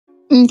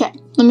Okay,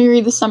 let me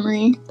read the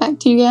summary back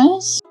to you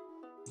guys.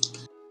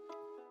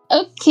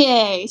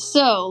 Okay,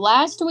 so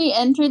last we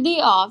entered the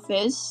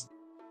office.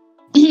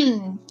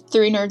 3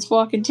 nerds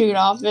walk into an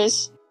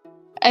office.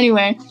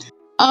 Anyway,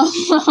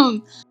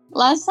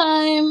 last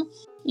time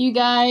you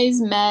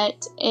guys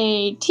met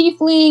a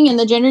tiefling in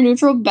the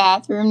gender-neutral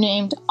bathroom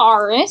named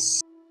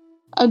Aris,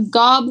 a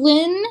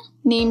goblin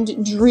named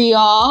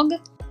Driog,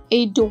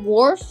 a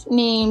dwarf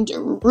named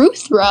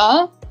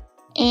Ruthra,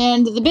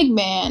 and the big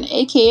man,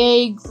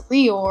 aka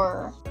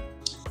Grior.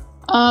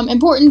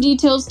 Important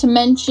details to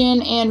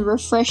mention and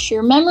refresh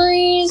your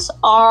memories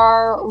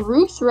are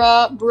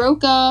Ruthra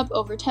broke up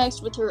over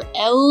text with her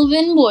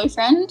elven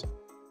boyfriend.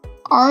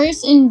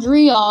 Aris and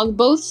Driog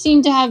both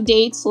seemed to have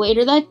dates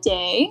later that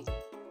day.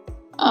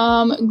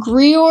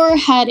 Grior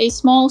had a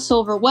small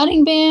silver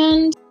wedding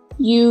band.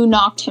 You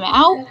knocked him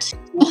out.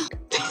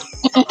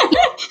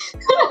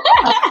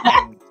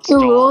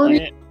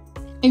 Kerori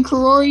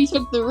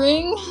took the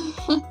ring.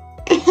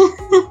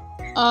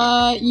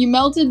 You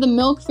melted the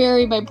milk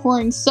fairy by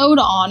pouring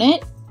soda on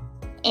it.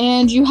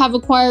 And you have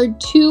acquired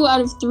 2 out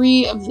of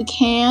 3 of the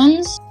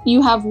cans.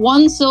 You have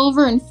 1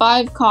 silver and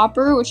 5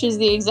 copper, which is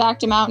the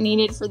exact amount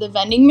needed for the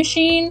vending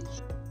machine.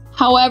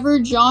 However,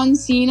 John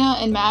Cena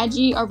and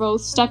Magi are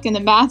both stuck in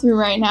the bathroom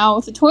right now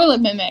with a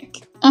toilet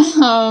mimic.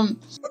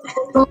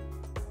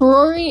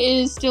 Rory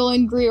is still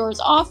in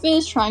Grior's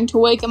office, trying to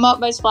wake him up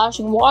by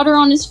splashing water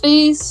on his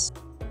face.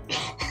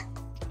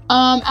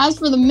 As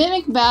for the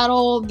mimic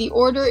battle, the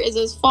order is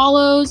as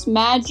follows: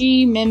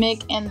 Magi,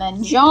 Mimic, and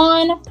then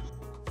John.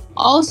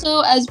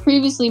 Also, as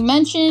previously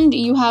mentioned,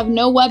 you have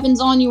no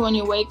weapons on you when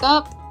you wake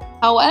up.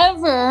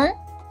 However,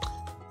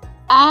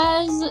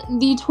 as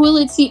the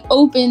toilet seat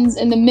opens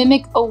and the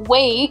mimic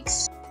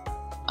awakes,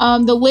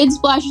 the lid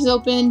splashes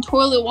open,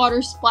 toilet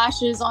water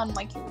splashes on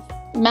like your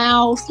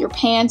mouth, your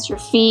pants, your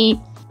feet.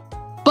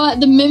 But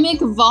the mimic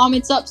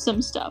vomits up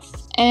some stuff.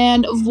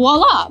 And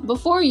voila,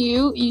 before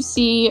you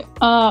see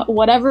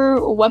whatever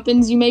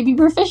weapons you may be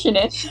proficient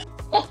in.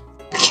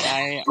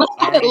 I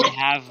already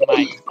have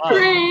my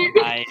gun,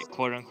 my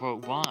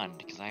quote-unquote wand,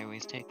 because I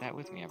always take that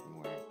with me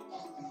everywhere.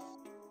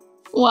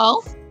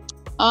 Well,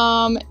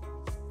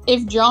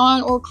 if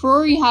John or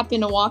Kerori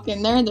happen to walk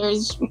in there,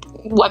 there's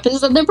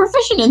weapons that they're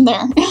proficient in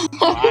there.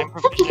 I'm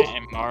proficient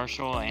in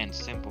martial and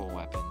simple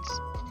weapons.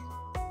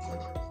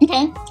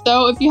 Okay,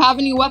 so if you have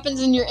any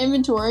weapons in your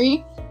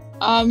inventory,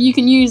 you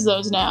can use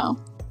those now.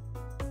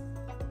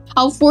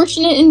 How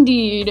fortunate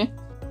indeed.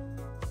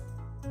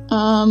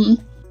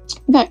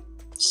 Okay,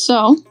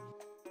 so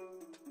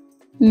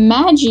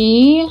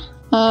Magi,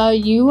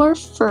 you are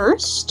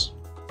first.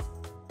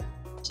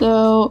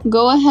 So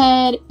go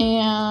ahead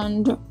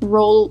and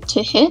roll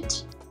to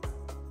hit.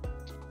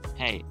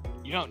 Hey,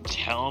 you don't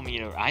tell me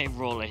to. I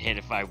roll a hit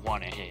if I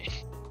want to hit.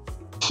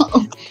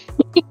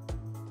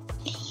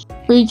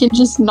 Or you can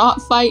just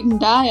not fight and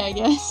die, I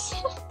guess.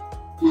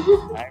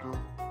 I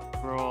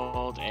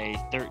rolled a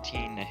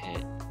 13 to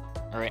hit.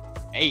 Or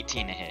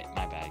 18 to hit,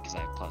 my bad, because I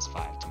have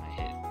 +5 to my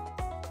hit.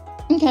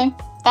 Okay,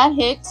 that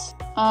hits.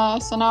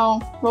 So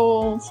now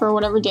roll for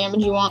whatever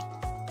damage you want.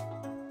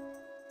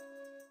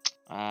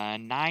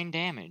 9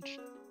 damage.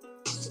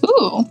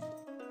 Ooh,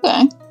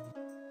 okay.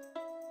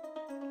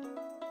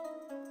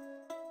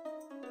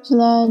 So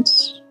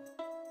that's...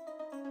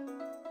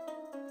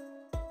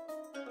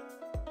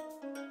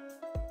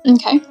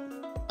 Okay.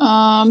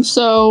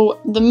 So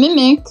the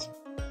mimic,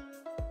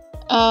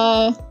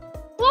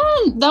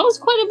 that was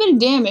quite a bit of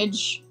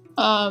damage,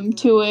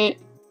 to it.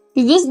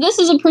 Because this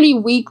is a pretty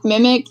weak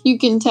mimic, you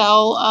can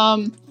tell.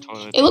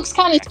 It looks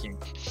kind of...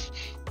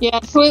 Yeah,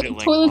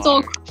 toilet's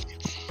all...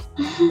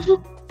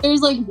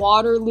 There's like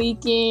water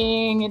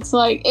leaking. It's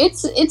like,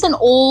 it's an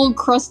old,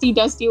 crusty,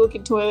 dusty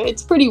looking toilet.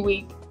 It's pretty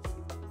weak.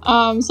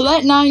 So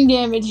that 9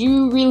 damage,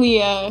 you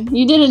really,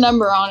 you did a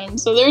number on him.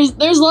 So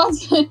there's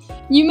lots of,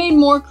 you made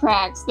more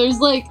cracks. There's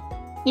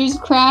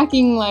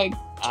cracking, like,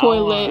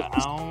 toilet. I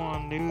don't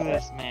want to do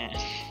this, man.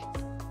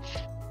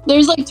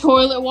 There's, like,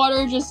 toilet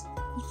water just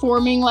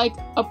forming, like,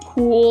 a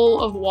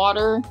pool of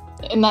water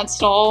in that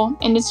stall.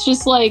 And it's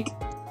just, like,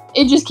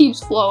 it just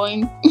keeps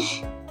flowing.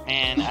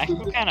 Man, I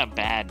feel kind of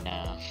bad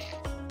now.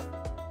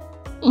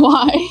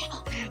 Why?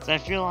 So I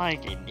feel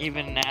like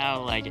even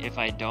now, like, if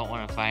I don't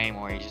want to fight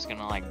anymore, he's just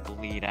gonna, like,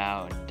 bleed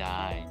out and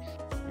die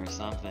or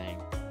something.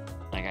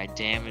 Like, I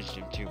damaged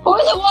him too much.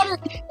 Toilet water.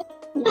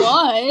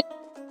 What?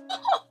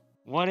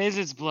 What is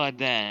its blood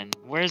then?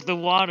 Where's the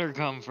water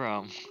come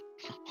from?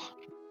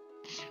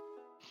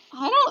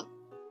 I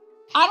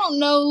don't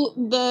know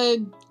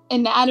the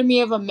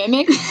anatomy of a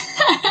mimic.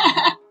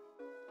 I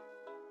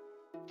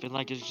feel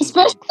like it's just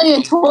especially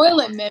a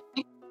toilet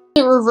mimic.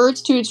 It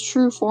reverts to its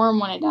true form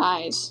when it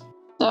dies.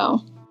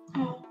 So,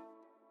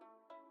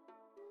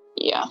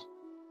 yeah.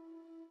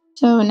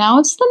 So now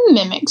it's the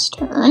mimic's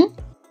turn.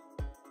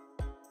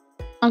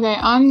 Okay,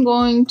 I'm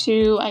going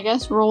to, I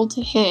guess, roll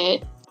to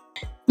hit.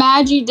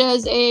 Magi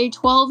does a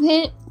 12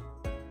 hit.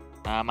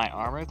 My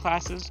armor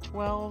class is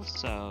 12,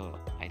 so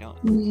I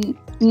don't...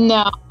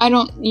 No, I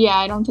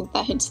don't think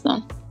that hits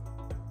then.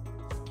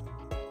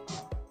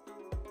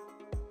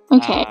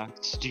 Okay.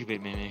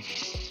 Stupid mimic.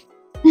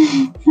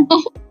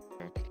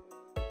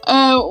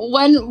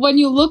 When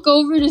you look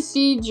over to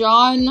see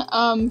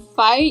John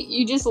fight,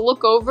 you just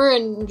look over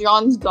and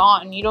John's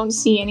gone. You don't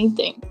see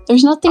anything.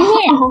 There's nothing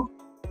there.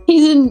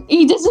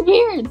 He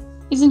disappeared.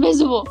 He's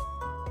invisible.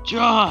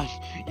 John,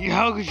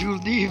 how could you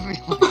leave me?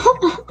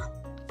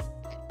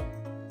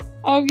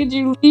 How could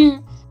you leave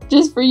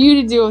just for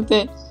you to deal with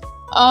it?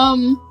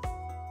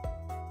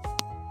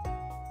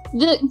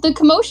 The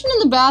commotion in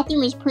the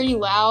bathroom is pretty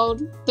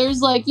loud. There's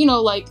like, kind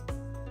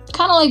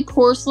of like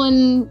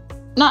porcelain,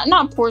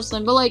 not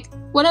porcelain, but like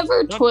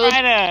whatever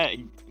toilet.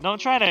 Don't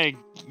try to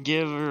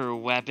give her a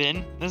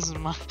weapon. This is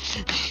my.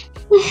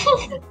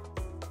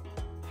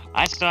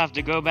 I still have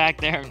to go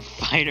back there and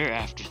fight her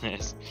after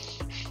this.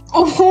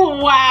 Oh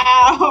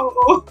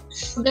wow!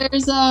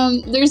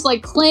 There's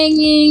like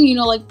clanging,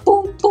 like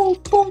boom, boom,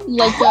 boom,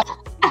 like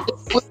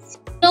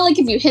like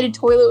if you hit a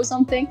toilet with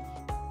something.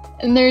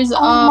 And there's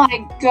oh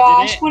my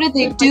gosh, what did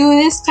they do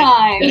this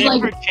time? Did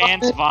like, it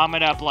perchance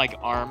vomit up like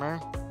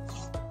armor?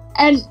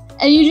 And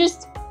you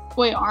just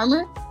wait,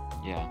 armor?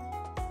 Yeah.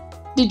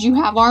 Did you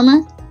have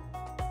armor?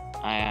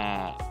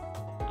 I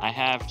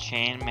have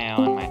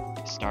chainmail in my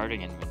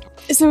starting inventory.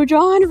 So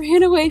John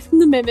ran away from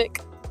the mimic.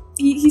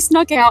 He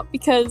snuck out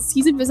because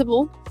he's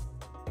invisible.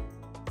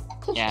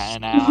 Yeah,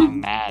 and now I'm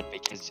mad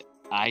because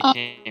I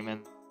came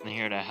in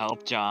here to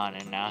help John,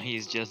 and now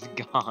he's just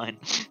gone.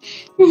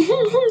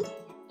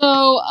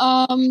 So,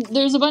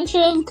 there's a bunch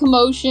of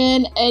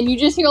commotion, and you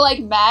just hear,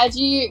 like,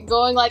 Magi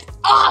going, like,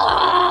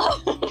 ah!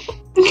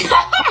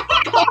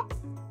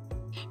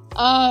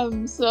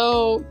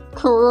 So,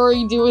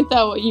 Kerori, do with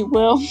that what you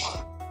will.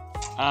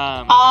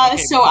 Okay,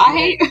 so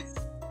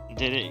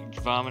Did it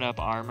vomit up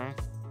armor?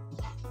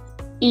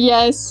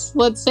 Yes,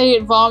 let's say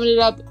it vomited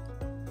up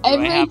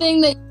everything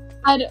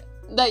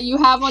that you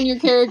have on your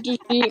character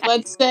sheet,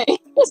 let's say,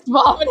 just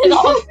vomited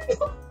off.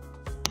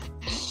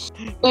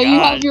 So you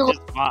have your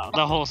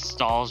the whole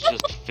stall's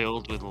just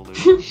filled with loot.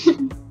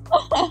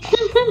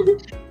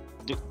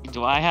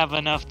 Do I have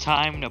enough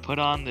time to put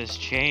on this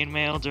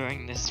chainmail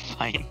during this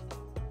fight?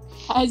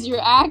 As your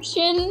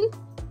action,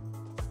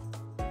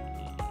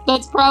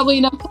 that's probably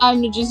enough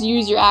time to just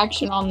use your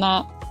action on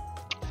that.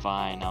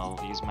 Fine, I'll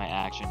use my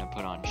action to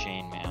put on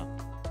chainmail.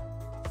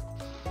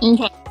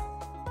 Okay.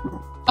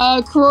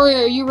 Kerori,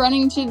 are you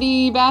running to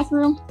the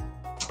bathroom?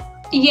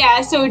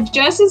 Yeah, so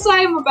just as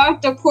I'm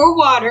about to pour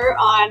water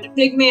on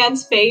Big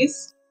Man's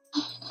face,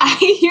 I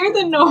hear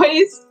the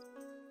noise,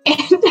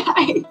 and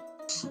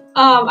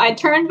I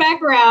turn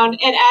back around,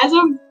 and as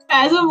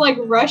I'm like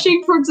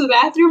rushing towards the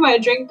bathroom, I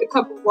drink the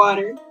cup of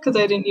water because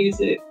I didn't use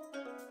it.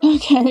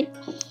 Okay.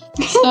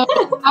 So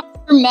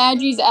after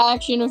Magi's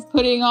action of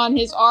putting on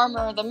his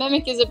armor, the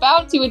mimic is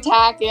about to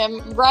attack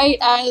him right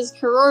as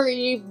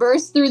Kerori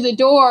bursts through the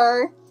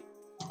door.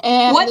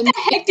 And what the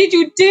heck did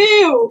you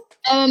do?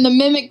 And the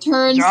mimic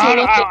turns John,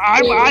 to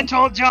I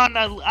told John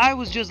that I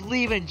was just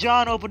leaving.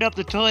 John opened up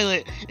the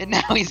toilet, and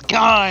now he's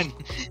gone.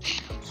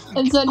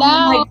 And so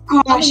now, oh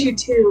my gosh, you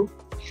two.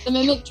 The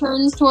mimic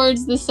turns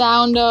towards the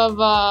sound of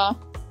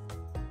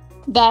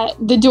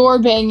the door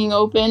banging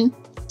open.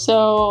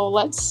 So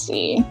let's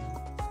see.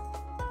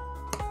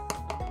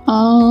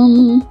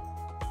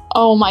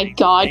 Oh my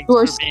god, you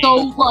are so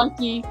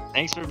lucky.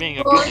 Thanks for being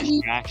a good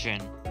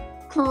distraction.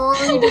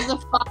 Kerori does a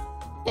 5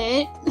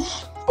 hit.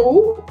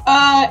 Oh,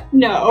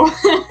 no.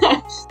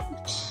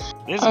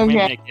 This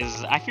mimic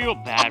is. I feel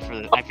bad for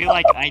this. I feel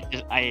like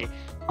I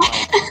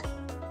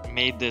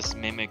made this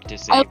mimic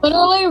disabled. I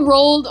literally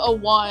rolled a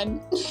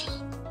 1.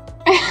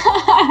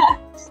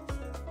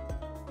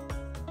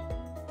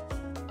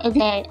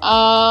 Okay,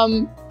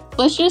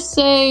 let's just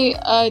say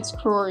it's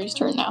Kerori's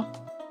turn now.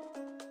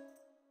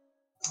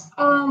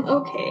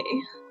 Okay.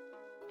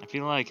 I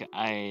feel like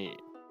I've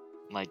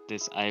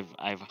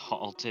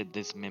halted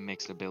this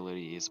mimic's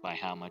abilities by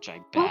how much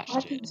I bashed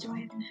what it. weapons do I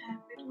even have?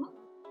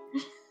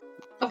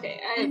 Okay,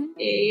 I have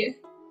a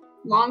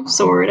long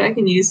sword. I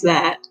can use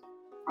that,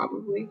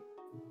 probably.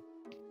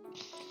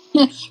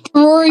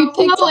 Kerori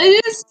picks well,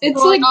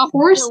 it's like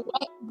wet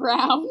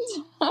ground.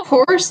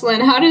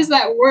 porcelain. How does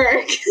that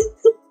work?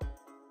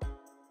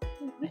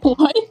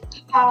 What?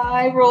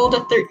 I rolled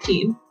a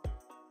 13.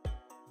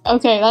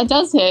 Okay, that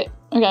does hit.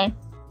 Okay,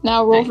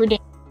 now roll for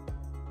damage.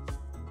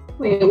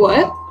 Wait,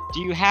 what?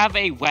 Do you have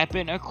a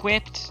weapon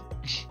equipped?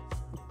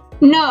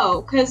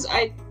 No, because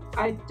I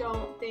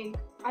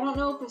don't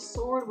know if a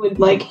sword would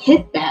like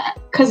hit that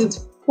because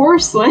it's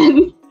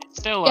porcelain.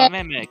 Still a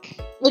mimic.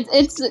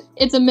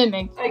 It's a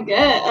mimic. I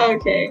get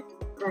okay.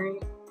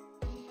 Alright.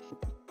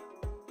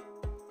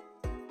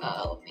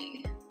 Let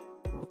me.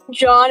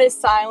 John is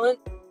silent.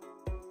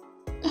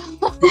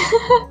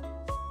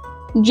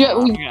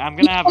 I'm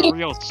gonna have a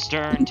real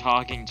stern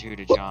talking to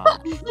John.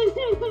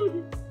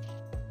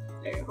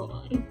 Okay, hold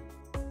on.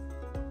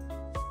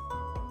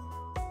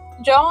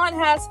 John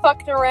has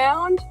fucked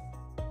around,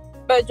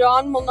 but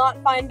John will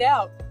not find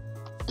out.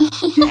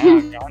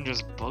 Yeah, John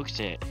just booked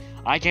it.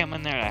 I came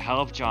in there to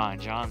help John.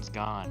 John's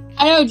gone.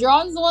 I know,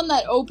 John's the one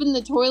that opened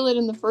the toilet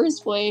in the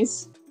first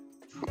place.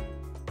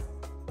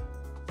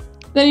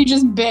 Then he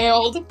just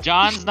bailed.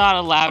 John's not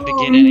allowed to Oh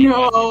get any no,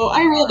 weapons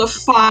I rolled a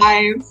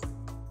 5.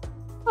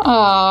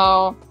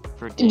 Oh.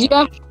 for Do you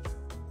damage. have...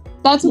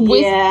 That's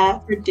with... Yeah,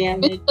 for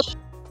damage.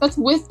 That's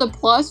with the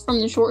plus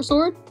from the short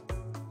sword?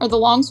 Or the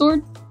long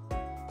sword?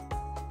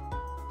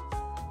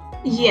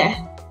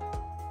 Yeah.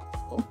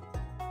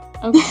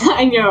 Okay.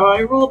 I know,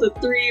 I rolled a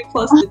 3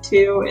 plus the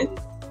 2, and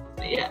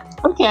yeah.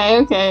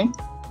 Okay.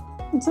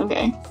 It's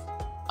okay.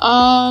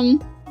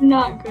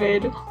 Not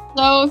good.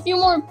 So a few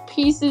more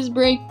pieces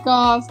break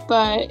off,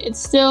 but it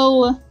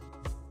still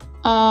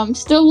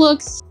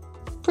looks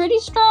pretty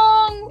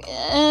strong.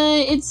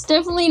 It's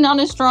definitely not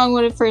as strong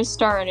when it first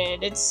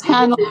started. It's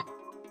kind of,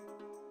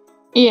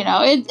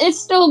 it's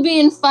still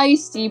being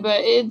feisty, but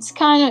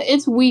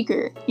it's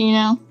weaker,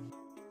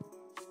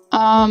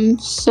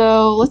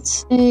 So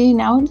let's say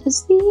now it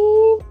is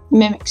the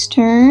mimic's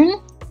turn.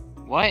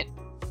 What?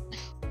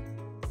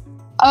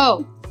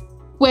 Oh,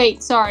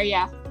 wait, sorry,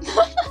 yeah.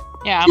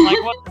 Yeah, I'm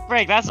like, what the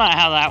frick? That's not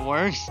how that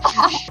works.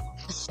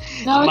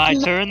 No, My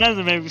it's turn, then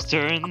the mimic's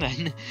turn,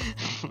 then...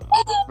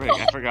 Frick,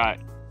 I forgot.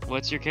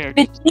 What's your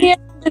character? He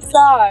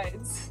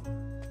decides.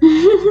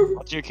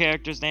 What's your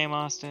character's name,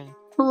 Austin?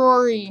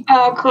 Rory.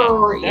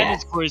 Kerori, Then yeah.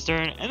 it's Corey's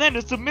turn, and then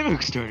it's the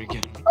mimic's turn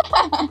again.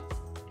 Alright,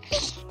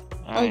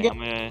 Okay. I'm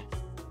gonna...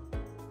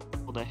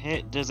 Hold a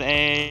hit. Does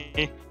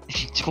a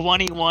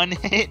 21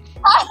 hit?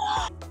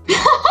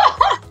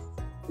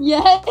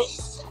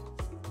 Yes.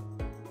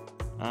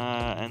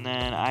 And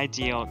then I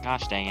deal,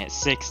 gosh dang it,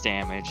 6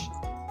 damage.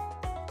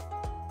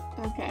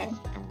 Okay.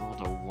 I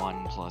rolled a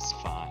 1 plus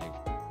 5.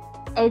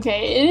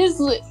 Okay,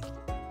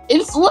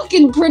 it's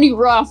looking pretty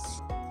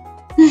rough.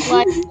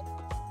 Like,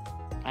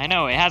 I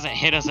know, it hasn't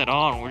hit us at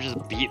all, and we're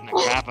just beating the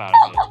crap out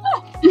of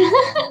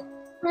it.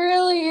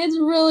 really, it's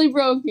really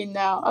broken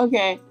now.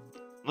 Okay.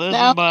 Listen,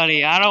 Now-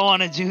 buddy, I don't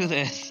want to do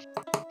this.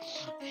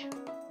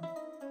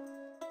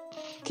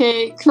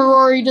 Okay,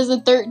 Kerori, does a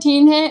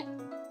 13 hit?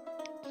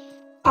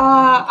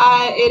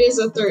 It is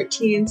a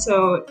 13,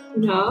 so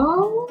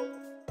no.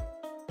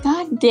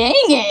 God dang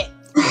it.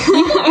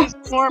 There's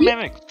more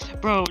mimic.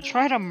 Bro,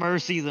 try to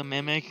mercy the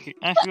mimic.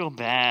 I feel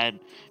bad.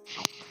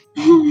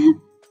 And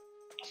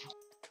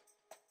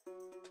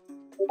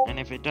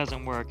if it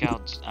doesn't work,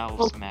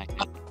 I'll smack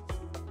it.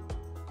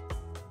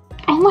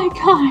 Oh my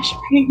gosh,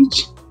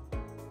 Rage.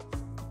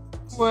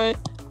 What?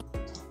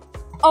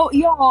 Oh,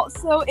 y'all.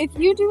 So if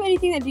you do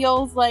anything that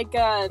deals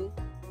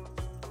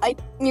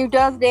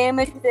does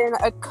damage within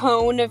a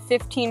cone of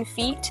 15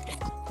 feet,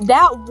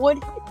 that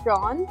would hit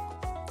John,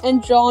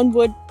 and John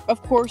would,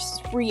 of course,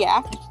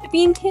 react to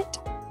being hit.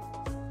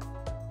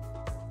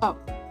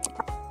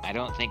 I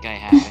don't think I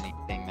have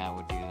anything that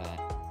would do that.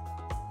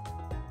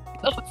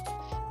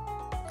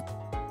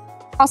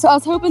 Also, I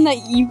was hoping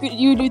that you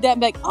do that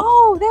and be like,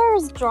 oh,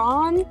 there's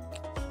John.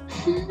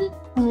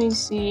 Let me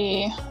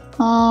see.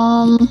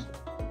 John's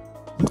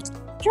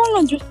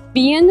just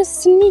being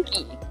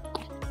sneaky.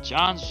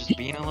 John's just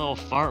being a little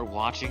fart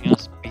watching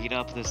us beat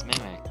up this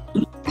mimic.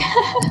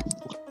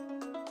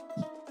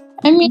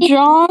 I mean,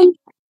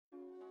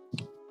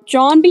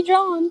 John be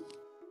John.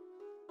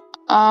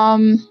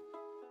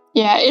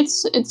 yeah,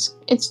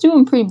 it's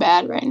doing pretty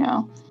bad right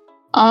now.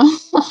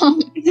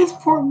 This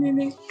poor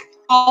mimic.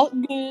 All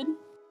good.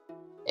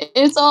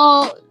 It's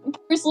all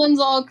porcelain's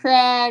all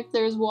cracked.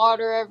 There's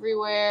water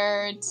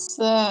everywhere. It's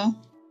not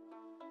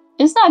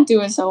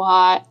doing so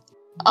hot.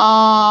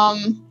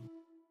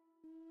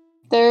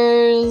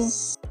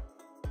 There's.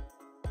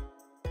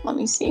 Let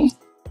me see.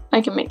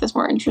 I can make this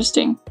more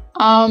interesting.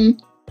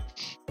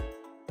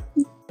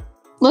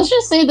 Let's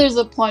just say there's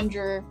a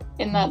plunger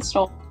in that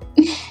stall.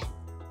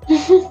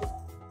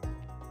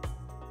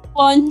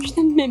 Plunge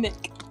the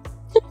mimic.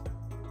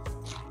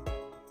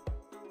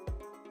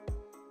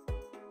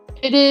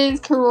 It is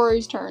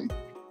Kerori's turn.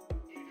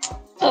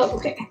 Oh,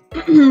 okay.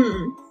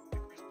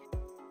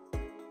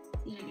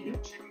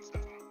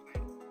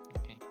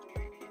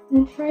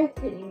 I'll try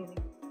fitting it.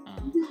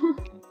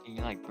 Can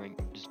you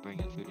just bring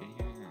the food in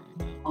here?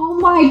 Or no? Oh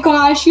my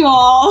gosh,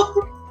 y'all!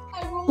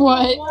 I rolled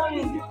What?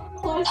 1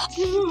 plus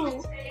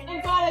 2.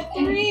 I got a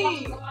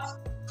 3.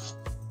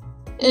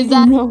 Is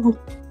that No.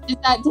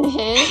 to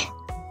hit?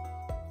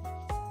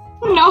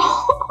 No,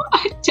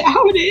 I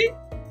doubt it.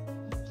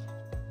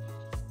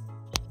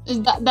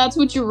 That's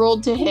what you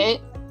rolled to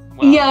hit?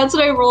 Well, Yeah, that's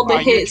what I rolled to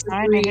while you're hit. It's a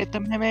trying 3. to hit the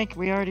mimic,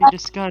 we already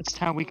discussed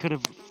how we could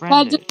have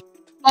friended it.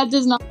 That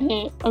does not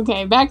hit.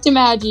 Okay, back to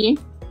Magi.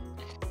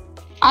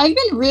 I've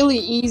been really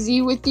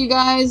easy with you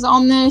guys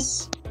on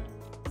this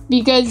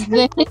because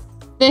the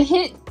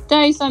hit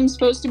dice I'm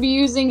supposed to be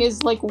using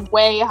is like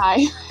way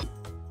higher.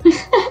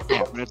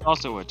 Yeah, but it's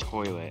also a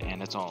toilet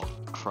and it's all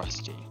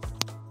crusty.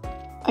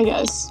 I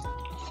guess.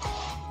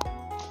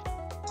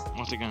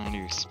 What's it gonna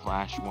do?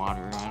 Splash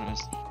water at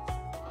us?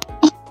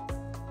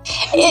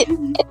 It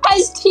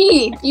has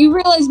teeth. You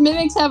realize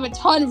mimics have a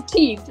ton of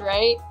teeth,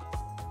 right?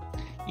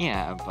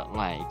 Yeah, but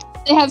like,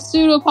 They have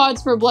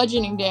pseudopods for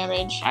bludgeoning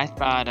damage. I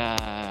thought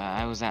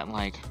I was at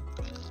like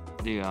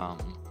the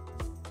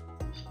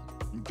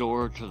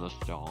door to the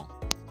stall.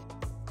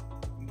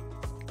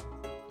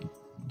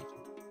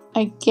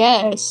 I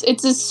guess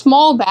it's a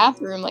small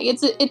bathroom. Like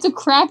it's a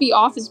crappy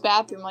office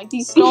bathroom. Like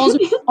these stalls are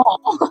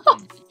small,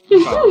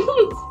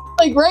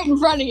 like right in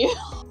front of you.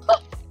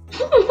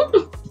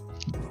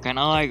 Can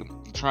I like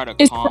try to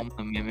Is calm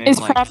the mimic? Is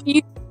like,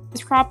 crappy?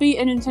 Is crappy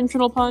an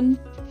intentional pun?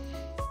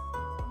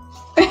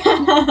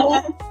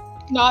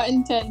 Not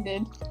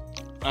intended.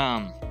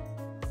 Can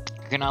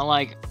I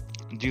like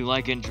do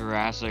like in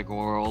Jurassic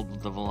World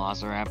with the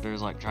Velociraptors?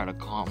 Like try to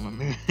calm the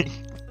mimic.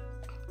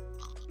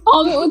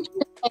 Calm it with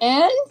your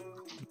hand.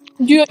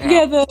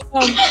 Yeah, the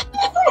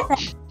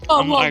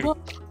I'm like,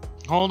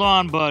 hold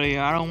on, buddy.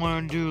 I don't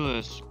want to do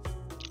this.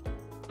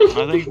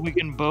 I think we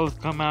can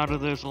both come out of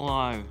this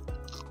alive,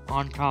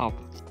 on top.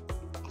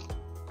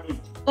 Is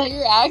that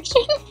your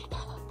action?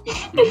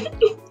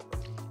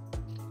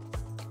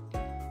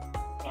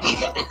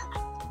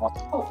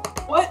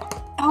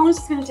 what? How long is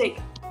this gonna take?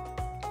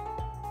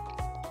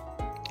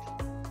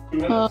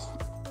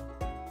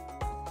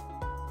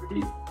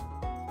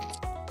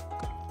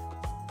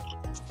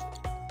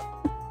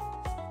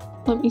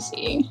 Let me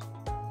see.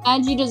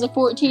 Magi does a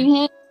 14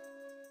 hit.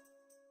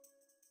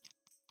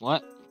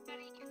 What?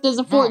 Does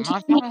a No, 14 I'm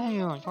not gonna hear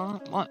you.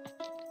 What?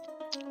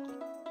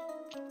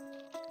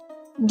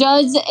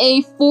 Does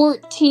a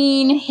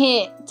 14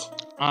 hit?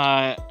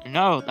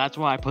 No, that's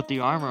why I put the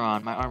armor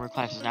on. My armor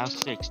class is now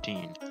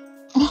 16.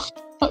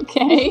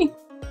 Okay.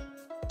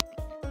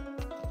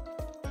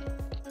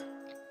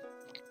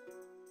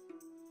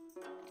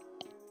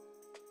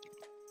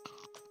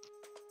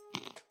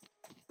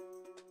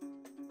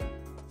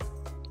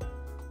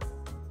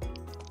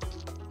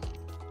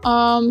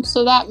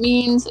 So that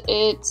means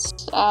it's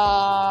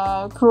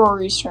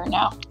Kerori's turn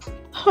now.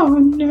 Oh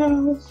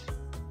no.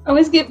 I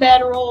always get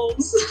bad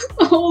rolls.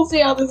 We'll see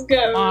how this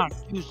goes.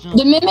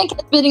 The mimic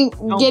has been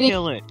Don't getting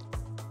kill it.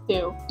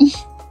 too.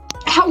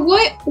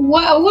 What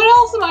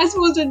else am I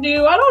supposed to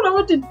do? I don't know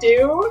what to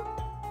do.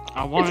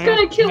 It's It's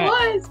gonna kill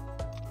us.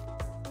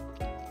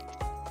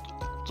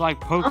 It's like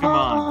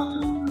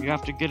Pokemon. You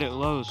have to get it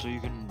low so you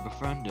can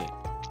befriend it.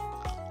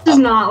 Does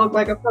not look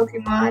like a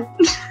Pokemon.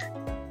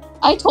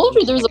 I told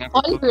you there's a Every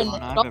plunger in Pokemon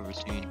the I've ever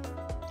seen.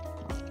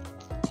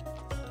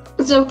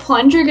 Is a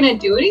plunger gonna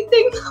do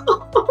anything?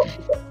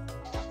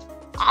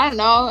 I don't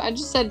know. I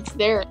just said it's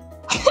there.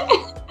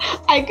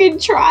 I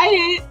could try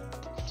it.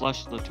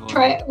 Flush the toilet.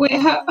 Try it. Wait,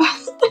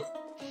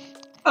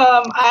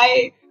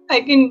 I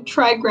can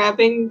try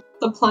grabbing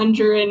the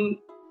plunger and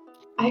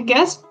I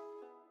guess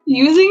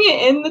using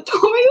it in the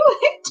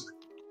toilet.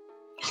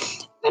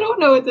 I don't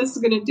know what this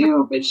is gonna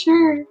do, but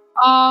sure.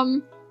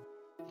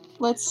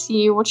 Let's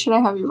see. What should I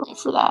have you roll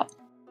for that?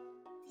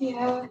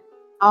 Yeah.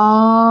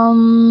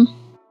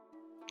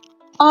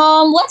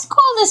 Let's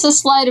call this a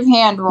sleight of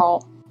hand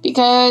roll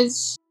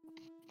because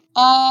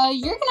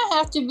you're gonna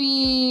have to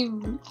be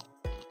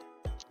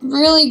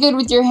really good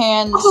with your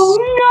hands. Oh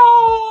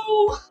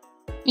no!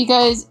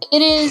 Because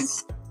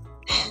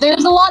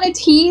there's a lot of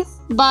teeth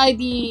by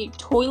the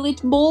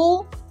toilet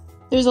bowl.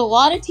 There's a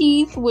lot of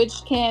teeth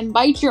which can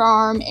bite your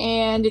arm,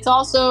 and it's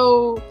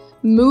also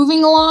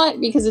moving a lot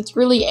because it's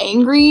really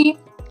angry.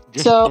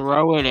 Just So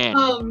throw it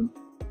in.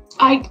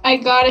 I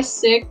got a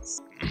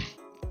 6.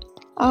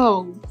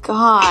 oh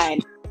god.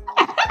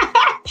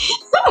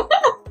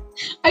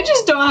 I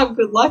just don't have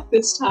good luck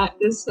this time.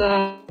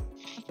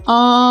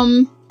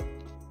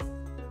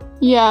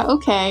 Yeah,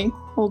 okay.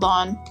 Hold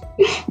on.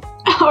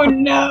 Oh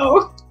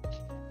no.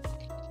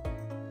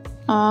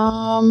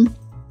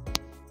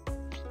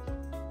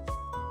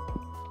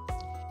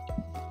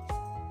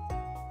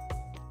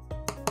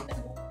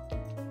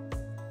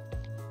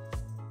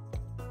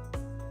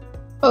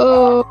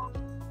 Oh,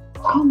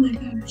 Oh my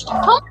gosh.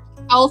 how much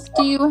health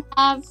do you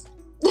have?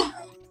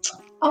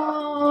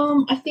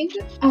 I think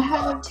I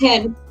have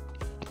 10.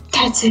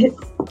 That's it.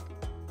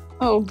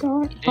 Oh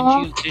god.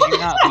 Did you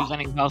not lose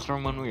any health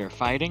from when we were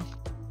fighting?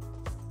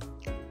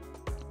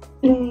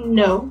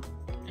 No.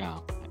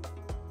 No.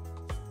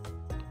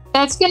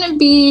 That's gonna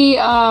be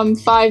 5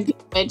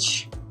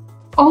 damage.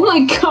 Oh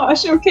my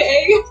gosh,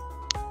 okay.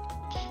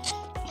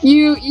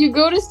 You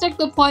go to stick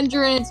the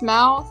plunger in its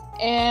mouth,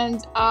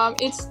 and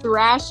it's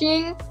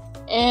thrashing,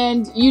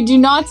 and you do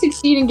not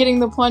succeed in getting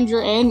the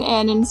plunger in,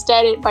 and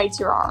instead it bites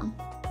your arm.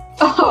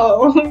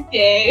 Oh,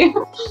 okay.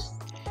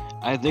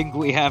 I think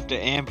we have to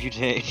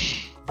amputate.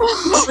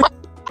 I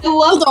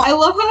love how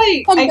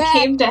I back.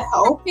 came to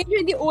help.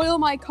 Changing the oil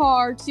in my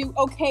car to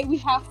okay, we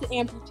have to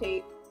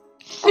amputate.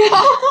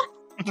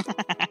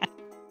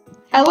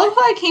 I love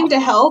how I came to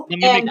help, The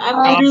mimic and I'm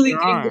dropped literally your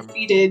getting arm.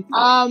 defeated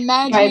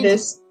Magi. by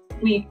this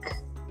weak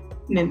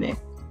mimic.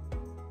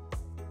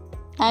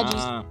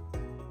 Magi's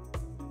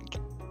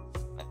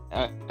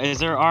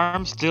Is her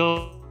arm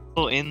still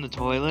in the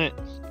toilet?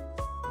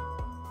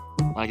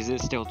 Like, is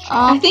it still chopped?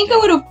 I think I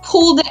would have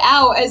pulled it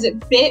out as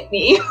it bit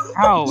me.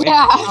 How?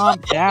 Yeah. It's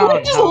calmed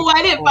down. Just how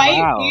let it pull bite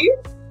out. me.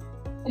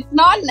 It's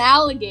not an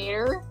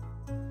alligator.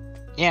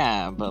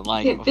 Yeah, but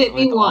like, It bit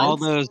me with all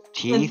once. those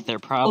teeth, they're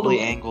probably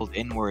away. angled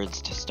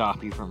inwards to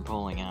stop you from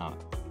pulling out.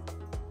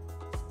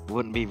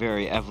 Wouldn't be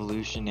very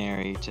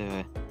evolutionary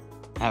to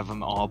Have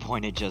them all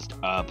pointed just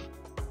up.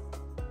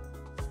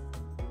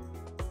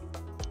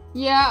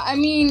 Yeah, I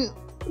mean,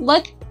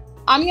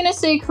 I'm gonna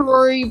say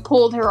Kerori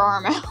pulled her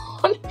arm out.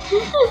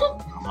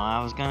 Well,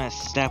 I was gonna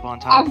step on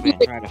top of it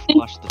and try to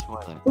flush the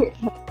toilet.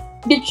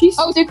 Did she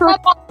Oh, stick her?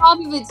 step on top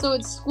of it so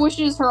it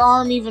squishes her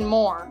arm even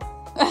more.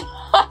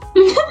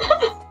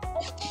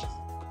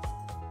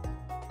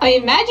 I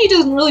mean, Magi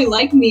doesn't really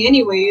like me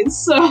anyways,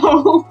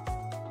 so...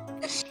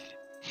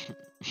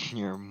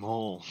 You're a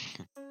mole.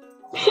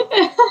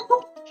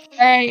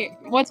 Alright,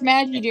 what's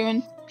Magi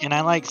doing? Can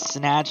I, like,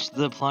 snatch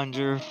the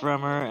plunger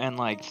from her and,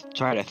 like,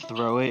 try to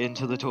throw it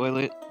into the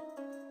toilet?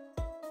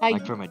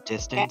 Like, from a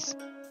distance?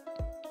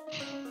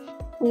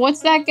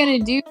 What's that gonna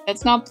do?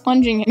 That's not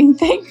plunging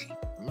anything.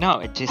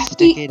 No, just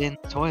stick it in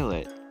the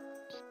toilet.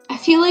 I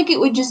feel like it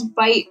would just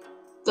bite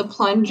the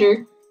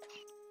plunger.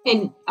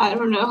 And, I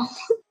don't know.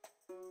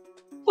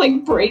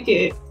 Like, break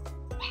it.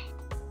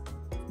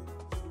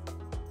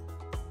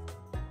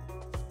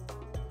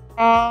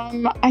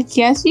 I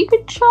guess you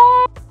could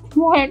try.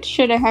 What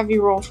should I have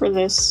you roll for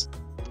this?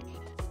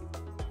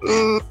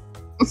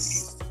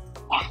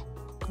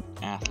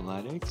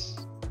 Athletics?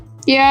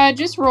 Yeah,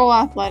 just roll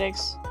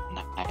athletics.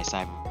 Nice,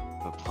 I have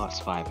a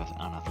 +5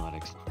 on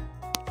athletics.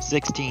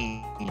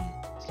 16.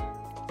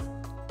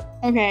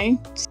 Okay,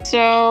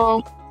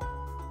 so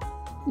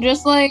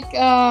just like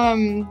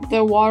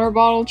the water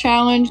bottle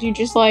challenge, you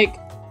just like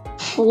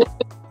flip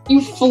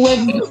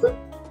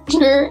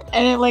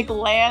and it like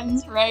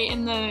lands right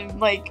in the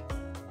like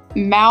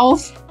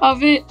mouth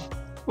of it,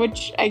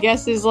 which I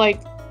guess is like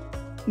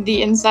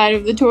the inside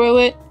of the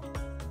toilet.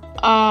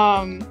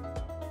 And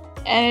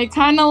it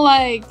kind of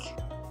like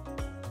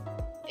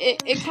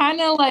it kind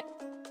of like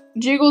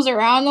jiggles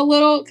around a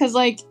little because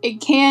like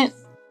it can't,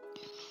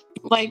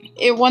 like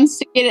it wants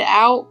to get it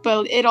out,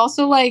 but it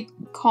also like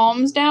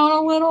calms down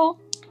a little.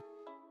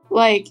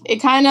 Like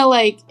it kind of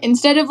like,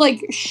 instead of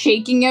like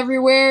shaking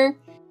everywhere,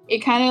 it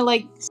kind of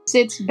like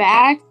sits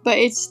back, but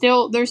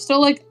there's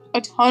still like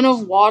a ton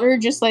of water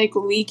just like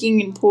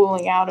leaking and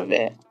pooling out of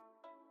it.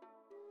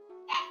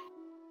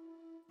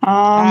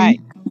 Hi.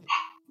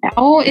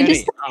 Now it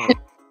is Ready.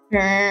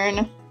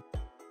 turn.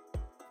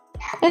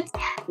 Let's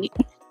see.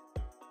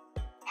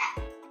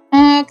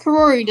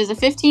 Kerori, does a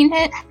 15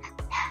 hit?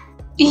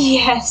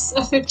 Yes,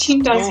 a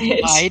 15 does Still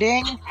hit.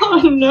 fighting?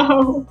 Oh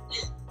no.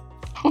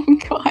 Oh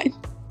god.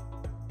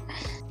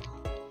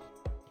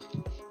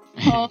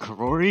 Oh.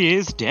 Kerori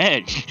is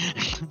dead.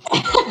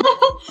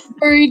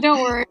 Kerori,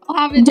 don't worry. I'll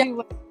have it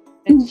do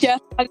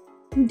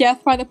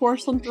Death by the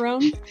porcelain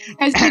throne.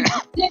 because you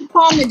did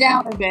calm it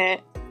down a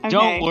bit. Okay.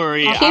 Don't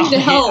worry, I came to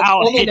help,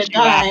 I'll only hit to you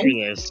die. after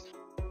this.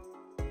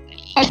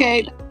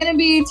 Okay, that's gonna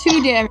be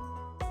 2 damage.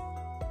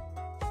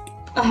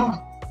 Oh.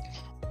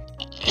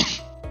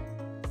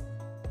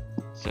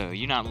 So,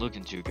 you're not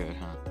looking too good,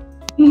 huh?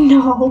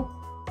 No.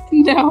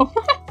 No.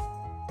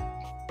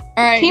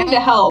 Alright. Came to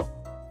help,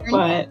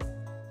 but...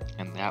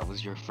 And that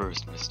was your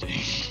first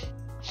mistake.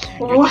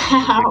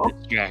 Wow.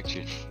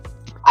 Distraction.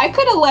 I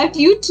could have left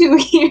you two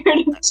here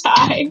to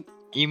die.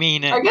 You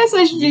mean I guess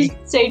I should just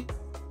say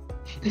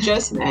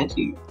just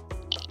Magi.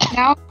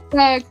 Now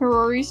it's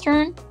Kerori's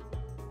turn.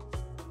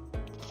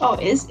 Oh,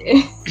 is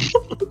it?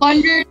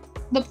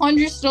 The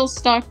plunger's still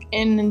stuck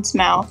in its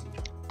mouth.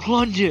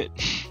 plunge it?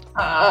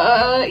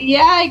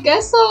 Yeah, I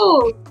guess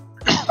so.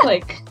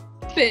 Like,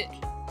 Fit.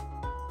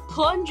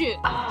 Plunge it.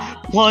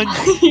 Plunge.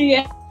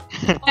 yeah,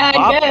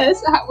 I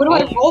guess. What do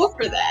I roll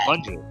for that?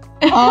 Plunge it.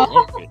 Uh,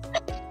 Plunge it.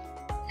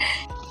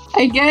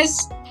 I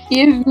guess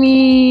give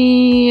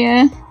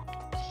me.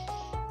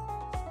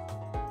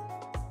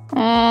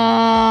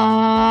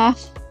 I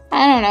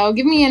don't know.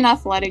 Give me an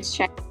athletics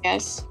check, I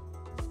guess.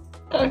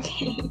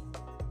 Okay.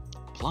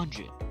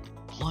 Plunge it.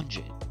 Plunge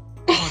it.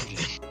 Plunge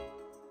it.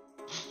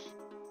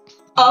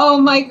 Oh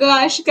my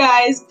gosh,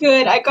 guys,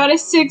 good. I got a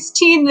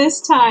 16 this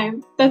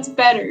time. That's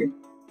better.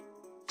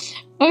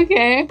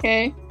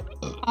 Okay.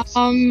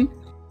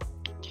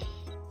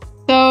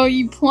 So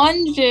you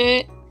plunge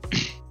it,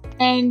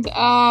 and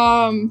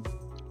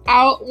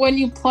out when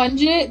you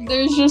plunge it,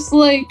 there's just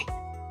like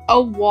a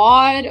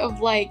wad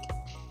of like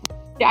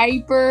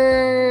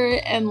diaper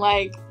and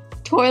like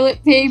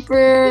toilet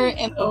paper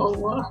and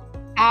Oh.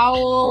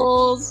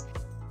 towels,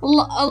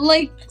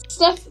 like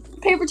stuff,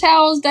 paper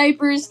towels,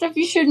 diapers, stuff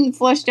you shouldn't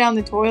flush down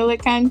the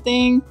toilet kind of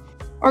thing.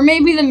 Or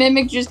maybe the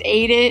mimic just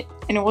ate it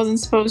and it wasn't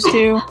supposed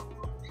to.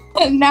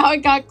 And now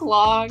it got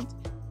clogged.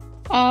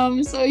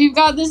 So you've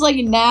got this like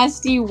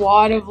nasty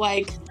wad of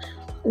like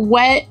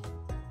wet,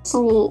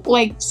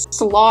 like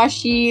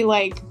sloshy,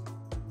 like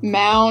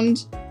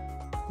mound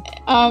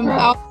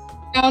out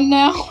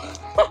now.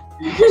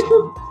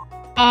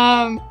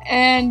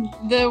 And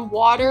the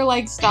water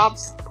like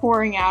stops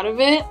pouring out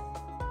of it.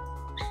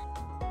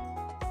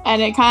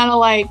 And it kind of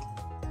like,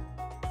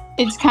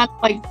 it's kind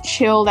of like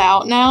chilled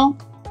out now.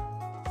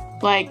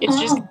 Like it's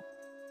just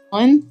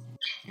chilling.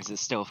 Is it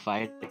still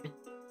fighting?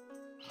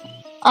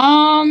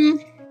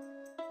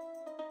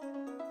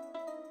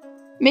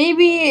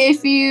 Maybe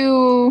if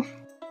you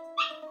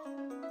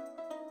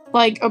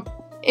like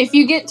if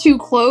you get too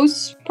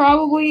close,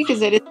 probably,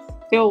 because it is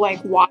still,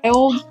 like,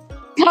 wild.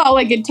 Not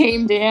like a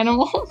tamed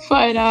animal,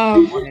 but, I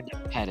wanted to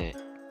pet it.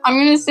 I'm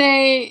gonna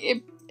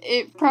say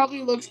it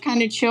probably looks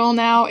kind of chill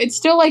now. It's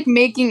still, like,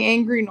 making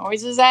angry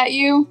noises at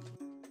you,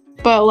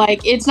 but,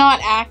 like, it's not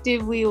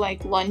actively,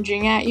 like,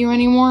 lunging at you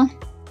anymore.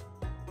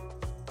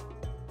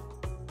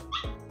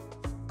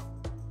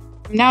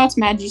 Now it's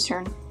Magi's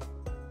turn.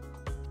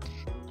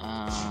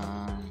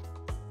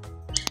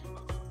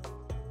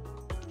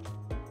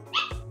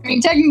 I mean,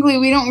 technically,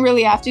 we don't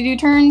really have to do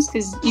turns,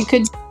 because you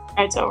could say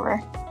it's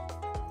over.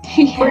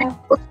 Yeah.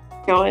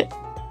 Kill it.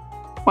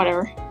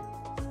 Whatever.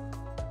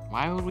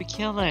 Why would we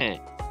kill it?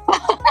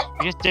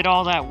 We just did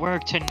all that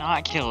work to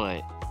not kill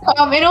it.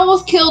 It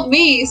almost killed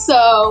me,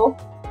 so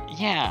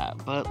Yeah,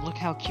 but look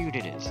how cute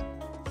it is.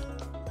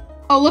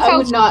 Oh, look I how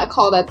would not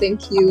call that thing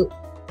cute.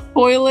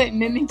 toilet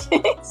mimic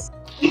is.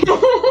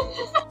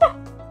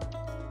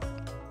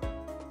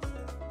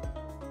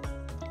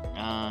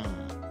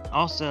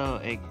 Also,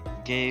 it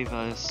gave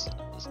us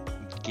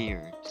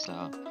gear,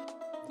 so.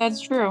 That's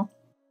true.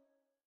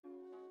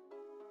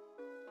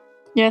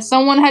 Yeah,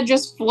 someone had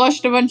just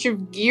flushed a bunch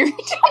of gear.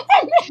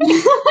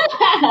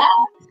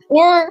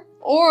 Or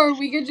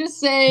we could just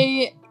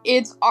say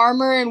it's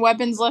armor and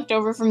weapons left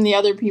over from the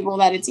other people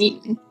that it's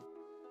eaten.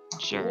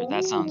 Sure,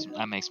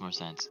 that makes more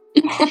sense.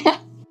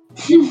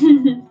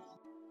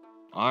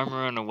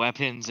 Armor and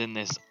weapons in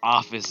this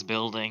office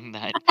building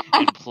that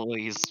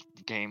employees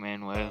came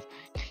in with.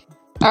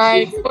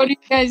 Alright, what are you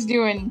guys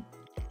doing?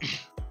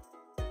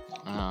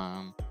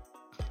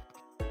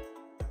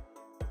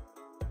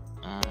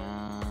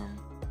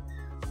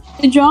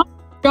 John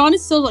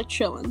is still like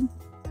chilling.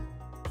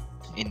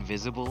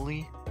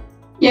 Invisibly?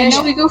 Yeah, Yeah,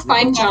 should we go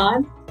find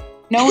John?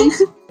 No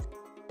one's.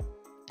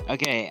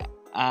 Okay,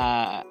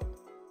 I'm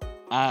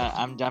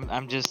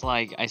just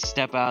like, I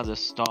step out of the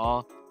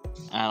stall,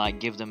 and I like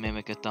give the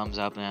mimic a thumbs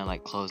up, and I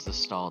like close the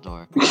stall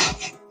door.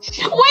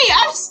 Wait,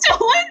 I'm still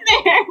in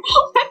there!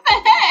 What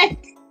the heck?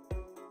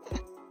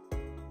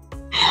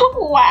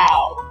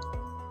 Wow.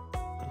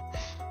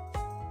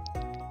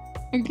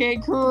 Okay,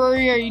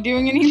 Kerori, are you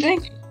doing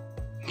anything?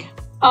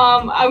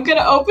 I'm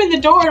gonna open the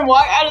door and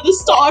walk out of the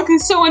stall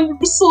because someone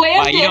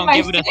slammed it You in don't my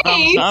give it a thumbs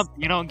face. up?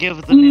 You don't give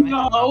the mimic a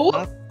No. thumbs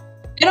up?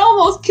 It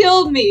almost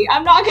killed me.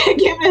 I'm not gonna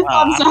give it a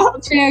thumbs up.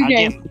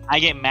 Okay. I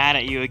get mad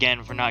at you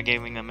again for not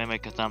giving the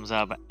mimic a thumbs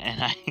up,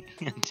 and I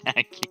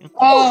attack you.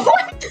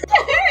 What the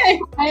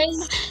heck?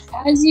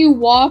 As you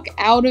walk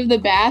out of the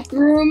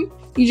bathroom,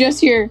 you just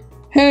hear,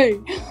 "Hey,"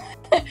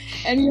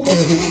 and you're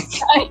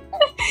like,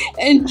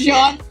 and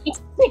John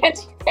just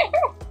stands there.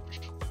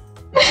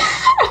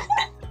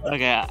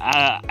 Okay,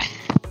 I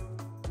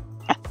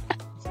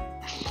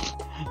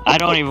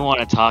don't even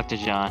want to talk to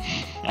John.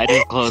 I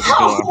just close the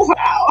door.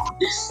 Wow.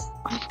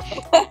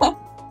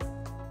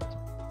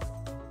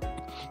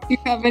 Do you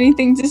have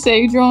anything to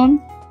say,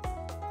 John?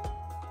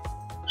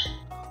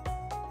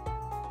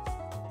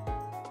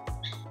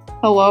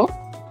 Hello?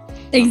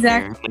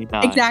 Exactly. Apparently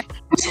not. Exactly.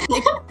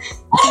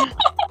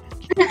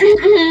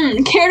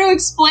 Care to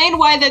explain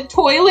why the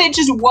toilet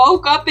just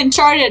woke up and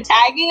started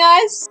attacking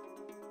us?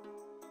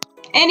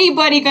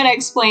 Anybody gonna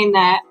explain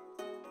that?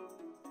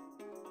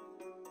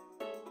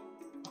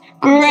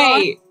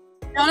 Great.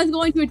 John is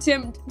going to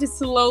attempt to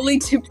slowly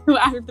tiptoe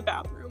out of the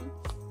bathroom.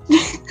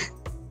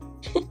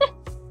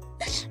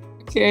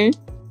 Okay.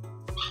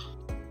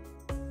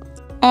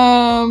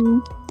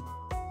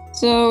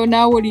 So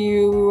now what do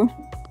you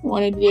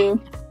want to do?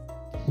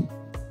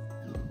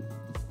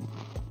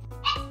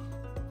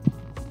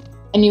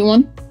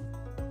 Anyone?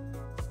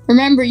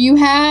 Remember, you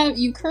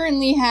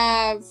currently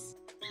have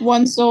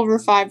 1 silver,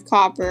 5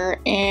 copper,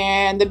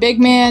 and the big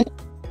man is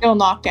still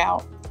knocked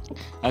out.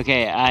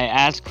 Okay, I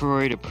asked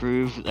Kerori to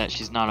prove that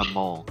she's not a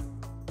mole.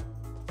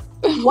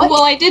 What?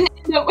 Well, I didn't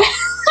end up.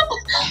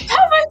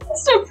 How am I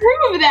supposed to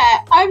prove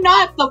that? I'm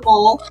not the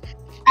mole.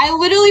 I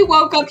literally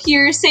woke up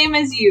here, same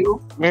as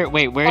you.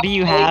 Where do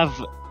you have...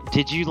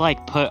 Did you,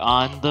 like, put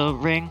on the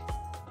ring?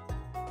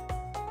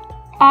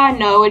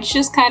 No, it's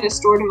just kind of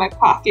stored in my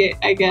pocket,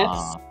 I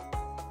guess.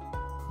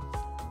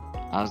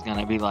 I was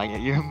gonna be like,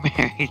 you're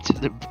married to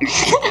the big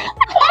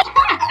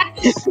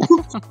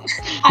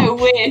I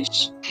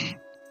wish.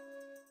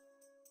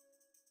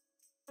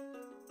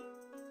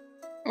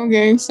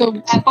 Okay, so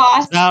That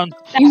boss. Sounds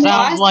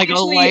boss like a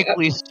actually-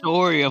 likely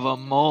story of a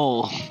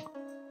mole.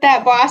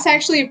 That boss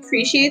actually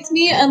appreciates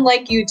me,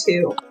 unlike you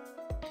two.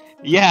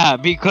 Yeah,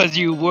 because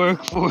you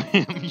work for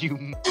him, you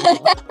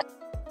mole.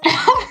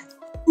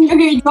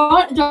 Okay,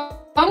 John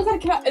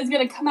is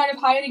gonna come out of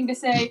hiding to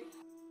say,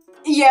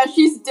 yeah,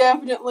 she's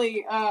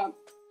definitely,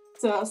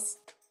 sus.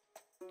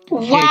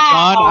 Okay, Wow.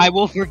 John, I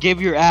will forgive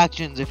your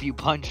actions if you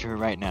punch her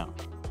right now.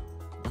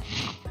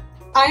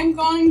 I'm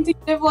going to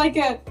give, like,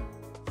 a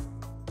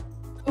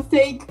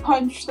fake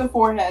punch to the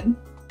forehead.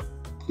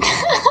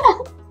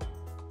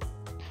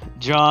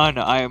 John,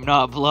 I am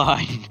not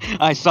blind.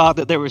 I saw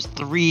that there was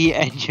 3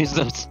 inches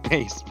of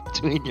space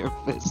between your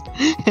fist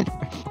and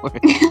her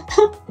forehead.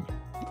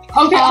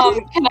 Okay,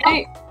 Can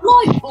I?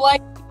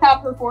 like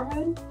tap her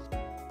forehead?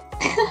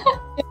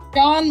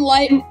 John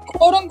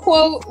quote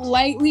unquote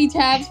lightly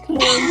taps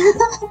Kerori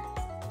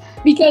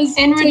because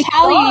In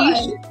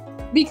retaliation.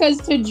 because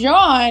to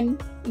John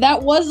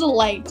that was a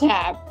light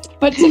tap,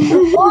 but to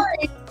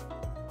Kerori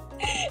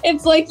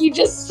it's like you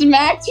just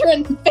smacked her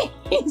in the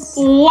face.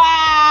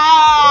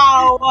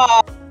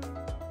 Wow.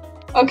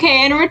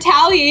 Okay, in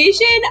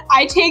retaliation,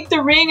 I take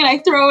the ring and I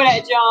throw it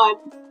at John.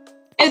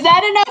 Is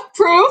that enough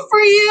proof for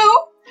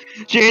you?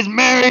 She's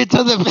married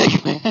to the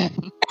big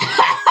man.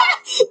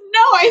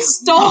 No, I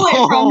stole it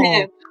from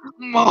him.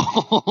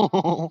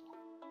 No.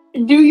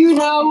 Do you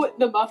know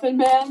the Muffin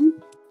Man?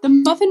 The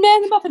Muffin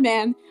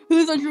Man,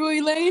 who's on Drury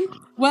Lane?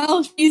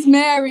 Well, she's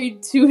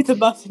married to the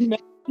Muffin Man.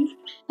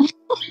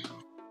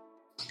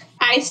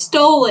 I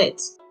stole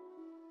it.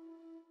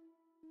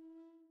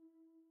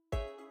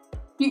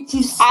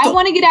 I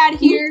want to get out of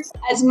here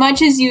as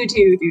much as you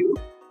two do.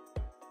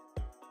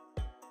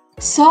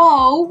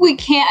 So, we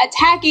can't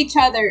attack each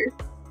other.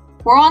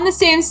 We're on the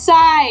same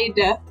side.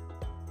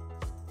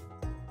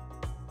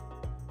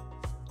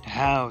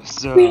 How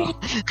so?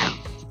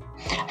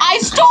 I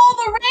stole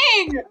the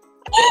ring!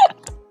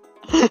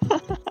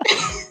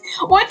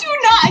 What do you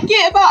not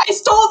get about I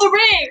stole the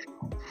ring?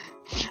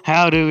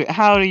 How do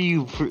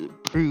you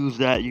prove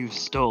that you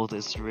stole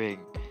this ring?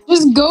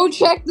 Just go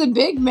check the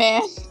big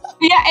man.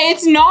 Yeah,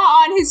 it's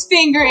not on his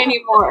finger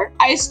anymore.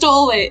 I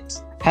stole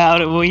it. How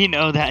do we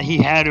know that he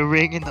had a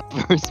ring in the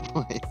first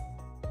place?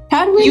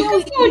 How do we You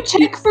know can go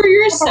check for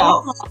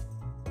yourself.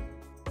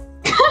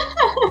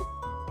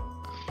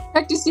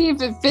 Check to see if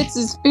it fits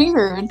his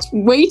finger. It's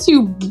way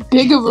too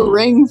big of a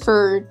ring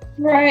for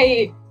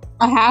Right.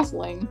 a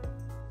halfling.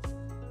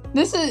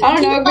 This is I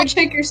don't know, go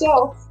check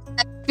yourself.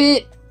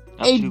 fit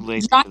I'm a too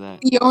late for giant that.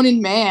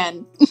 Leonin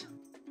man.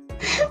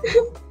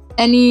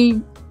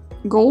 Any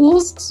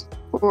goals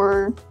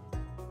or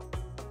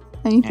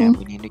anything? Yeah,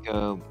 we need to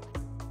go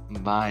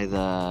buy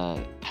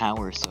the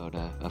power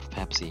soda of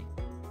Pepsi.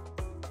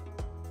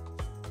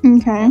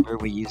 Okay. Remember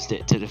we used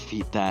it to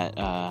defeat that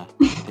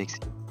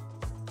pixie.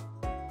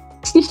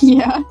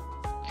 Yeah.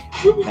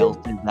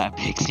 Melted that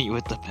pixie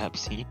with the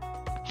Pepsi.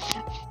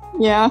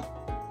 Yeah.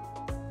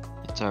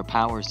 It's our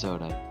power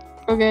soda,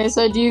 Okay,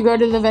 so do you go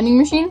to the vending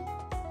machine?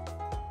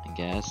 I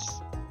guess.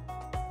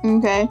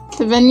 Okay.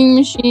 The vending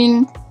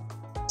machine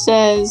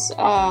says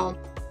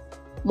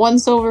 1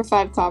 silver,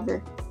 5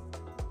 copper.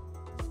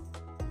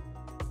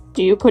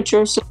 Do you put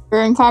your silver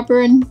and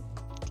copper in?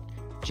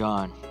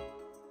 John,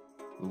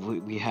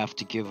 we have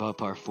to give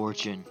up our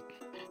fortune.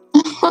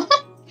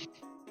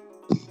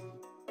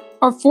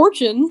 our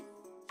fortune?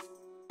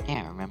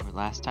 Yeah, remember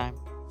last time?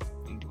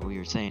 We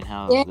were saying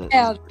how Yeah.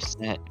 the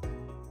set.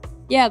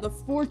 Yeah, the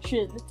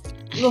fortune.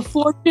 The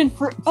fortune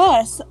for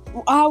us.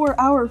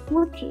 Our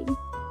fortune.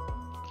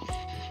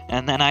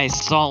 And then I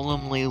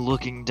solemnly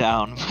looking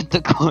down put the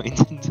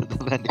coins into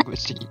the vending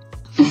machine.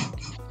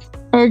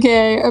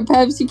 Okay, a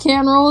Pepsi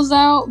can rolls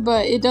out,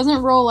 but it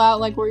doesn't roll out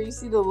like where you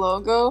see the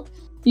logo.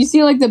 You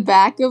see like the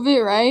back of it,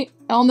 right?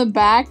 And on the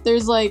back,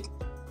 there's like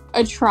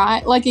a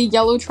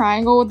yellow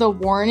triangle with a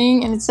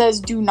warning, and it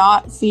says "Do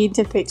not feed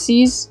to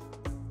pixies."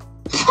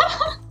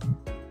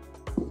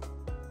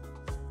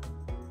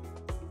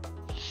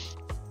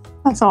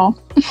 That's all.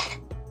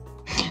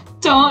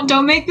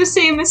 Don't make the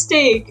same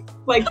mistake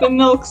like the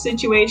milk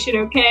situation,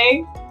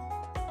 okay?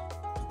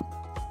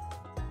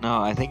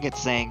 No, I think it's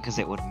saying because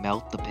it would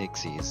melt the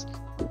pixies.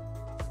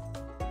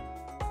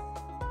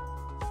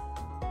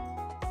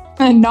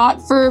 And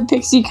not for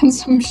pixie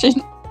consumption.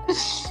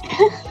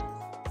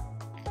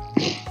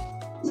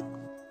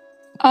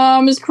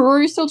 Is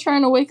Kerori still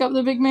trying to wake up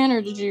the big man,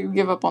 or did you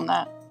give up on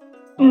that?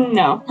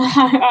 No,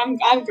 I'm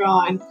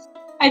gone.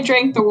 I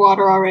drank the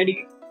water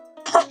already.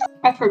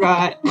 I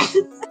forgot.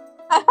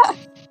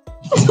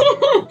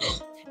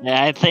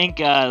 Yeah, I think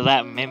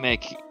that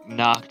mimic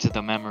knocked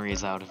the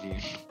memories out of you.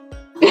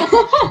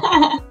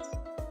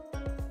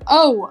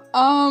 Oh,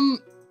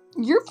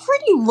 you're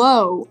pretty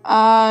low.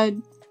 Yeah.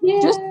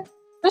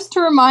 Just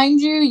to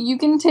remind you, you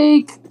can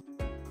take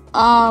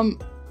a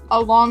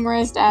long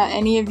rest at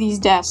any of these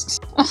desks.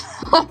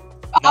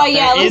 Oh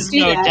yeah, There let's is do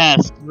no that.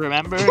 desk.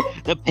 Remember,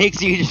 the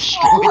pixie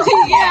destroyed.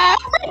 Yeah,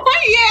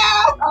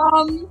 yeah.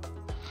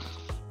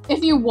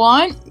 If you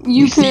want,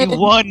 you see could.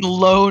 one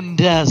lone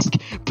desk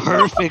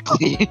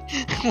perfectly.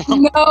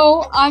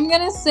 No, I'm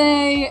gonna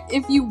say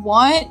if you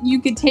want, you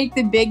could take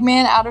the big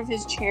man out of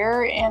his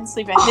chair and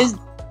sleep at his.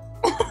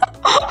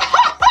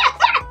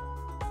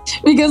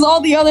 Because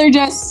all the other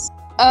desks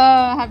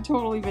have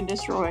totally been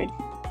destroyed.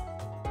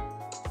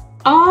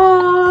 He's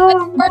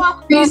gonna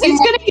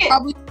get.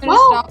 Probably could have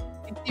well- stopped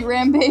the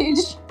rampage.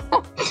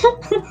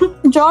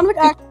 John would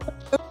actually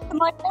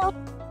like down.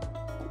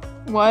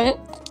 What?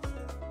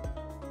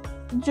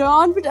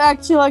 John would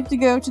actually like to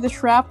go to the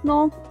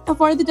shrapnel of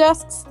one of the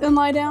desks and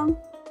lie down.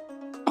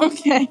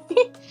 Okay.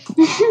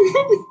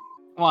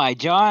 Why?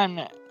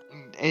 John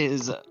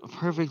is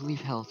perfectly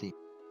healthy.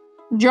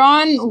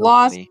 John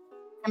lost Healthy.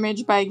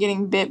 damage by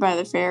getting bit by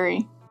the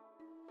fairy.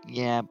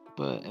 Yeah,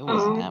 but it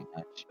wasn't Oh. that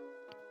much.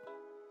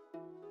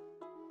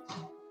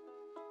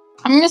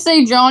 I'm gonna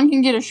say John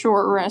can get a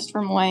short rest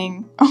from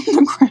laying on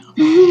the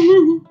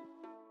ground.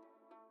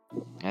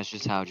 That's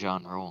just how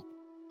John roll.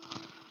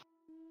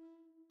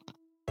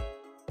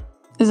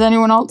 Is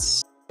anyone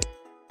else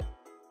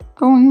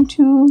going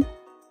to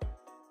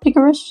take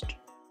a rest?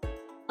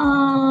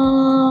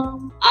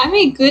 I'm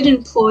a good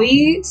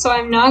employee, so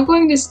I'm not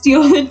going to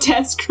steal the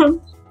desk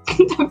from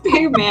the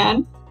big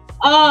man.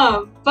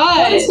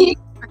 But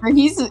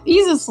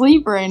He's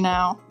asleep right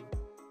now.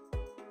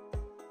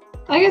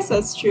 I guess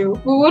that's true.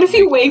 Well, what if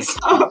he wakes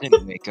up?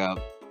 Didn't wake up.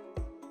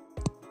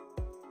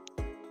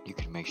 You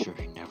can make sure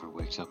he never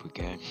wakes up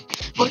again.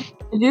 What do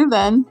you do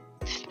then?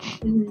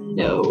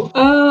 No.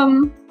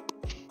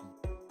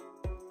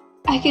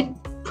 I could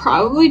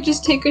probably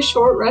just take a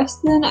short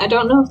rest then. I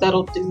don't know if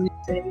that'll do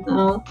anything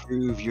though.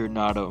 Prove you're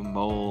not a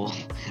mole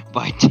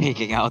by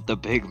taking out the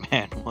big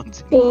man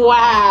once.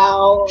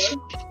 Wow.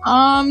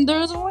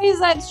 There's always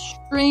that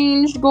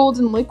strange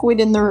golden liquid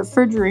in the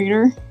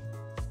refrigerator.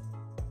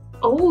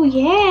 Oh Oh, the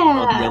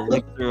yeah.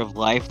 elixir of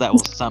life that will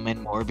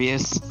summon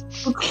Morbius.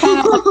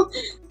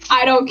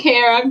 I don't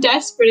care. I'm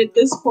desperate at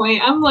this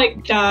point. I'm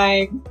like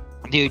dying.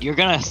 Dude, you're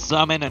gonna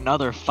summon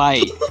another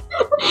fight.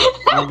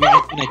 And you're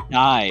just gonna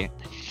die.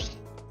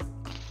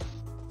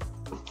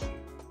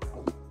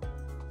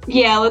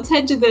 Yeah, let's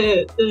head to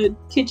the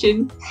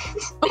kitchen.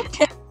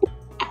 Okay.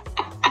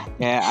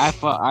 Yeah,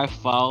 I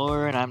follow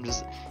her and I'm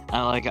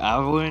like, I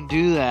wouldn't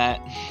do that.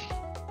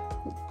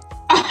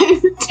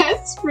 I'm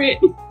desperate.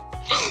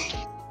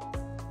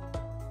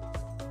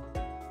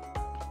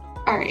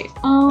 Alright,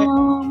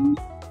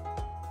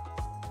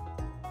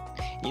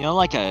 You know,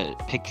 like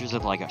pictures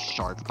of like a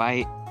shark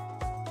bite?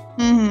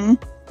 Mm-hmm.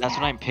 That's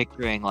what I'm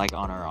picturing, like,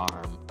 on her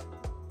arm.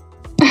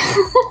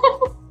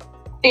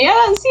 yeah,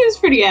 that seems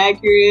pretty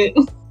accurate.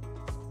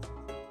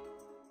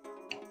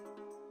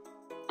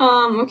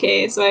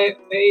 Okay, so I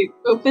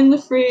open the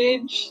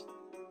fridge,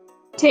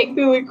 take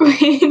the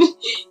liquid,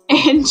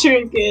 and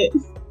drink it.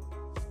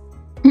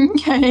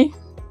 Okay.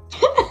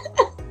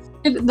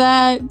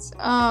 That,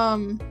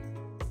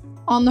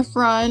 on the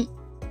front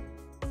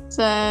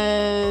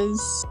says,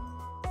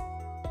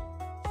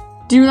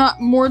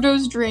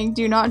 Mordo's drink,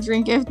 do not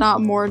drink if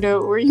not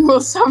Mordo, or you will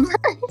suffer.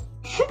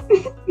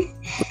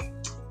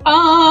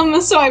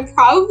 So I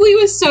probably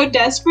was so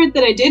desperate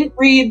that I didn't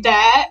read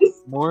that.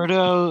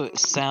 Mordo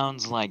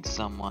sounds like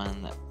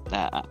someone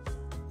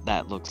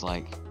that looks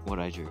like what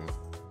I drew.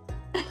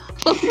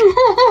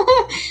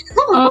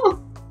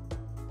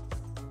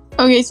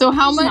 Okay, so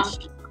how It's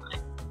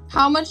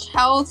much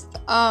health,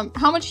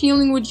 how much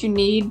healing would you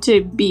need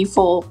to be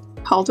full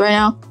health right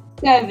now?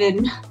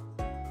 7.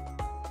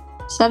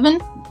 7?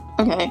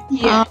 Okay.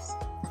 Yes.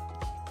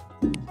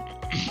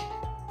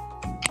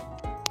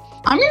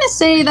 I'm gonna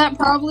say that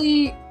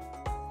probably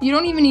you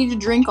don't even need to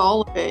drink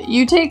all of it.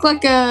 You take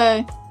like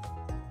a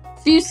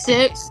few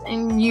sips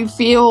and you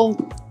feel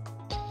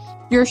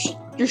your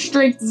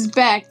strength is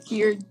back.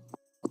 You're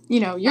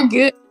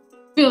good.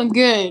 Feeling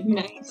good.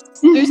 Nice.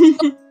 There's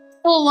still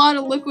a lot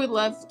of liquid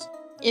left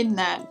in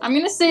that. I'm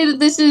gonna say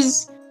this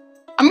is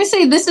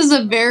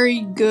a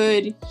very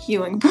good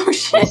healing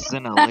potion. It's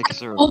an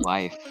elixir of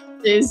life.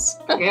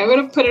 Okay, I'm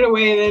gonna put it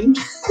away then.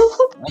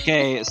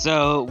 Okay,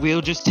 so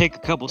we'll just take a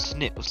couple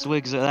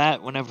swigs of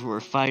that whenever we're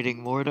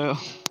fighting Mordo.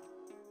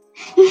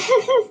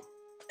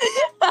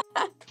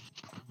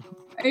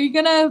 Are you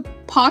gonna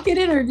pocket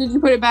it or did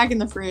you put it back in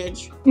the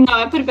fridge? No,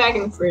 I put it back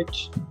in the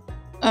fridge.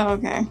 Oh,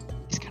 okay.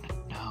 He's gonna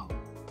know.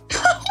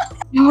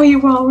 No, you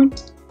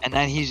won't. And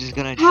then he's just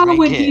gonna How drink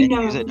would it he and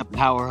know? use it to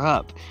power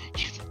up.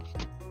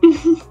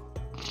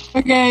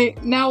 Okay,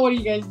 now what do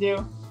you guys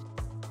do?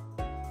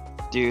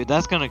 Dude,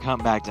 that's gonna come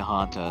back to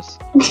haunt us.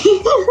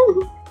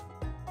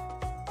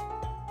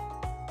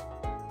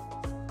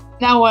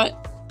 Now what?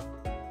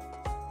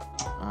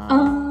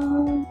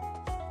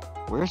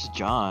 Where's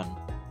John?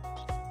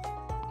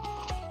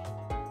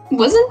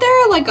 Wasn't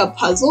there like a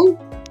puzzle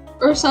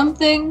or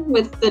something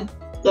with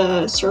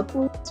the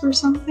circles or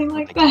something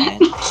like that?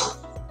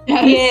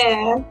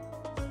 Yeah.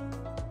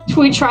 Should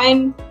we try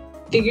and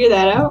figure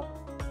that out?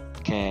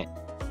 Okay.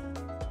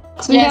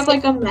 So we Yes. have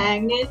like a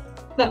magnet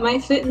that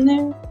might fit in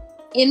there.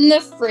 In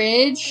the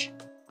fridge,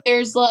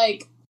 there's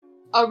like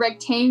a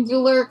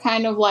rectangular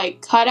kind of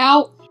like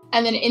cutout,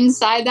 and then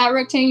inside that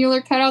rectangular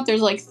cutout,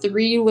 there's like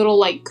 3 little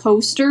like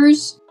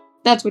coasters.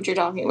 That's what you're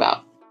talking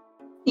about.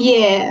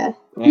 Yeah.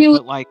 I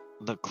put like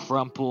the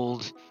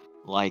crumpled,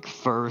 like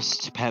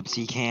first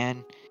Pepsi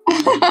can.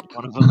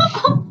 One of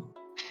them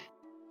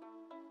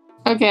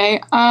Okay.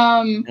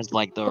 has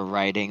like the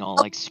writing all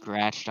like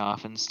scratched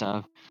off and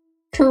stuff.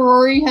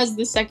 Kerori has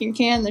the second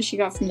can that she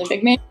got from the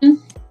big man. Okay,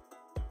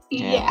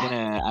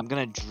 Yeah. I'm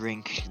gonna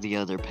drink the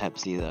other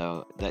Pepsi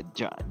though. That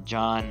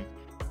John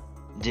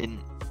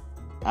didn't.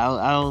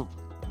 I'll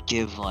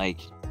give like,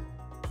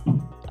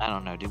 I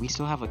don't know. Do we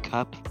still have a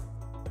cup?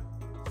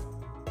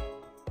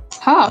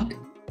 Cup?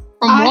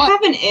 From I what?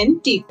 have an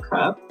empty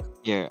cup.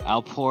 Here,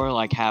 I'll pour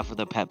like half of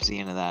the Pepsi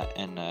into that,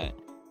 and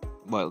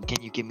well,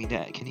 can you give me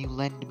that? Can you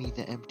lend me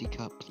the empty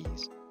cup,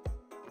 please?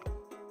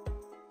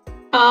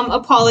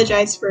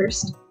 Apologize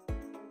first.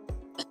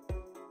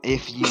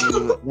 If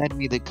you lend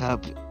me the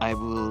cup, I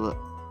will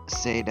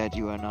say that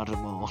you are not a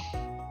mole.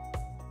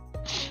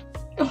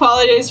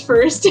 Apologize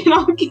first, and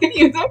I'll give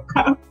you the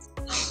cup.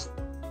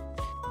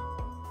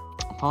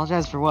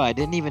 Apologize for what? I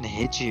didn't even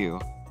hit you.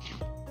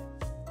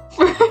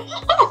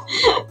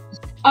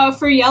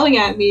 For yelling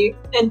at me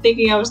and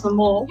thinking I was the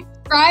mole.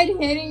 Tried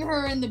hitting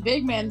her in the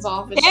big man's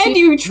office. And too.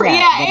 you tried,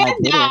 Yeah, and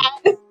but I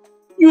that.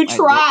 You I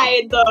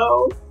tried,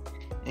 though.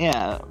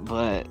 Yeah,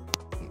 but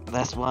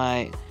that's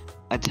why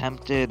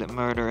attempted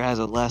murder has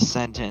a less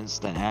sentence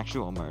than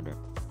actual murder.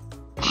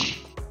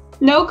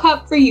 No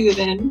cup for you,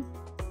 then.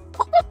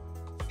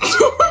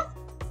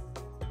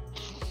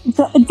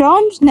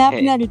 John's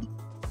napping Hey. at a.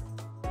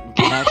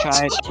 Can I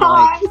try to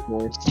John.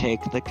 first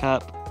take the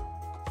cup?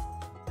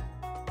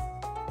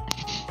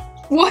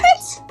 What?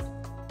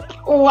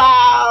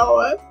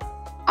 Wow.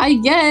 I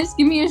guess.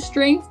 Give me a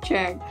strength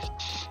check.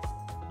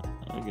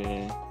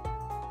 Okay.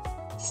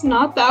 It's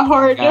not that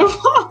hard to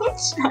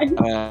apologize.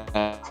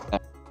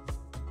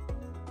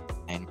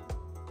 Nine.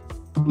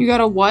 You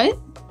got a what?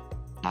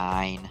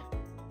 9.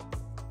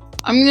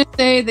 I'm gonna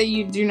say that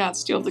you do not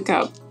steal the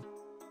cup.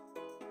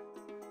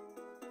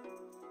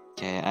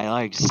 Okay,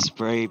 I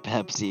spray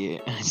Pepsi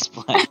and I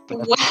splash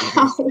Pepsi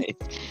Wow. in his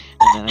face,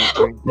 and then I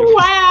drink the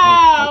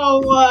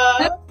Wow.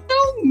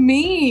 So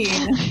mean.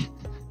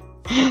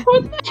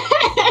 What the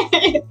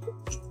heck?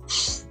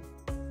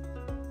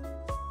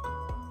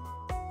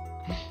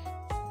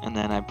 and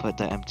then I put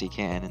the empty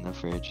can in the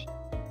fridge.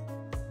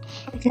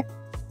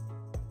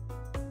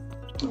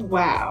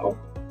 Wow.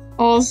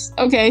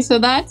 Okay, so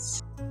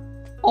that's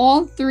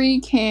all 3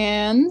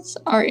 cans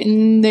are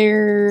in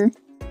their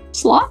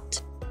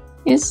slot.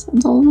 Yes,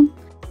 that's all of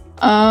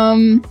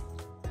them.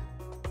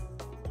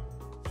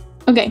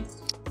 Okay.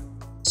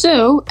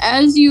 So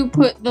as you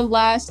put the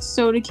last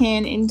soda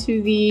can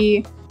into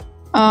the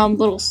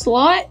little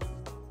slot,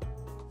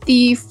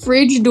 the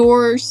fridge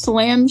door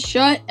slams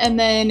shut, and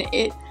then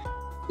it,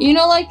 you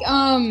know, like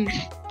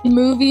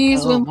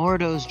movies Hello, when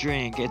Mordo's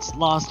drink. It's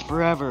lost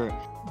forever.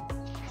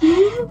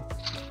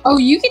 oh,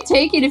 you can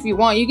take it if you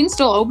want. You can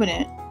still open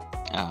it.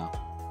 Oh.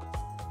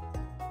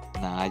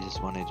 Nah, I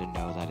just wanted to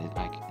know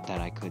that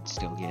I could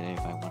still get it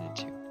if I wanted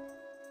to.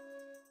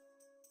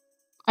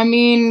 I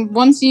mean,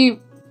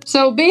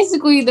 so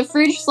basically the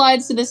fridge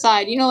slides to the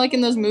side. You know, like in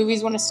those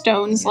movies when a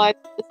stone slides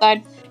to the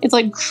side, it's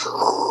like,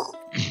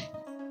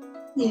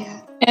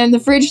 Yeah. and the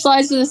fridge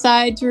slides to the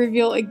side to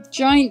reveal a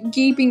giant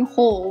gaping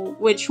hole,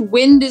 which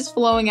wind is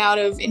flowing out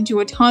of into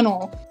a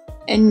tunnel,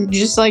 and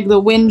just like the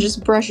wind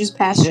just brushes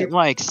past Is you. it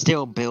like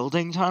still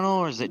building tunnel,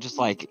 or is it just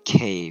like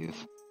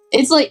cave?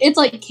 It's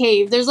like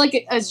cave. There's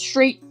like a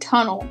straight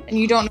tunnel, and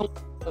you don't know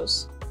where it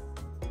goes.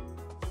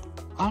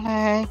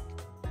 Okay.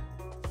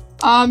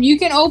 You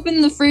can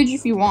open the fridge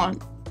if you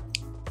want.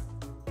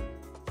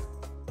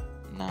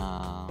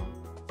 No.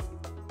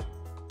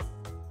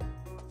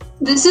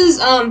 This is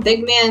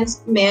Big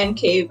Man's man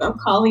cave. I'm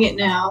calling it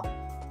now.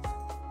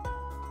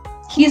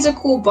 He's a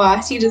cool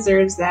boss. He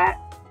deserves that.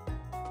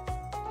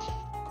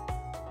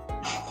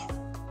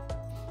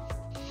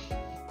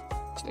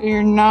 So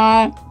you're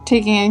not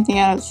taking anything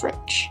out of the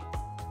fridge.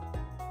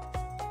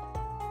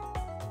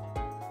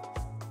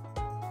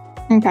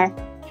 Okay.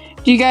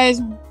 Do you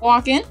guys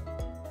walk in?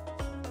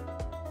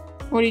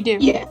 What do you do?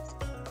 Yeah,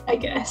 I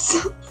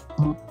guess.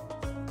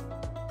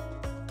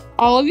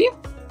 All of you?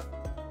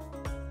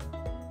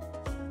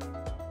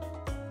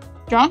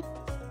 John?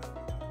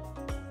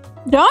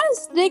 John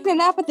is taking a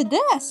nap at the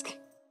desk.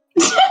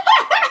 We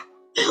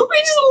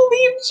just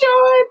leave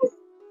John.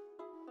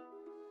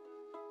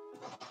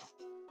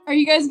 Are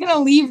you guys gonna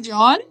leave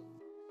John?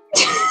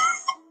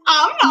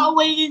 I'm not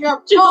waking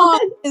up John.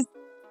 is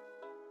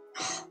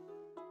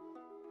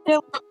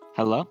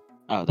Hello?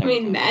 Oh, I there we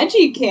mean, go.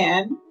 Magi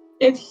can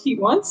if he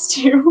wants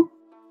to.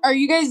 Are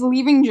you guys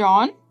leaving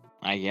John?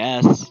 I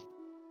guess.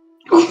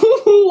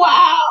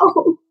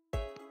 Wow.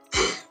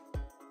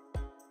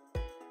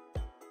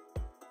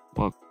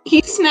 Well,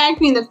 He smacked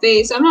me in the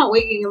face. I'm not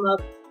waking him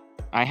up.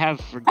 I have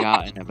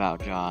forgotten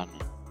about John.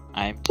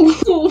 I'm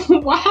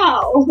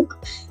Wow.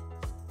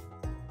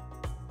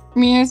 I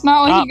mean, it's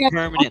not like not you guys.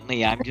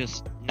 permanently. I'm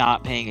just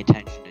not paying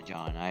attention to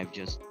John. I've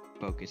just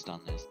focused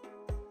on this.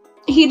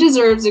 He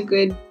deserves a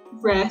good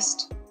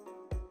rest.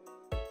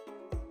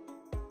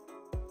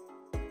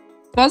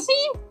 Does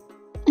he?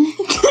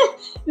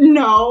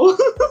 No.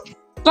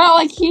 It's not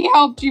like he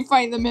helped you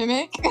fight the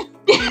mimic.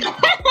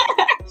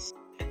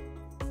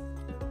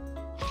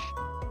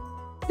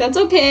 That's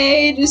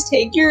okay. Just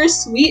take your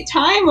sweet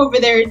time over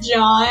there,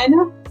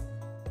 John.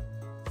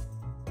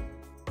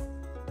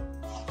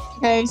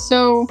 Okay,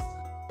 so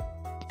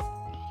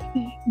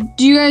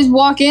do you guys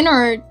walk in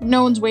or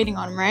no one's waiting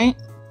on him, right?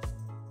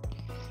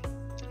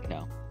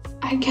 No.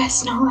 I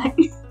guess not.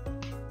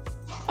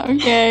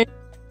 Okay.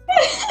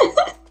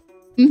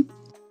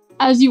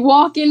 As you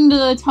walk into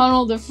the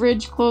tunnel, the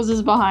fridge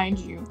closes behind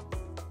you.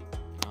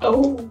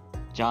 Oh.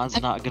 John's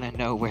not gonna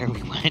know where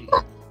we went.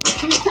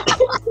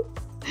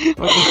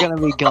 We're just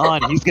gonna be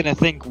gone. He's gonna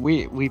think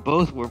we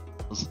both were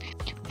balls.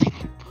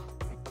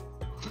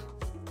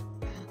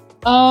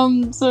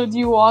 So do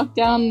you walk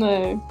down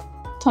the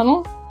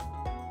tunnel?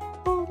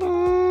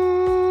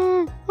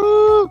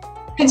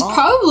 It's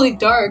probably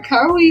dark. How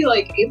are we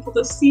like able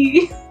to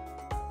see?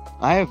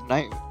 I have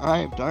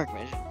dark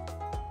vision.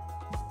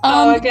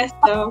 I guess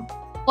so.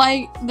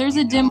 There's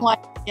a dim light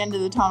at the end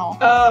of the tunnel.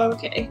 Oh,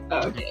 okay.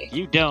 Okay.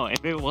 You don't.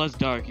 If it was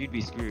dark, you'd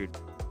be screwed.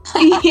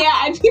 Yeah,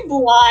 I'd be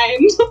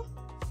blind.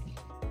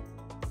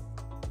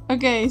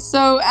 Okay,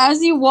 so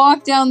as you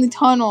walk down the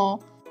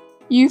tunnel,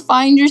 you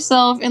find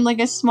yourself in like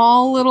a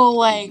small little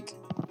like,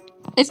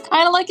 it's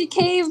kind of like a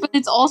cave, but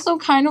it's also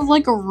kind of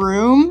like a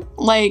room.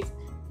 Like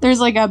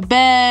there's like a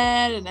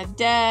bed and a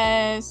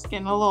desk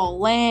and a little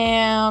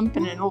lamp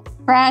and an old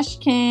trash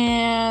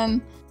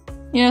can,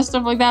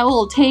 stuff like that, a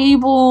little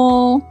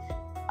table.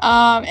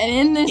 And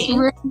in this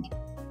room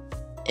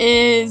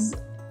is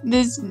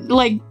this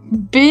like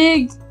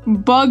big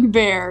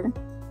bugbear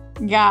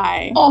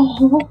guy.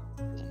 Oh.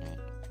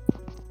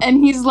 And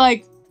he's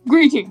like,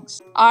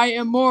 "Greetings, I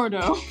am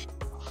Mordo."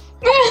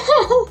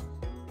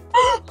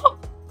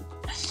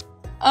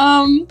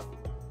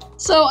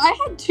 So I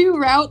had 2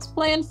 routes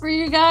planned for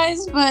you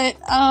guys, but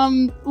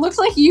looks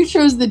like you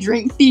chose the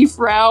drink thief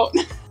route.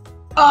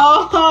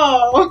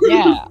 Oh.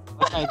 Yeah,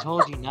 what I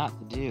told you not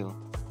to do.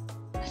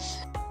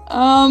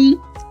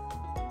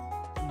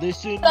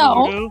 Listen,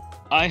 Mordo,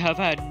 I have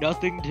had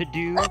nothing to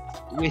do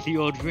with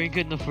your drink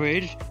in the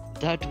fridge.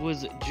 That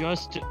was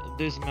just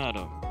this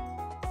madam.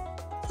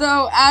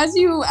 So as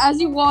you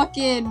walk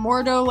in,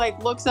 Mordo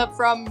like looks up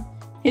from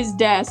his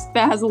desk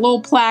that has a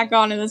little plaque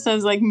on it that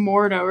says like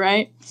Mordo,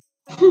 right?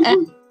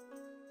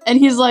 And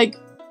he's like,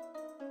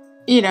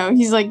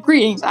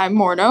 "Greetings, I'm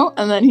Mordo."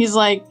 And then he's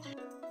like,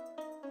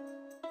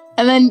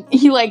 and then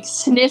he like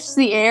sniffs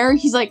the air.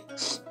 He's like,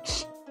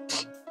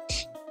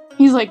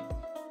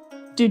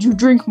 "Did you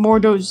drink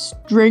Mordo's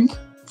drink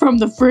from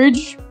the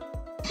fridge?"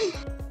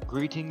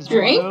 Greetings,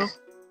 Drink? Mordo.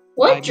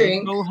 What I mean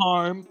drink? no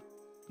harm.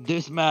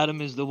 This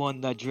madam is the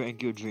one that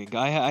drank your drink.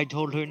 I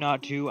told her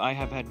not to. I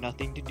have had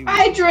nothing to do with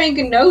I it. drank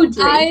no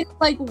drink. Eyes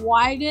like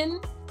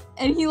widen,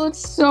 and he looks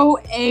so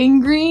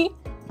angry,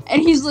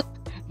 and he's like,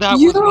 That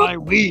 "You was my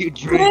weed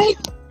drink.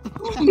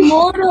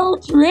 Mordo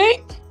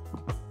drink?"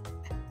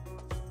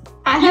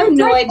 I have You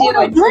no drink idea Mordo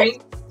what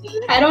drink.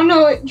 I don't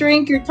know what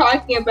drink you're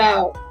talking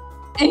about,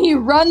 And he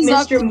runs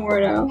up Mr. to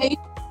Mordo.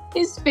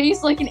 his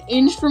face like an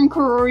inch from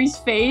Kerori's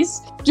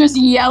face, just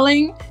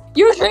yelling,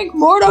 "You drink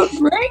Mordo's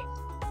drink?"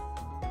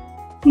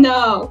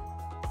 No.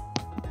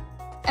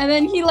 And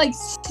then he like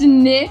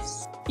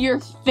sniffs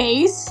your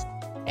face,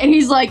 and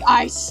he's like,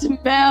 "I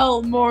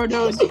smell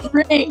Mordo's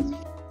drink."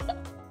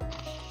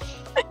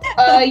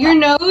 Your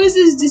nose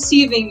is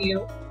deceiving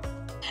you.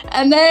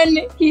 And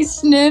then he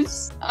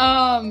sniffs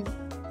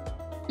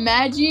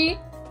Magi,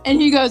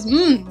 and he goes,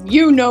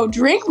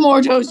 drink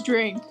Mordo's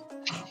drink."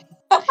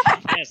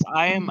 Yes,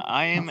 I am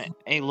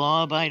a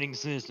law-abiding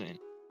citizen.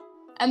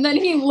 And then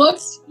he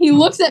looks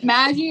at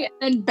Magi and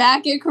then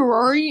back at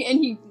Kerori, and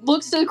he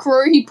looks at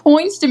Kerori, he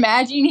points to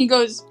Magi, and he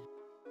goes,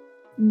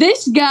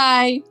 "This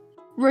guy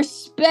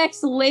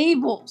respects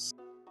labels.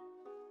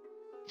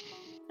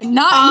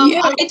 Not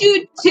you." I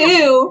do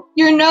too.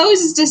 Your nose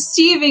is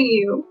deceiving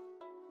you.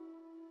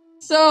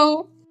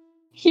 So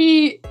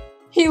he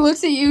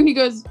looks at you, he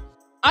goes,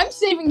 "I'm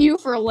saving you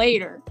for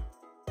later."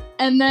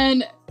 And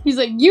then he's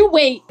like, "You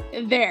wait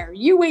there.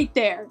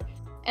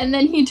 And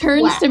then he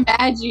turns to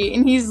Magi,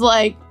 and he's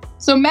like,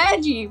 "So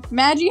Magi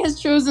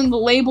has chosen the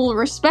label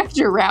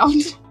respecter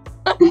route."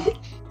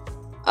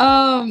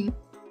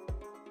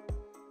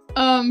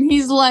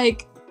 He's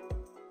like,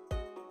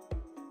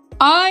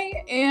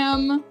 "I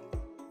am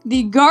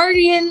the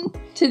guardian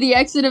to the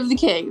exit of the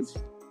cave.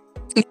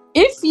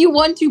 If you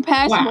want to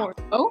pass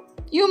Mordo,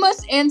 you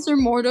must answer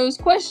Mordo's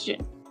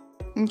question.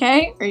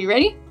 Okay? Are you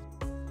ready?"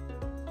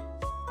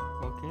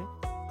 Okay.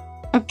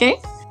 Okay.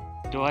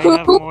 Do I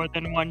have more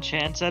than one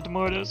chance at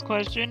Mordo's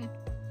question?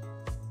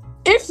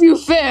 If you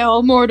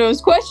fail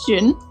Mordo's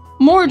question,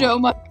 Mordo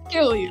must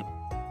kill you.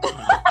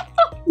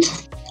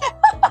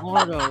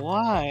 Mordo,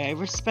 why? I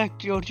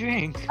respect your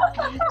drink.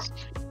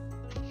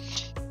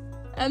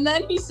 And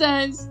then he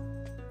says,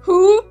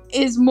 "Who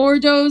is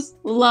Mordo's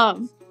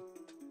love?"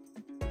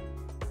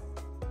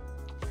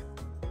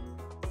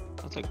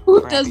 That's a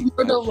Who does crappy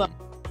Mordo love?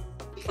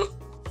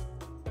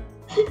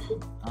 question.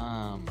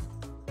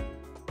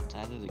 It's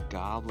either the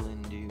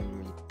goblin dude or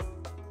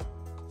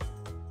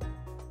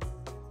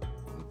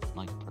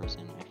like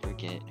person. I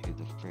forget who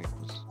the frick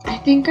was. I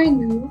think I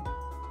knew.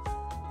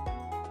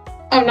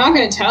 I'm not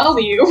gonna tell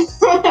you.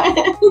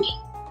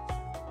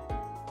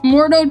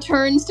 Mordo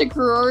turns to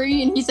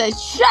Kerori and he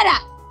says, "Shut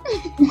up!"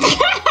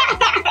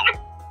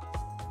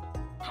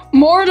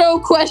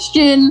 Mordo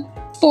question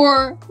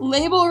for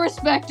label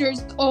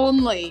respecters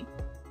only.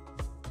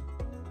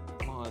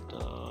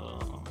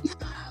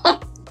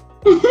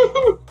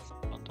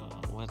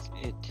 What's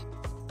it?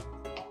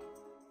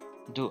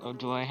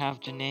 Do I have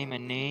to name a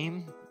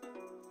name?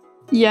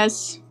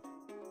 Yes.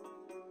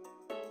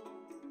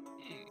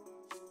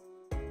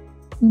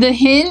 The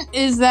hint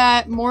is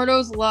that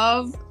Mordo's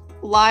love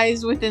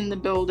lies within the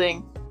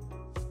building.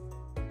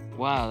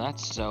 Wow,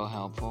 that's so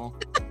helpful.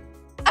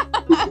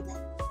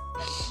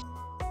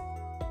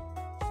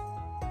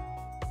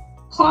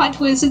 Plot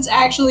twist, it's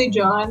actually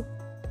John.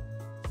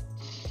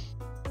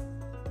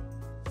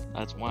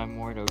 That's why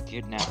Mordo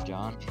kidnapped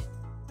John.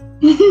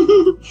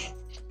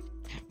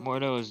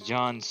 Mordo is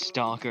John's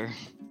stalker.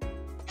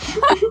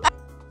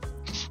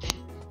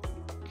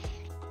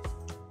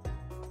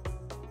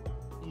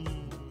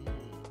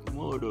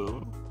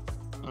 Mordo.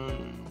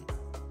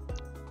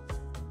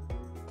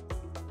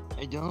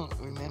 I don't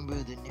remember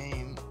the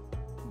name,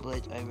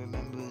 but I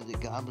remember the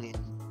goblin.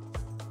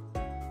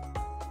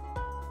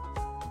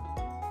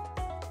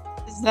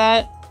 Is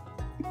that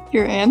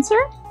your answer?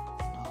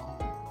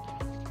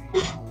 No.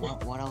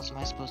 What else am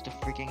I supposed to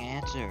freaking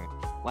answer?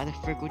 Why the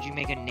frick would you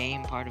make a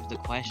name part of the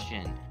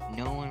question?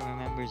 No one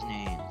remembers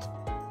names.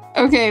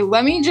 Okay,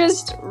 let me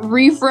just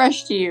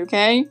refresh to you,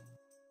 okay?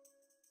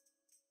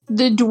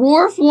 The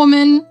dwarf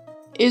woman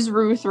is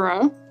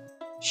Ruthra.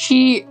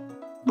 She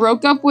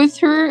broke up with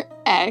her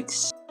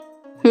ex,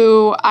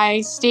 who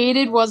I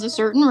stated was a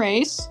certain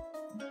race.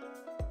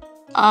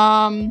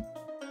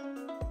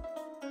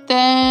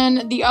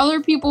 Then the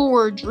other people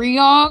were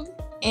Driog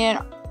and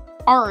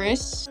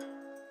Aris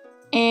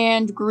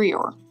and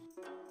Grior.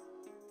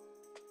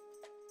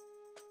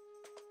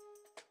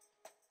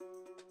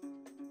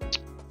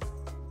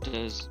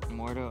 Does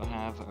Mordo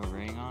have a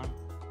ring on?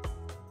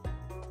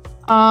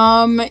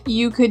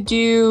 You could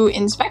do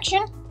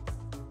inspection.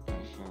 Oh,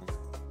 sure.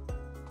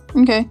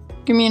 Okay,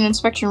 give me an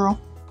inspection roll.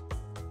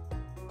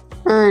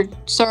 Or,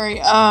 sorry,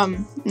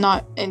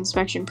 not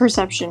inspection,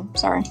 perception,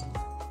 sorry.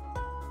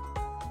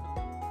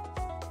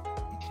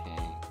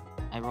 Okay.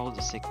 I rolled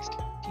a 16.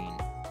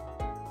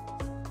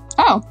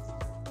 Oh.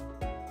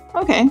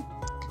 Okay.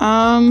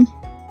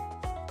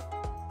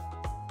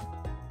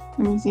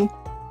 Let me see.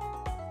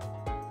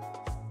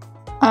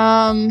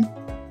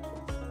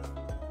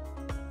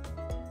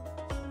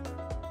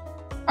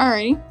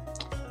 Alrighty.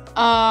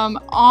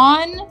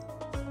 On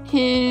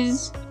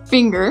his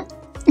finger,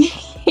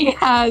 he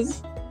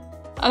has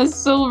a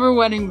silver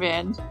wedding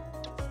band.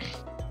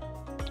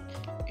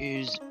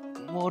 Is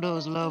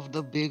Mordo's love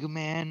the big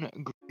man,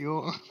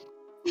 Grior?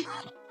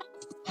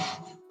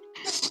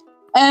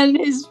 And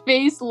his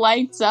face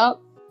lights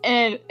up,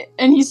 and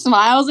he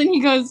smiles, and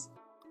he goes,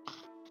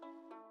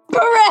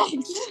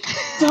 "Correct!"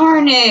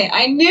 Darn it,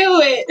 I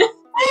knew it!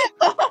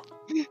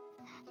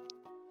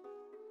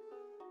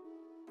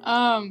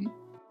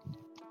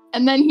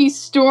 And then he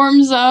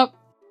storms up,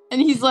 and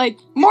he's like,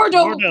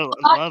 Mordo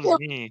loves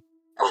me.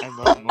 I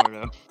love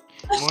Mordo.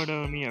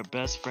 Mordo and me are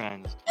best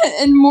friends.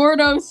 And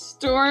Mordo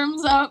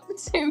storms up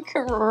to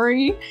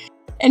Kerori,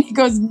 and he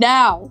goes,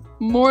 now,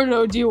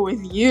 Mordo deal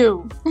with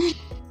you.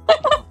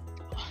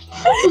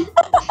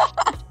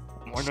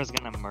 Mordo's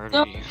gonna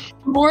murder you.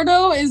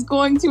 Mordo is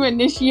going to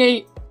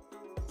initiate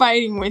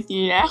fighting with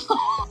you now.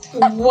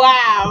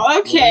 Wow,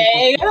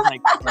 okay.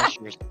 Like, crush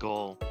your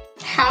skull.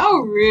 How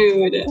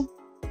rude.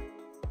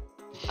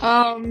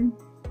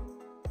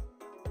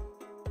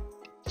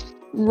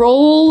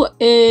 Roll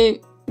a...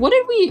 What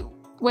did we...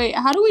 Wait,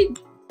 how do we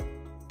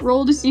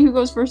roll to see who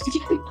goes first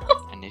again?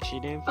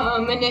 Initiative?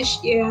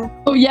 Yeah.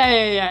 Oh,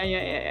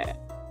 yeah.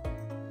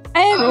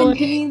 I haven't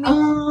Okay. been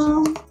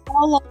doing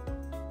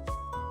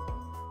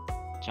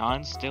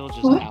John's still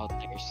just What? out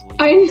there sleeping.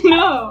 I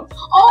know.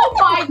 Oh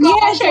my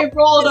gosh,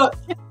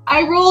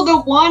 I rolled a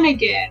 1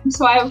 again,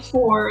 so I have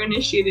 4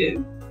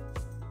 initiative.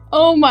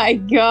 Oh my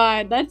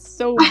god, that's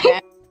so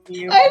bad for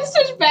you. I have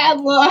such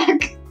bad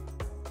luck.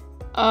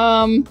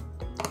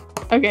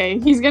 Okay,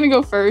 he's gonna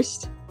go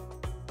first.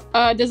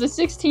 Does a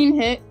 16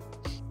 hit?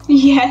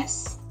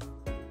 Yes.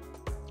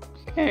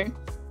 Okay.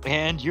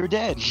 And you're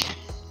dead.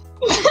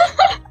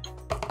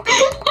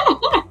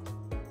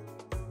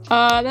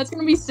 That's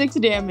gonna be 6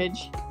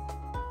 damage.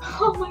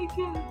 Oh my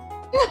god.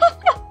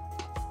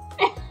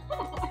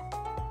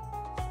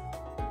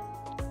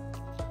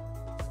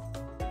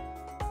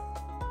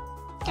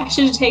 I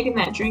should have taken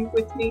that drink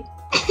with me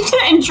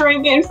and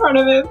drank it in front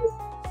of him.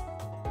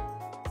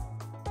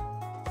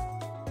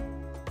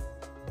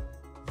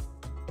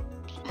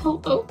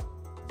 Hello.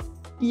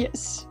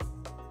 Yes.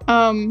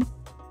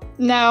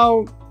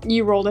 Now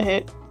you roll to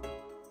hit.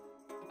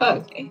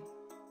 Okay.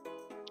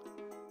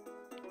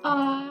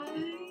 I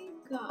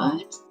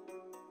got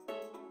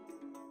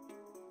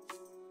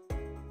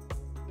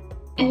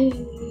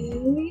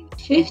a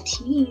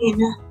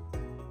 15.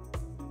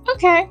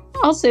 Okay,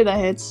 I'll say that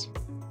hits.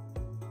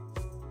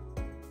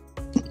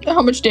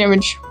 How much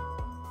damage?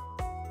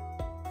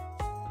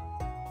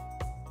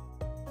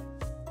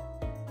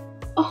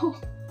 Oh,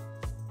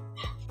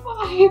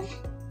 5.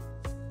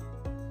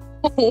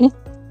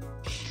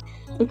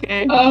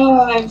 Okay.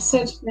 Oh, I have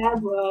such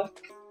bad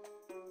luck.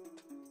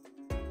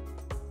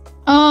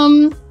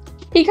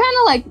 He kind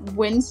of like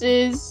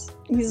winces.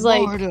 He's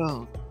like,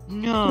 Mordo,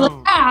 no. like,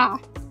 ah,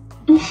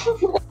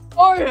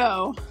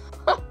 Mordo,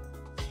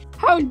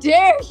 how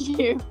dare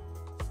you?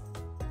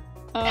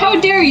 How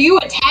dare you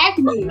attack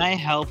me? Can I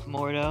help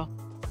Mordo?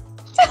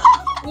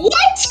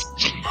 What?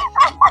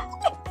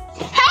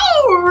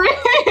 How rude!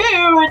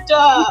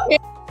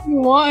 You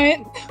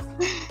want?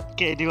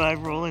 Okay, do I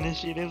roll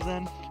initiative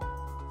then?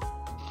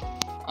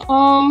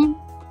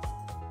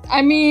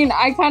 I mean,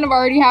 I kind of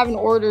already have an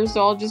order,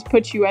 so I'll just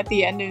put you at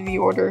the end of the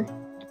order.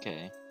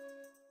 Okay.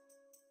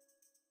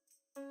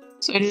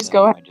 So just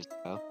go ahead. I just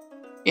go.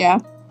 Yeah.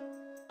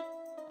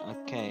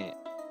 Okay.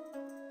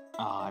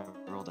 Oh, I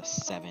rolled a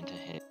 7 to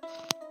hit.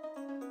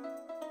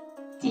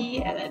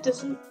 Yeah, that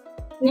doesn't.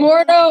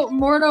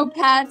 Mordo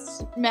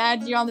pats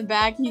Magi on the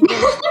back. He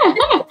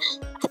goes,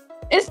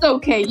 "It's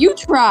okay. You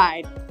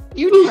tried.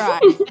 You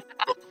tried."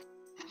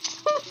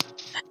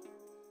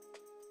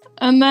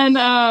 And then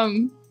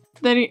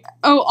he.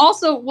 Oh,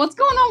 also, what's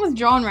going on with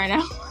John right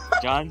now?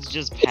 John's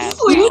just passed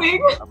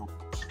Sleeping. out.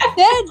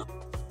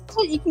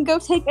 Then you can go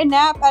take a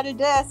nap at a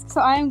desk,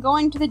 so I am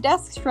going to the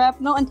desk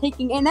strap and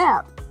taking a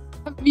nap.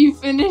 Have you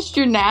finished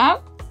your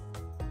nap?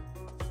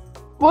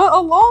 Well,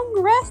 a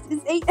long rest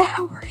is 8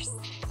 hours.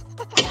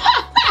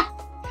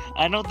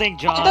 I don't think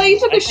John. I thought you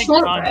took a think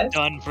short John's rest.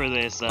 done for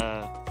this.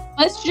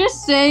 Let's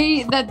just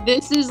say that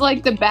this is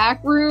like the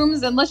back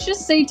rooms, and let's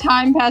just say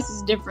time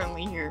passes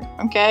differently here,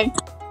 okay?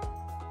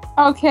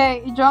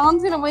 Okay,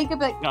 John's gonna wake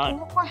up like, John-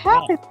 what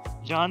happened?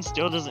 John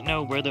still doesn't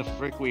know where the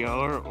frick we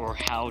are or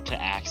how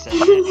to access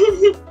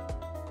it.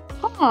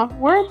 Huh,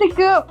 where'd they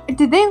go?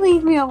 Did they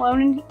leave me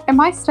alone? Am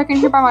I stuck in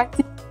here by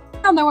myself?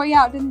 On their way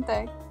out, didn't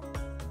they?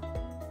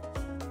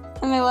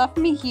 And they left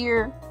me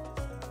here.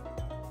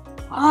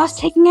 Oh, I was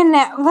taking a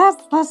nap.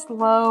 That's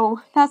low.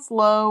 That's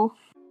low.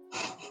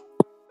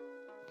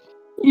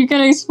 You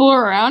can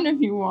explore around if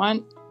you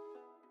want.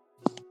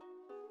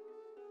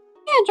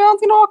 Yeah,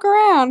 John's gonna walk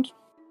around.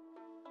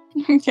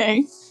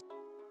 Okay.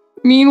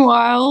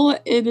 Meanwhile,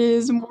 it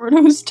is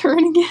Mordo's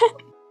turn again.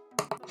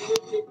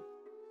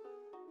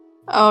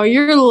 Oh,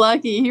 you're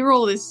lucky. He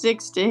rolled a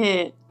 6 to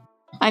hit.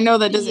 I know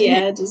that doesn't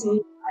Yeah, hit. it doesn't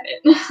got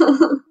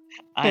it.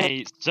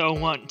 I so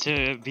want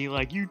to be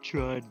like, you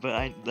tried,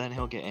 but then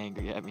he'll get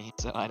angry at me,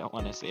 so I don't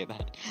want to say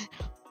that.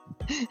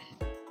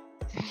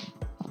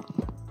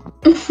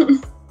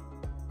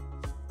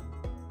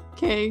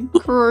 Okay,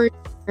 Kerori,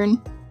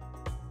 turn.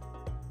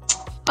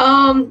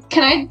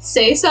 Can I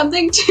say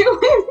something to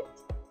him?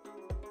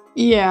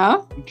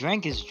 Yeah.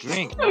 Drink is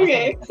drink.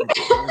 Okay.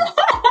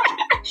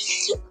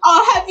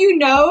 I'll have you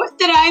know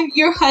that I'm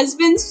your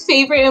husband's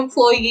favorite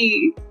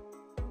employee.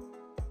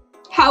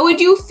 How would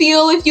you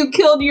feel if you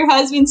killed your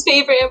husband's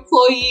favorite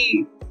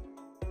employee?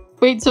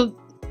 Wait, so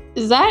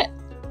is that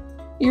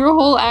your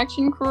whole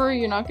action, Kerori?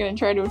 You're not gonna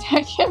try to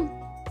attack him?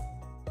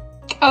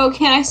 Oh,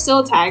 can I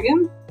still tag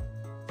him?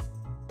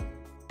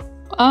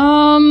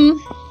 I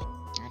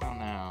don't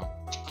know.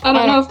 I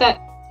don't know if that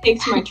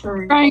takes my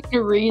turn. Trying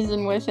to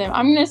reason with him.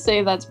 I'm gonna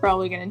say that's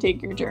probably gonna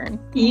take your turn.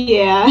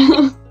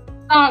 Yeah.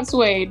 Not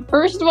swayed.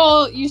 First of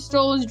all, you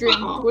stole his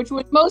drink, which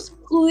was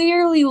most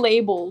clearly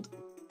labeled.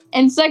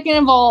 And second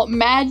of all,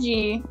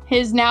 Magi,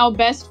 his now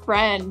best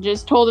friend,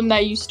 just told him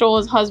that you stole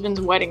his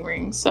husband's wedding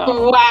ring,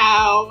 so.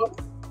 Wow.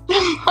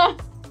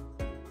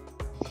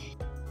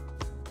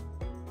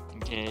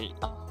 Okay.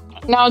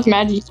 Now it's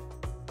Magi's.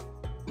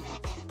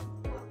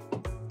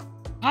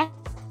 Gosh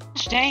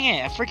dang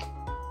it! I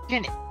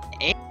freaking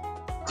ate.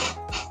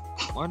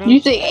 Or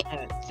You say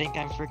think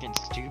I'm freaking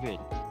stupid.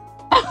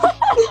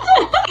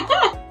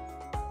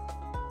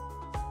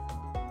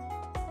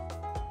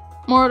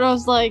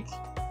 Mordo's like,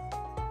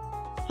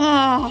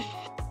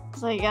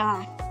 it's like,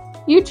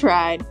 you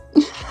tried.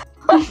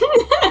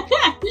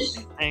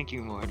 Thank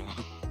you, Mordo.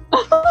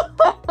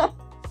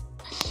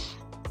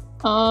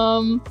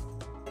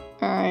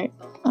 Alright,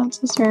 that's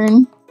his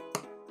turn.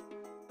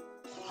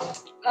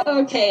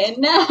 Okay, and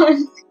now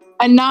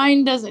A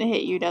 9 doesn't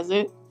hit you, does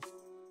it?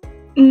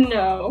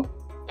 no.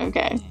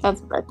 Okay,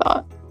 that's what I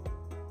thought.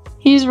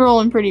 He's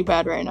rolling pretty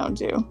bad right now,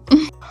 too.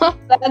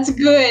 That's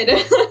good.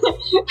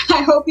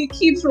 I hope he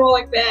keeps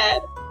rolling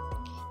bad.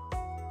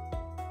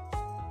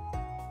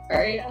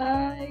 Alright,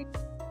 I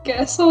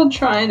guess I'll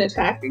try and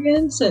attack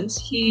again since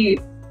he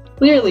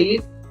clearly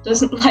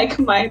doesn't like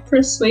my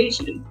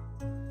persuasion.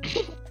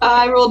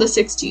 I rolled a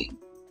 16.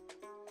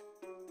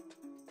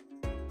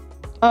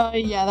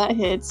 Yeah, that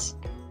hits.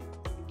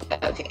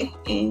 Okay,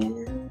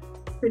 and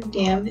for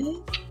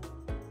damage.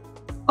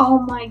 Oh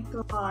my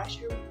gosh,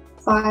 I rolled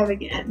 5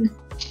 again.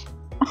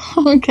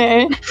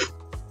 Okay.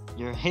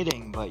 You're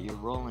hitting, but you're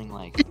rolling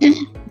like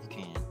you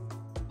can.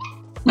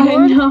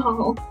 I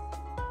know.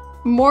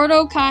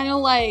 Mordo kind of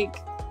like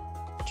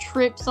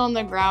trips on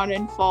the ground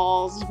and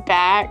falls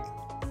back.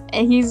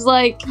 And he's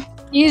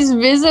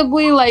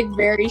visibly like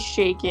very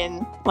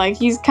shaken. Like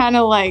he's kind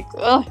of like,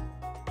 ugh.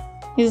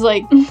 He's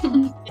like,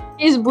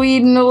 he's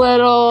bleeding a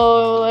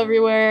little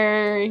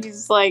everywhere.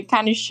 He's like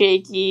kind of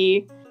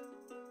shaky.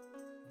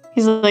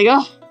 He's like,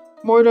 oh,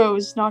 Mordo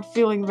is not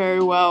feeling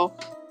very well.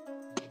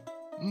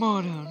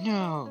 Mordo,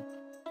 no!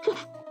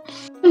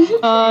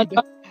 Uh,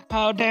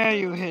 How dare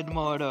you hit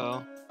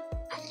Mordo?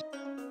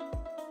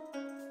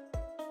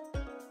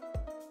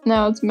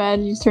 now it's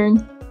Magi's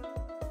turn.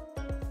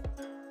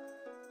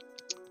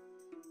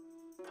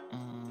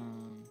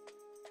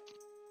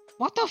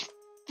 What the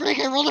frick?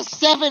 I rolled a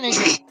 7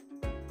 again.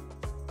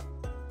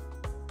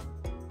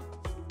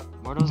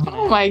 Morto's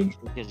gonna Oh my- have to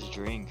take his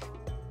drink.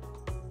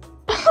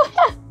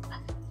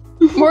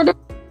 Mordo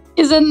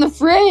is in the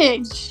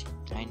fridge.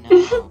 I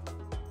know.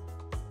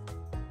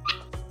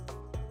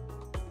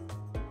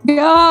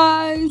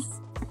 Guys.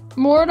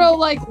 Mordo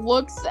like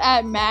looks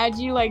at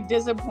Magi like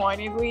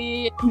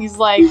disappointedly. He's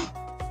like,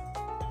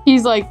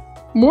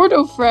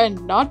 Mordo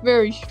friend, not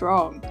very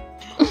strong.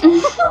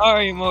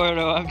 Sorry,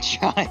 Morto. I'm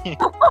trying.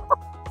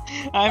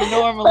 I'm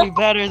normally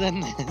better than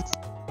this.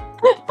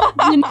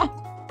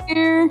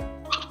 Here.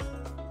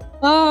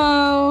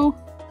 Hello.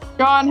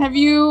 John, have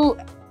you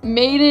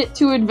made it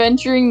to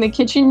adventuring the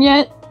kitchen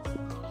yet?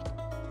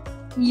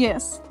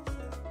 Yes.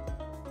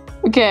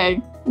 Okay.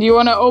 Do you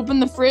want to open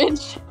the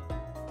fridge?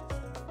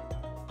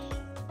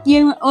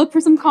 Yeah, look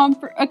for some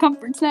a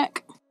comfort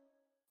snack.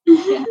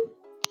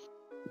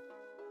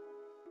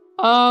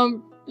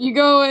 You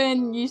go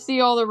in, you see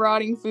all the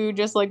rotting food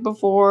just like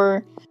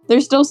before.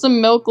 There's still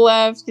some milk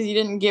left because you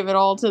didn't give it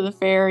all to the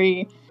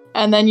fairy.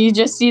 And then you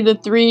just see the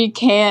 3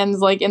 cans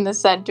like in the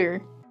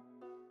center.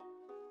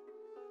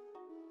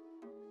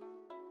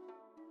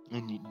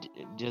 And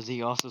does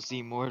he also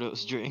see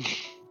Morto's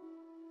drink?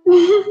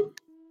 You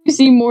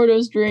see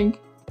Morto's drink.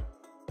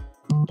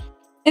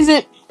 Is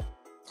it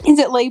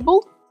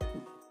labeled?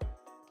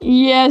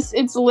 Yes,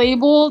 it's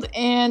labeled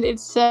and it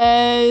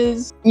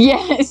says,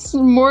 yes,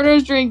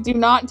 Morto's drink, do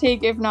not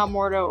take if not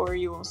Morto or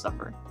you will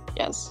suffer.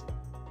 Yes.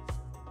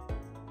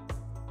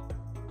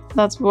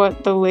 That's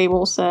what the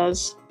label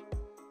says.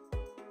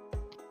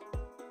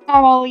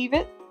 I'll leave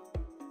it.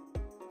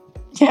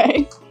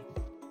 Okay.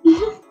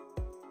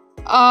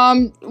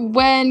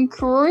 When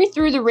Kerori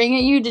threw the ring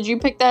at you, did you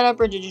pick that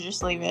up or did you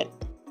just leave it?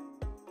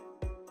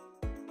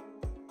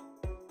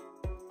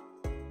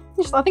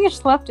 I think I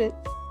just left it.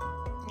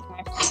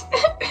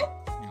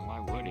 Yeah, why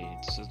would he?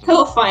 It's just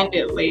He'll find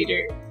it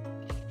later.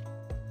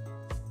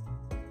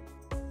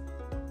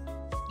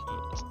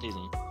 It's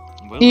Disney.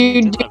 You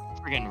It's a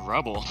friggin'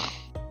 rubble.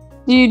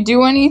 Do you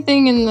do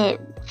anything in the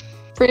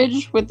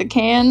fridge with the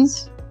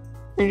cans?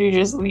 Or do you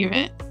just leave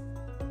it?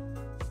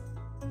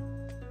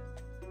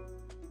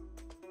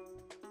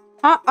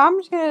 I'm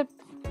just gonna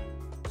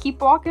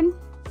keep walking.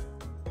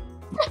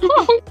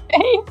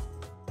 Okay.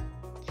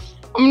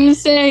 I'm gonna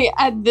say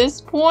at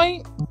this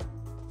point,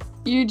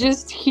 you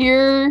just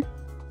hear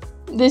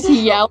this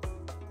yell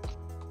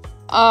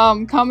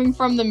coming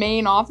from the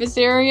main office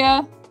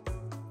area.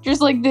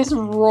 Just like this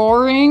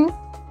roaring.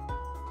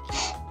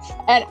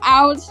 And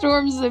out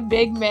storms the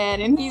big man,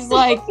 and he's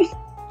like,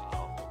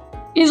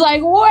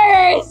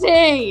 where is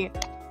he?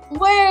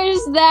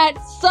 Where's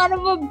that son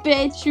of a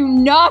bitch who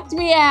knocked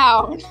me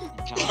out?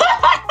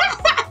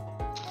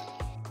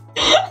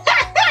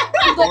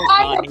 He's like,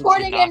 I'm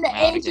reporting him to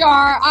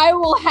HR. I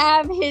will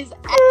have his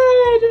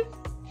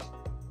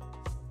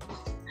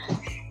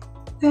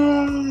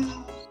Did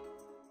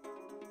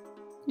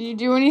you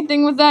do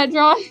anything with that,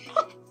 John?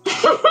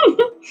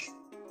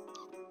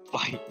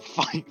 Fight.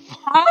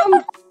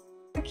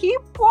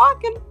 Keep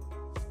walking.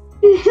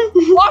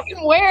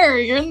 Walking where?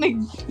 You're in the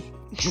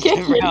Just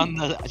kitchen. around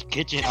the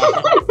kitchen.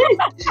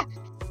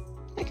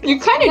 You're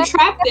kind of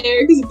trapped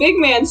there because Big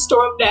Man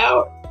stormed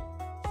out.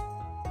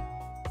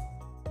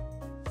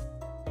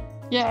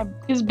 Yeah,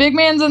 because Big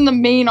Man's in the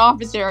main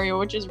office area,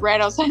 which is right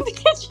outside the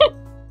kitchen.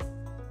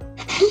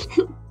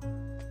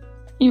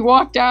 He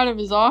walked out of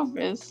his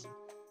office.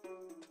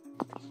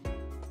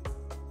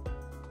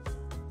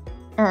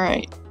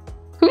 Alright.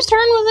 Whose turn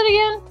was it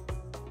again?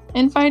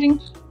 In fighting?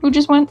 Who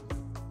just went?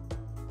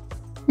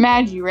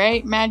 Magi,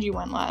 right? Magi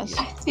went last.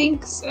 I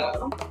think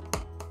so.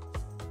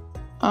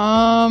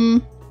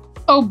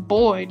 Oh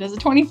boy, does a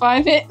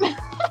 25 hit? Yeah.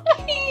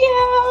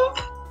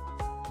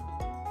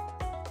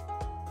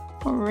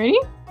 Alrighty.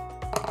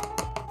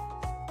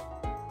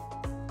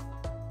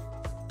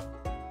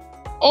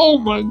 Oh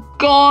my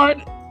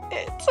god!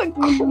 It's a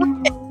crit.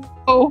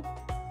 Oh.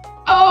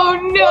 Oh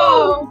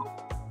no.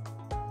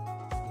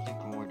 I think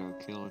Morto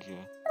killed you.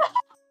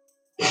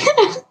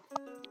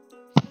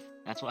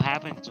 That's what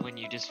happens when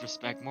you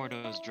disrespect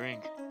Morto's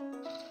drink.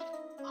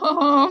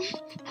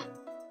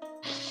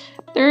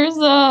 There's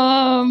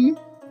God,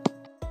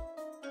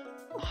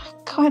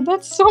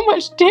 that's so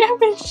much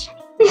damage.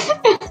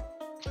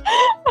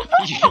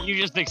 You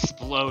just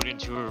explode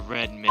into a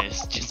red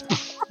mist. Just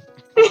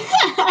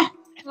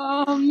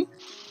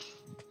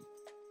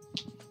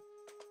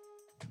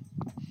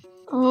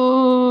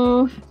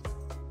Oh,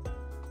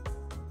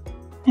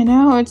 I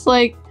know. It's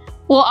like,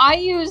 well, I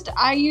used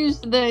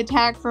the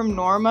attack from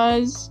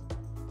Norma's,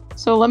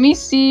 so let me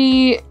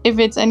see if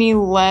it's any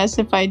less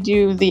if I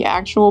do the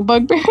actual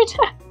bugbear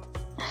attack.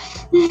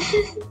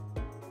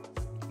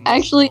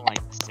 Actually,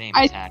 like the same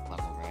attack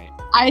level, right?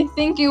 I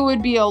think it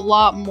would be a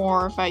lot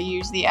more if I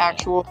use the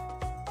actual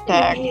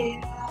attack.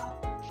 Yeah.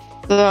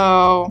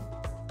 So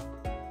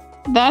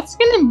that's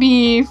gonna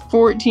be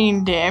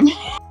 14 damage.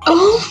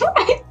 Oh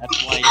my.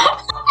 That's like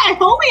I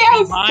only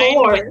have combined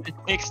 4. with the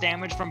 6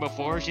 damage from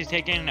before. She's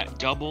taking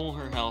double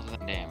her health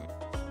and damage.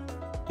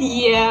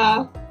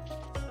 Yeah.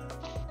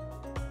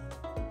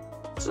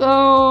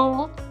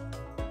 So,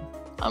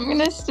 I'm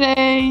gonna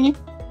say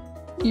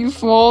you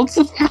fall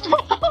to the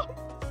ground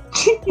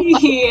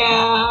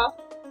Yeah.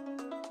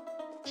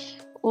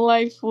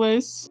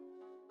 lifeless.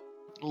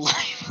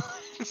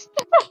 Lifeless.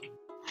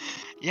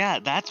 Yeah,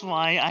 that's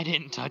why I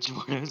didn't touch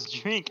Mordo's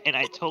drink, and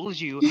I told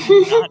you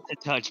not to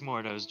touch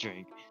Mordo's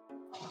drink.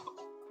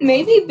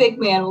 Maybe Big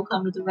Man will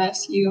come to the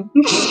rescue.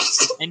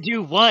 And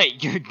do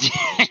what? You're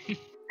dead.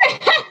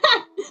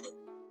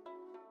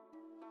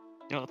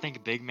 Don't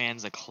think Big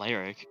Man's a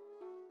cleric.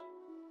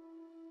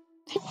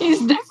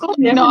 He's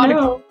definitely Never not.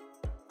 know.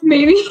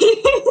 Maybe he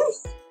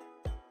is.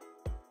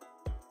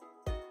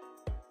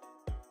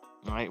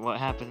 Alright, what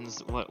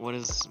happens? What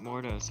does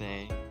Mordo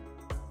say?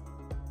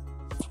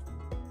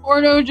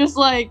 Mordo just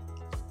like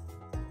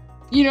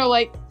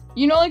like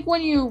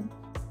when you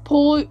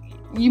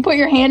put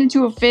your hand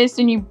into a fist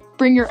and you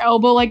bring your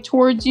elbow like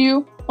towards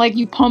you, like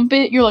you pump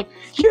it. You're like,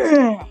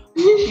 yeah.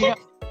 You know,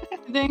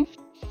 thing.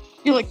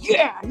 You're like,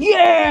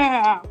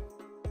 yeah.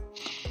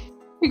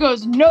 He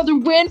goes, another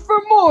win for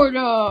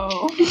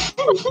Mordo.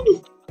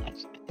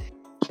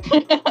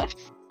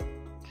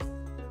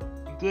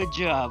 Good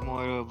job,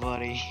 Mordo,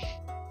 buddy.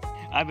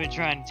 I've been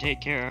trying to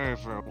take care of her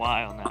for a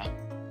while now.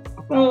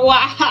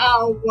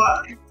 Wow.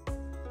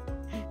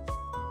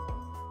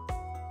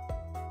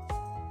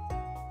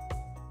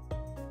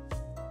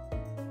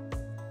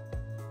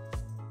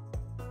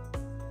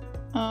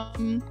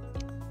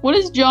 What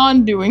is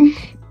John doing?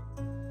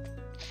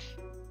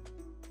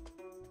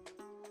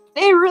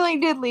 They really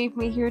did leave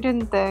me here,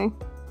 didn't they?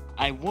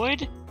 I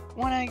would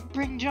when I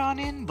bring John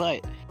in,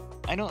 but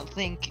I don't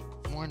think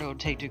Mordo would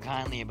take too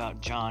kindly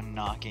about John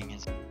knocking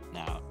his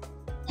out.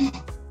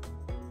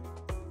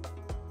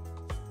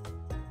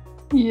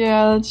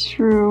 Yeah, that's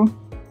true.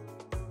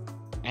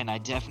 And I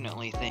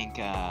definitely think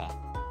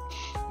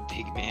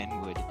Big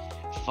Man would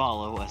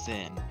follow us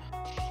in.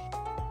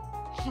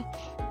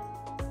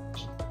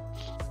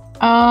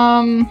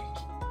 I'm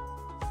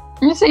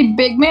gonna say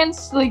Big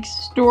Man's like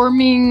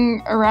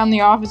storming around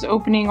the office,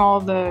 opening all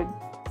the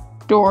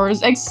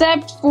doors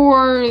except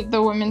for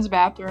the women's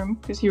bathroom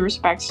because he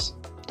respects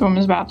the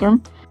women's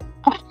bathroom.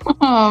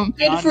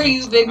 Good for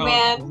you, Big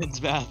Man. Women's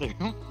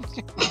bathroom.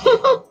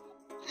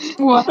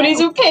 What? But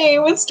he's okay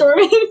with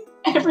storming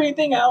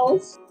everything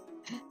else.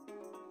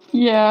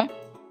 Yeah.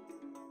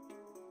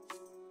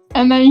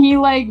 And then he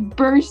like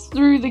bursts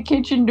through the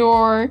kitchen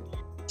door,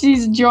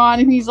 sees John,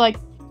 and he's like,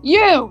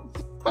 "You!"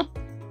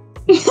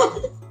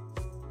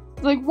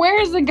 Like,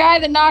 where's the guy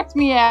that knocked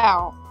me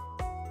out?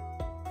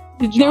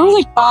 There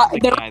was a guy. The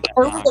There guy that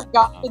was a knocked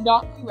guy him that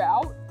knocked you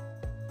out.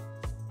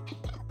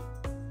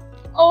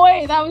 Oh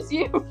wait, that was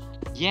you.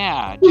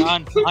 Yeah,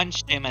 John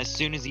punched him as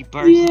soon as he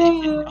burst in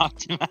and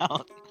knocked him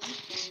out.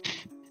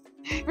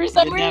 For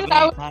some He didn't reason,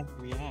 have any time to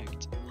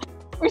react.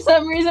 For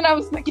some reason, I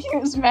was thinking it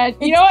was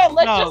Magic. You know what?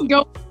 Let's No. just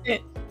go with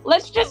it.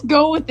 Let's just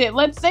go with it.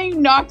 Let's say you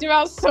knocked him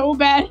out so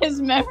bad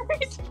his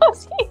memory's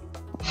fuzzy.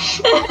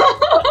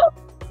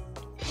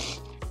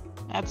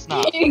 That's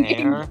not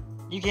fair.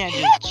 You can't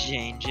just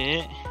change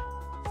it.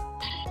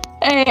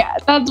 Hey,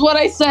 that's what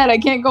I said. I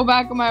can't go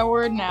back on my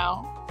word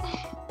now.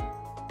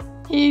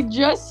 He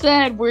just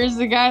said, "Where's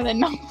the guy that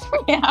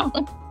knocked me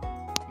out?"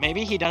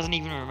 Maybe he doesn't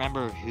even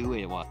remember who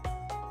it was.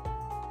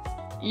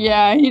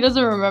 Yeah, he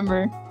doesn't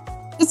remember.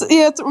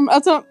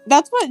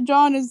 That's what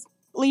John is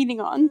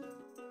leading on.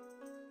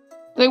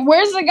 Like,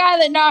 where's the guy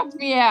that knocked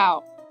me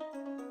out?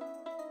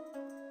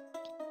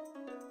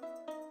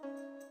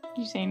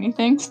 Did you say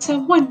anything?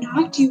 Someone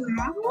knocked you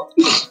out?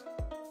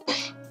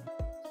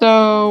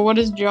 So, what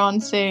does John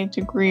say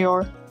to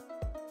Grior?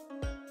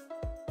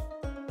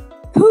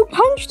 Who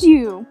punched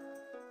you?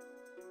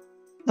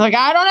 Like,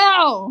 I don't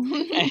know.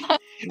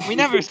 He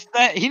never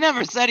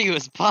said he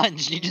was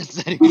punched. He just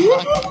said he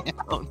was knocked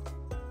out.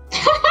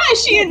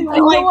 She had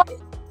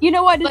You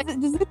know what?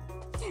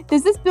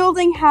 Does this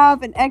building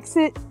have an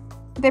exit?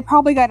 They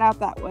probably got out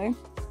that way.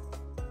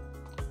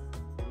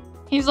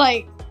 He's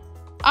like,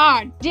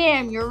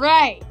 damn, you're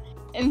right.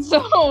 And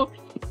so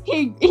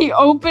he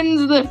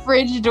opens the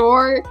fridge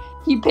door.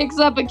 He picks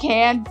up a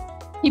can.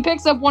 He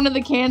picks up one of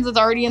the cans that's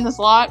already in the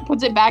slot,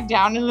 puts it back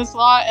down in the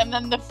slot, and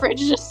then the fridge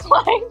just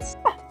slides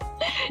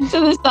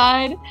to the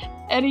side.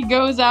 And he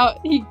goes out.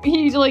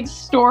 He like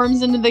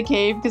storms into the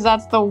cave because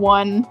that's the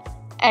one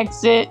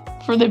exit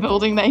for the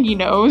building that he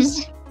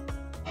knows.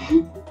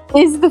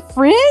 Is the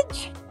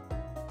fridge?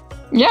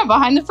 Yeah,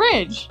 behind the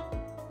fridge.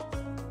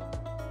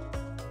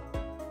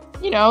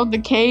 You know, the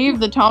cave,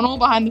 the tunnel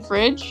behind the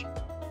fridge.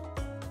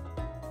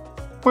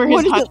 Where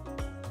his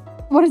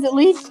What does it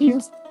lead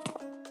to?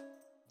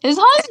 His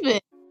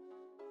husband.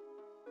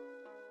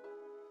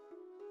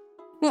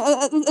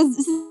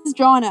 This is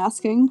John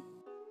asking.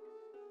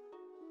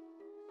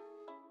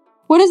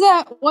 What is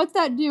that? What's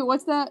that do?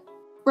 What's that?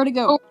 Where'd it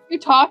go? Oh, you're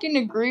talking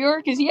to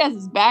Grior because he has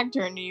his back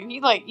turned to you.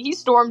 He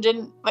stormed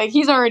in, like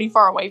he's already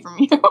far away from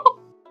you.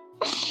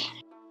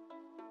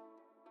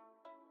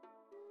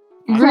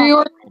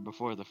 Grior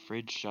Before the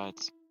fridge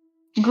shuts.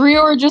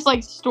 Grior just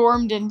like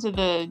stormed into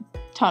the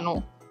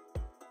tunnel.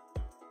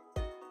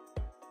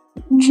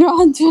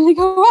 John's gonna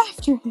go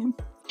after him.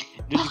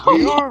 Does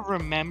Grior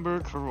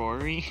remember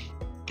Kerori?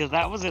 Because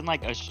that was in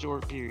like a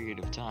short period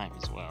of time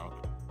as well.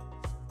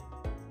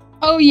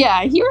 Oh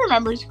yeah, he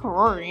remembers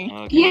Kerori.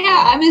 Okay.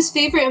 Yeah, I'm his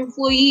favorite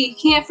employee. He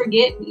can't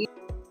forget me.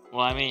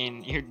 Well, I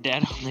mean, you're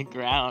dead on the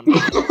ground.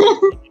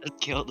 Just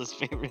killed his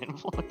favorite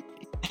employee.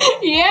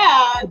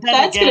 Yeah, But then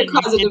that's again,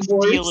 gonna cause a you can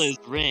divorce. steal his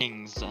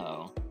ring,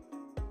 so.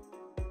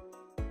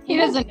 He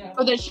doesn't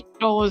know that she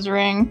stole his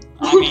ring.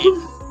 I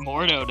mean,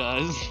 Mordo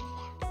does.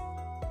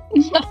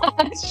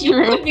 That's You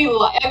true. could be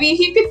I mean,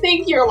 he could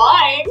think you're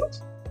lying.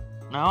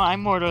 No,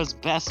 I'm Mordo's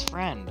best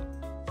friend.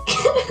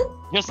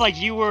 Just like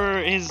you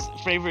were his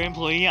favorite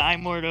employee,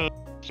 I'm Mordo's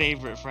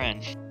favorite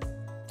friend.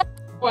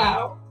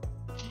 Wow.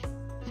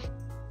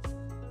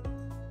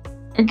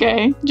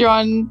 Okay,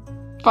 John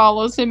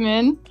follows him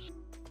in,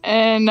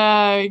 and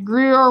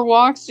Grior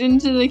walks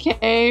into the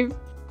cave,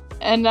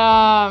 and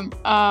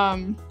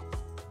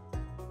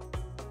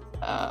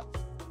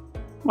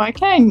why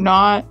can I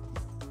not?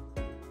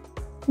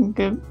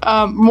 Okay.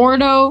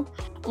 Mordo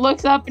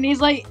looks up and he's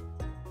like,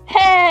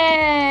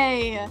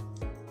 "Hey!"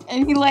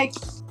 And he like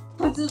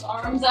puts his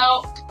arms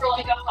out for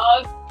like a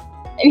hug,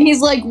 and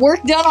he's like,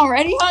 "Work done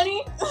already,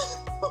 honey?"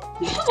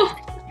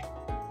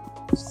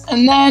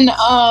 And then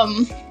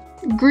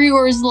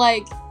Grior's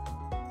like,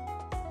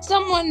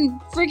 "Someone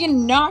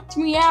friggin' knocked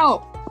me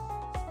out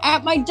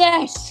at my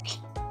desk."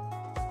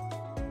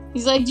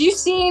 He's like, "Do you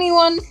see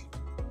anyone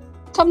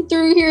come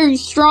through here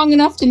who's strong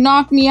enough to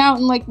knock me out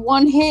in like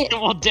one hit?"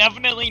 Well,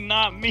 definitely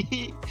not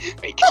me,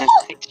 because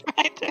I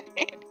tried to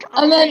hit Kerori,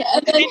 And then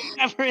he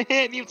never hit,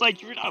 and he was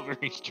like, "You're not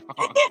very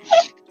strong."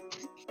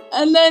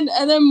 and then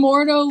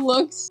Mordo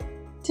looks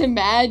to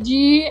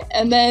Magi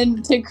and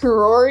then to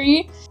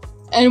Kerori,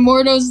 and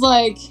Mordo's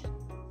like,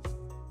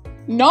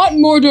 "Not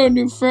Mordo,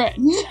 new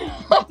friend."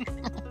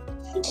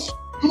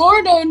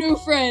 Mordo, new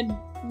friend,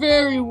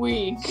 very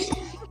weak.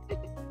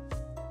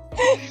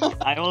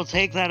 I will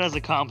take that as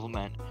a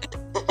compliment.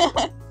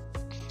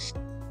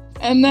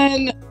 And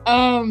then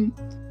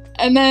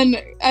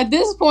at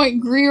this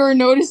point, Grior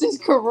notices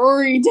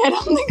Kerori dead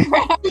on the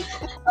ground.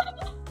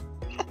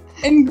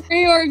 And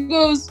Grior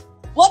goes,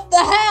 "What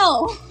the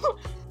hell?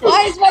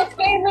 Why is my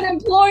favorite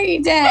employee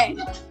dead?"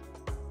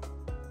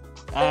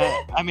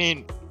 I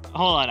mean,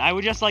 hold on. I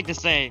would just like to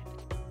say,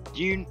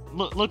 you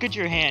look at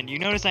your hand. You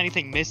notice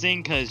anything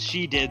missing? Cause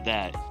she did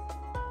that.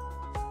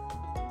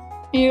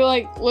 He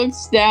like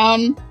looks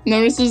down,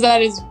 notices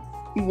that his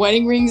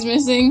wedding ring's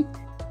missing,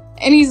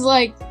 and he's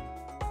like,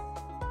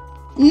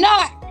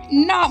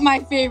 Not my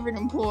favorite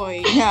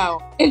employee.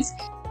 No, it's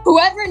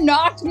whoever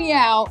knocked me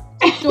out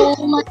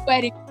stole my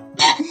wedding."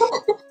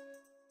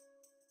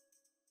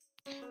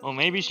 Well,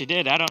 maybe she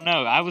did. I don't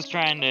know. I was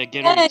trying to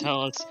get her to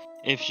tell us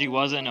if she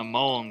wasn't a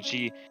mole, and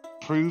she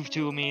proved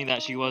to me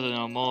that she wasn't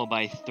a mole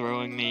by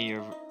throwing me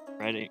your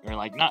wedding, or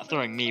like not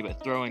throwing me,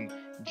 but throwing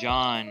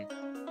John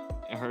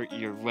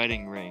your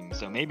wedding ring.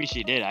 So maybe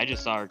she did. I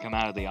just saw her come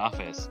out of the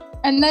office.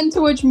 And then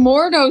to which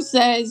Mordo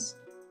says,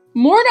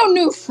 "Mordo,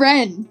 new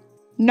friend,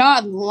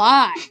 not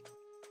lie."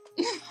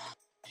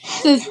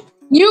 Says,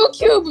 "You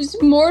accuse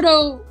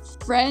Mordo,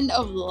 friend,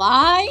 of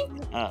lie?"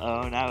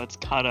 Uh-oh, now it's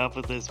caught up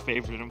with his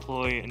favorite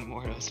employee and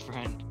Mordo's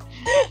friend.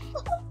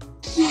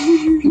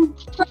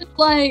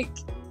 Like,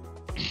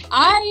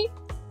 I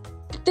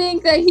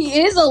think that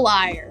he is a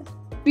liar,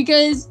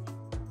 because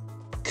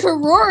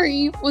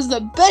Kerori was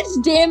the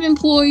best damn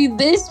employee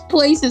this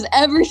place has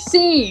ever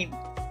seen.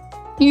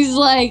 He's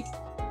like,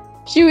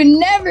 she would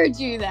never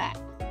do that.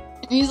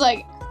 And he's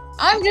like,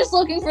 "I'm just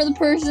looking for the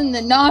person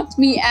that knocked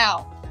me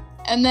out."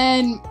 And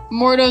then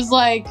Mordo's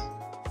like,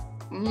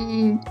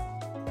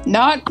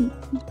 "Not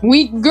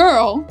weak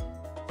girl,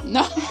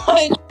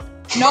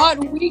 not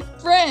weak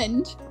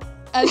friend,"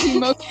 as he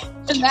most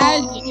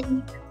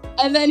imagine.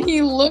 And then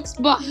he looks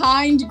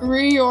behind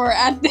Grior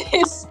at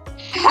this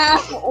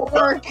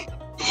half-orc.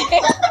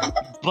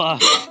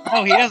 But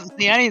oh, he doesn't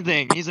see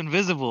anything. He's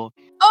invisible.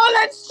 Oh,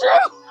 that's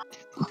true!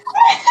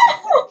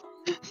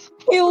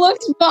 He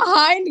looks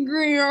behind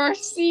Grior,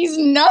 sees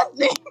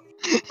nothing.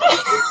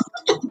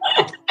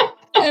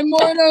 And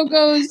Mordo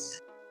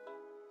goes...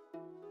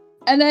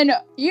 And then,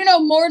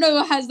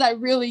 Mordo has that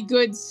really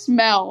good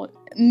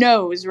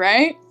nose,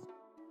 right?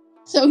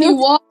 So he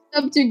walks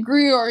up to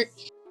Grior,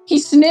 he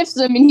sniffs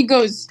him, and he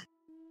goes,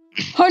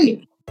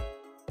 "Honey,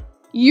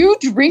 you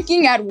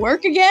drinking at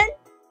work again?"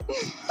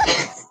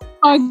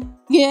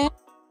 Again?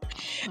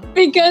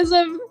 Because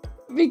of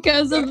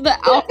the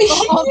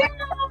alcohol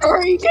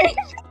that he gave.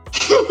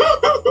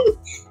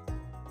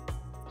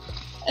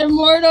 And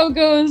Mordo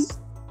goes,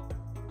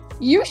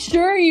 "You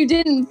sure you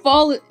didn't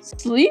fall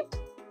asleep?"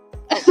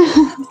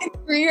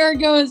 Grior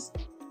goes,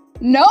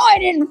 "No, I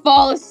didn't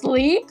fall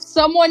asleep.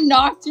 Someone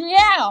knocked me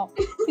out."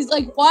 He's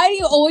like, "Why do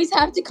you always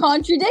have to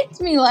contradict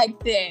me like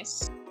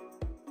this?"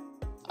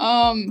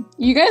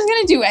 You guys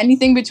gonna do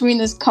anything between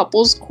this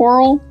couple's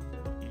quarrel?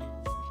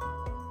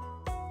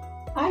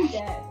 I'm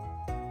dead.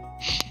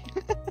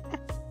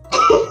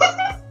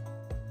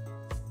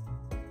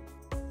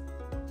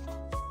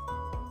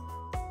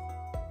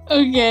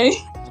 Okay.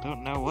 I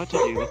don't know what to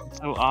do. This is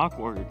so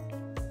awkward.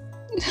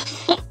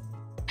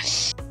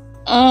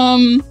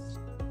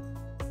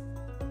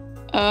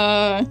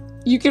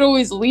 You could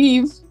always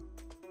leave.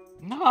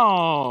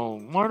 No,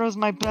 Mordo's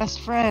my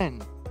best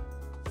friend.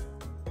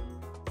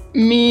 I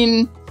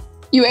mean,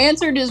 you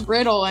answered his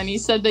riddle and he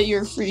said that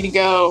you're free to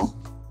go.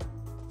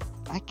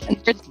 I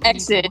can't There's just leave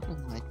exit.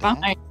 Mordo like that.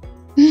 Fine.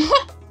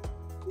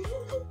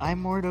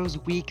 I'm Mordo's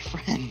weak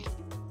friend.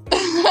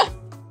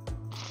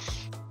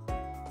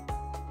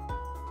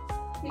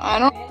 I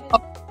don't know.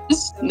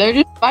 They're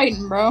just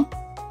fighting, bro.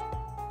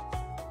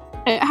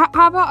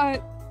 How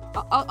about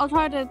I'll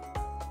try to.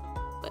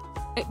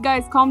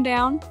 Guys, calm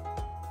down.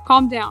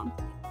 Calm down.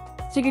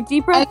 Take a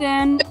deep breath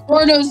in.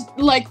 Mordo's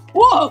like,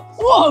 whoa,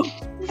 whoa.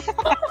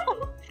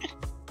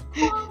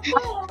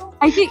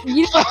 I think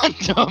you know.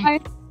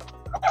 Random.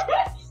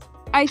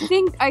 I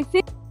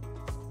think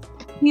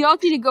we all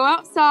need to go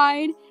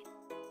outside,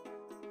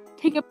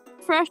 take a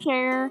fresh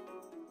air.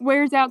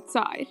 Where's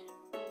outside?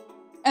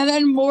 And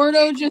then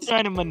Mordo just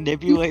Trying to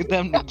manipulate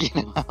them to get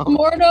out.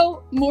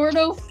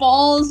 Mordo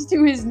falls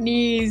to his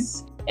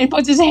knees and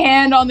puts his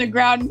hand on the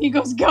ground and he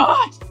goes,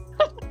 God.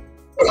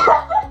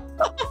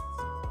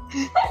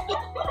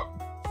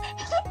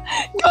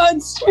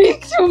 God,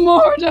 speak to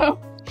Mordo.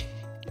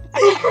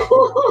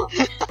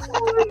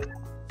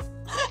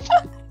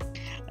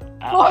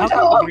 How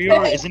come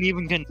Grior isn't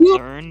even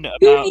concerned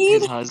about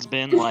his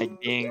husband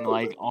being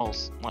all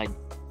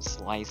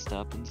sliced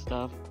up and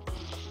stuff?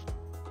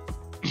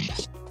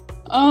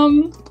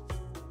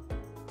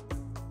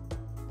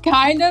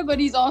 Kinda, but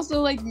he's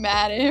also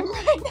mad at him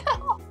right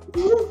now.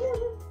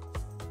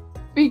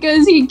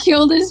 Because he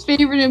killed his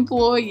favorite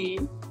employee.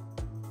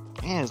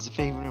 Yeah, his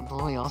favorite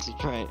employee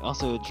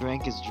also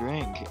drank his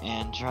drink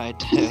and tried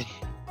to.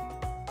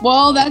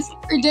 Well, that's the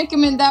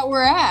predicament that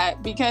we're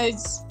at,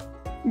 because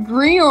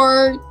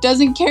Grior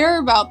doesn't care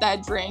about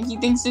that drink. He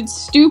thinks it's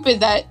stupid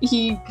that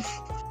he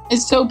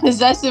is so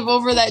possessive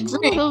over that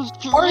drink. Those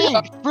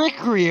drinks, frick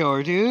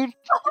Grior, dude.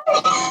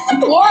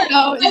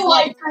 Mordo is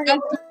like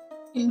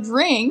a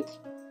drink,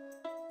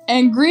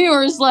 and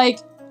Grior is like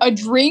a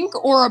drink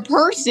or a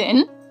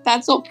person.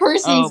 That's all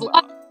persons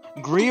like.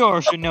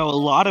 Grior should know a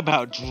lot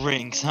about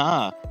drinks,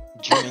 huh?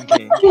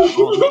 Drinking all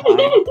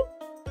the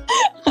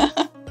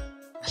time.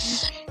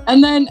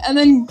 And then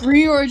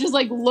Grior just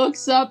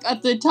looks up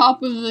at the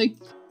top of the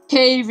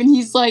cave and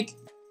he's like,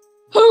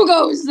 who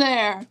goes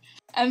there?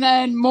 And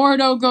then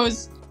Mordo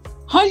goes,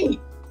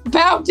 honey,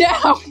 bow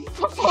down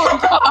before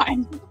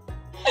God.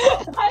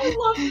 I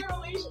love your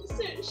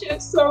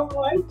relationship so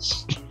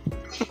much.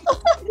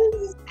 This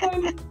is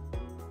funny.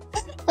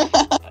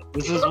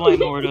 This is why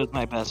Mordo is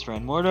my best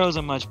friend. Mordo is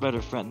a much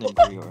better friend than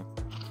Grior.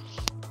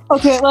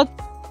 Okay, let's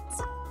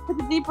take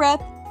a deep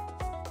breath.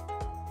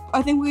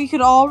 I think we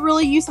could all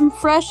really use some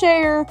fresh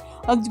air.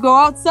 Let's go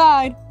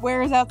outside.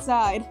 Where is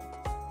outside?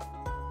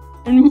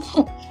 And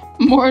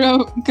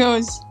Mordo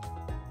goes,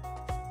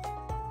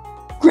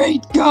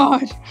 great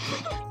God!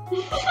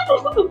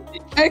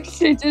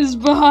 Exit is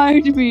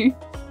behind me.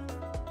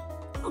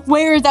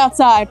 Where is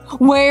outside?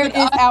 Where is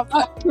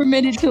outside? I'm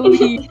permitted to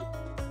leave.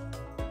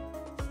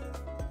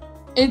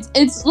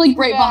 It's right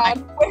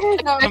behind. Where is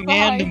outside?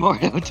 Command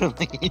Mordo to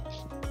leave.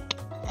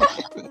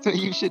 That's what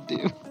you should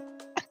do.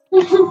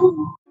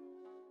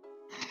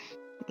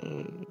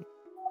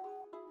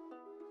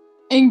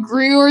 And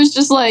Grior's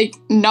just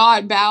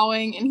not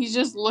bowing and he's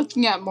just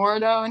looking at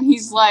Mordo and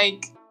he's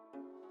like,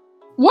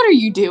 what are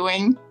you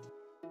doing?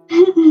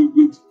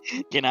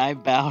 Can I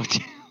bow to?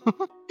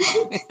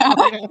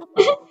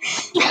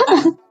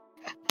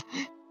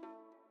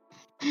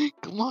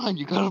 Come on,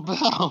 you gotta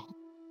bow.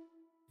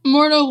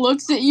 Mordo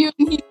looks at you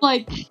and he's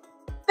like,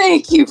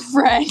 thank you,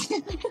 friend.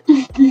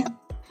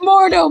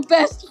 Mordo,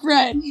 best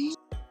friend.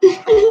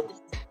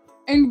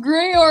 And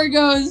Grior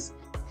goes,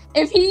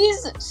 if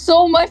he's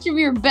so much of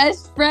your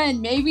best friend,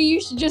 maybe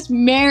you should just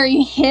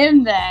marry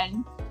him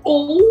then.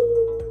 Oh.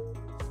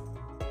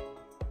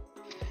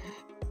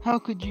 How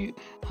could you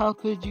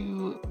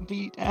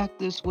act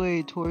this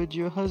way towards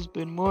your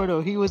husband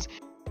Mordo? He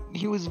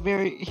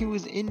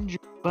was injured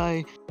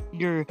by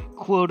your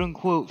quote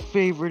unquote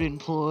favorite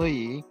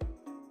employee.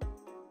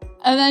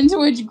 And then to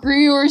which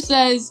Grior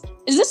says,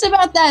 is this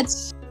about that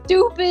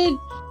stupid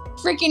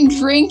freaking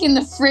drink in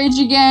the fridge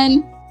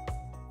again?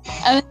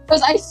 And then he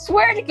goes, I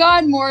swear to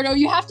God, Mordo,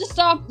 you have to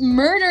stop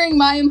murdering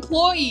my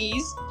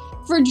employees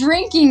for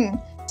drinking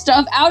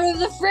stuff out of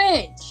the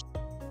fridge.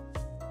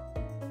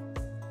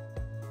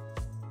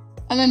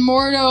 And then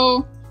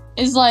Mordo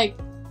is like,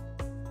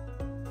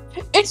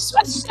 it's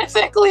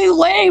specifically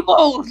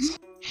labeled.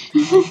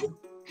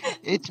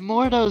 It's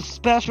Mordo's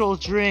special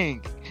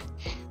drink.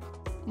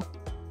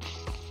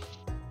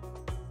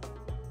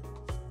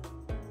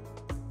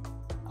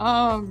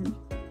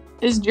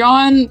 Is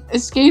John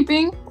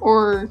escaping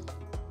or?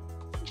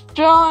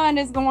 John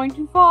is going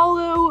to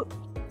follow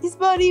his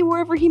buddy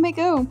wherever he may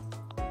go.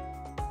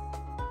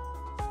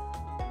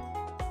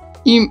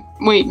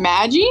 Wait,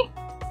 Magi?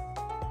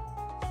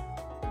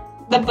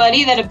 The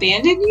buddy that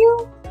abandoned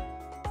you?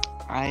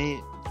 I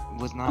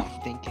was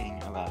not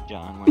thinking about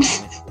John when I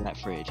went to that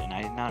fridge, and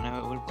I did not know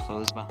it would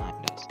close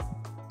behind us.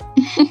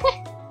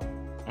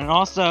 And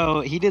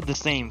also, he did the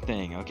same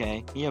thing,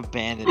 okay? He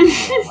abandoned me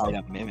to fight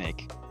a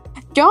mimic.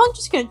 John's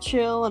just gonna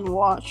chill and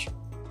watch.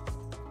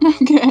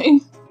 Okay.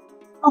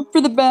 Hope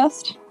for the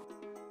best.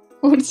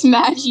 What's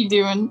Magi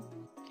doing?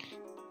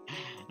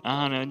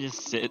 I don't know,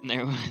 just sitting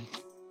there with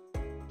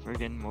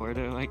friggin'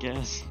 Mordo, I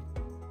guess.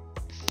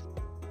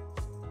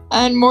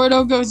 And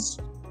Mordo goes,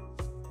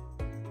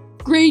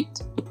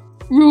 "Great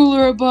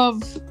ruler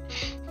above.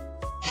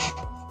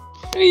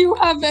 Do you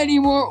have any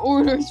more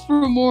orders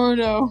for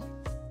Mordo?"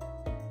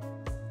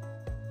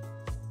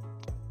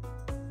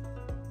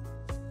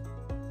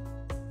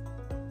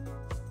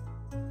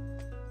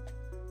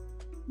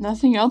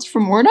 Nothing else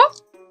for Mordo?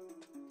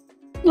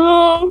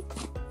 No.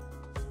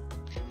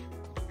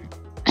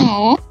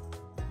 Oh.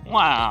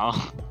 Wow.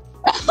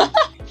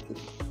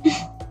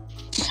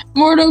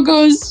 Mordo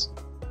goes,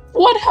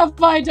 "What have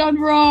I done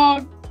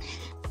wrong?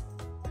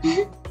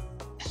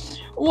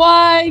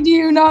 Why do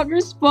you not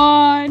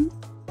respond?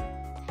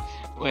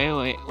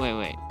 Wait.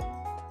 Why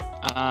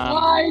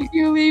do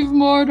you leave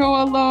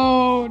Mordo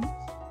alone?"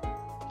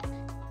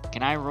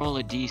 Can I roll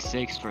a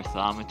d6 for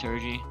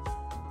thaumaturgy?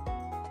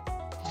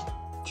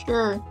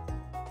 Sure.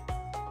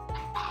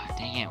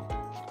 Dang it.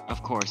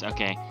 Of course,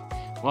 okay.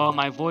 Well,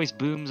 my voice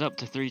booms up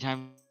to 3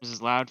 times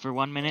as loud for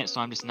 1 minute, so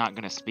I'm just not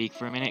gonna speak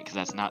for a minute, because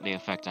that's not the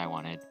effect I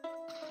wanted.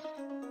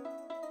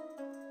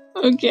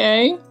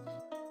 Okay.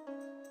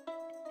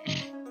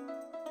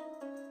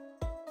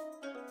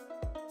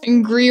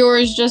 And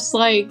Grior is just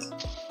like,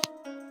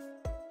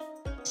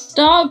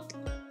 "Stop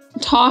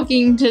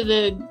talking to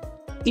the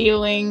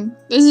ceiling.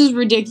 This is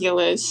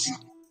ridiculous."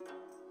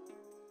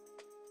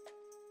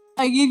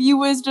 I give you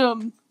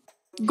wisdom.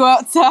 Go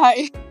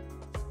outside.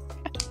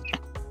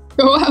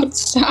 Go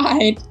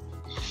outside.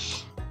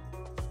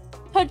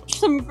 Touch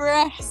some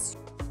grass.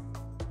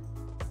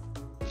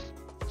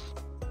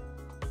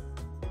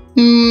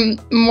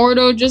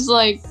 Mordo just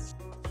like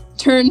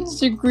turns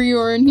to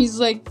Grior and he's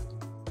like,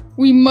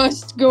 "We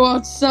must go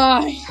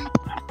outside."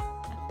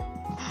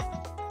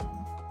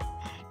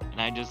 And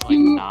I just like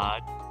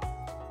nod.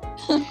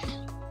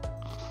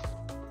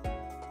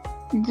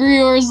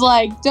 Grior's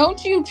like,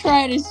 "Don't you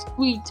try to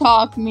sweet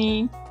talk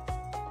me.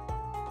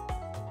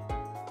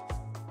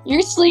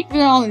 You're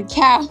sleeping on the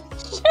couch."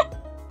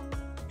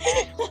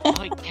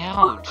 Like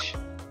couch.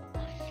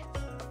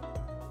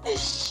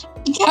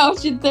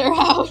 Couch at their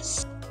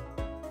house.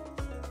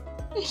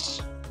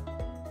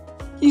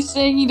 He's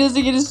saying he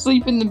doesn't get to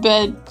sleep in the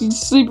bed.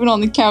 He's sleeping on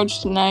the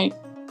couch tonight.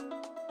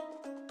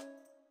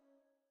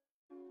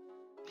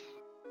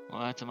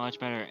 Well, that's a much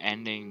better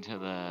ending to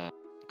the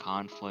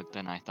conflict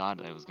than I thought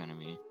it was gonna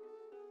be.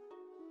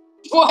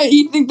 What,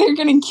 you think they're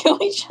gonna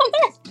kill each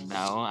other?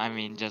 No, I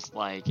mean just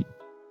like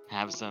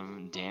have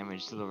some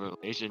damage to the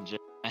relationship.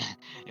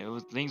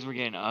 Things were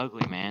getting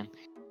ugly, man.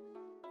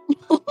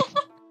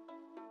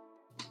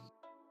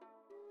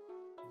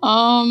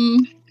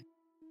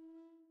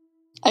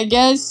 I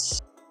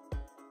guess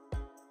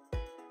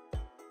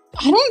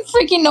I don't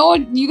freaking know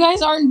what you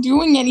guys aren't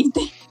doing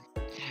anything.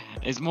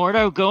 Is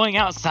Mordo going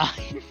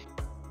outside?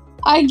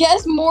 I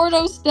guess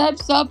Mordo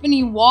steps up and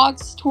he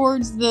walks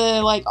towards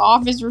the like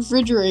office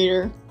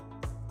refrigerator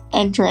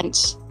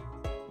entrance.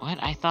 What?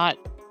 I thought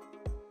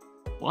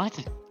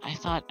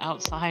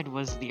outside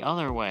was the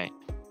other way.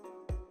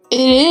 It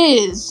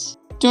is.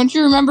 Don't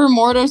you remember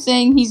Mordo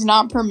saying he's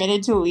not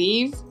permitted to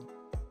leave?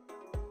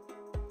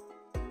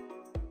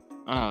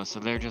 Oh, so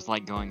they're just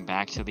like going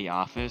back to the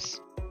office?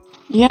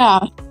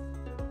 Yeah.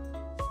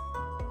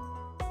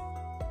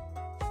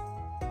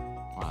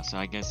 Wow, so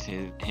I guess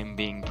him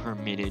being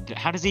permitted to...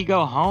 How does he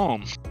go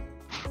home?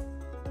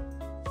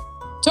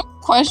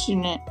 Don't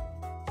question it.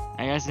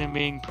 I guess him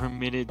being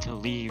permitted to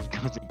leave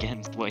goes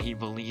against what he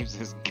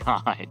believes is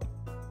God.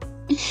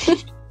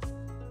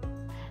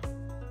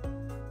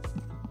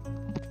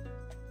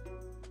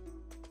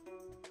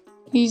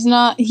 He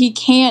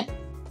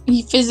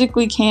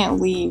physically can't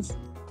leave.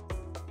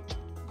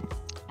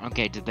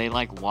 Okay, did they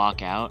like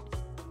walk out?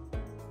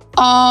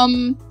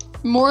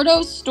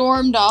 Mordo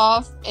stormed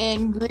off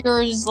and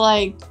Grior's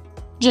like,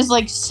 just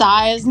like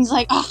sighs and he's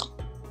like, "Oh,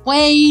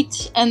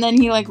 wait," and then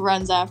he like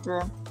runs after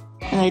him.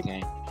 And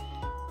Okay.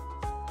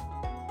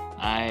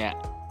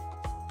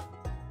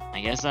 I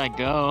guess I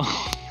go.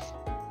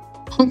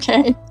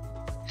 Okay.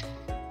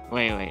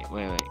 Wait.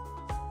 Hold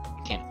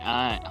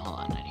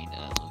on, I need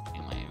to look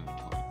in my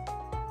inventory.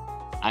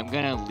 I'm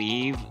gonna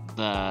leave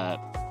the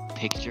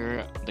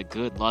picture, the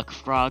good luck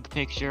frog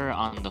picture,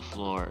 on the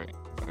floor,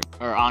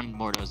 or on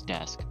Mordo's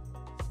desk.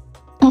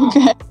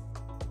 Okay.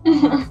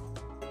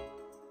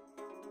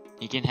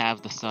 He can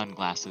have the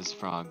sunglasses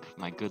frog,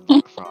 my good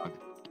luck frog.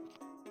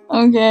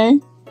 Okay.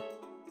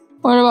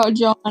 What about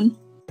John?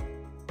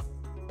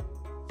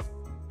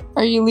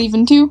 Are you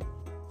leaving too?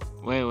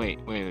 Wait,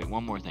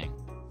 one more thing.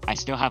 I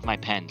still have my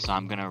pen, so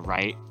I'm gonna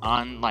write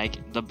on,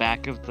 like, the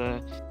back of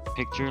the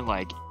picture,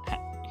 like,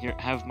 here,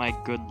 have my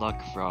good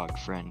luck frog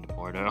friend,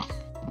 Mordo.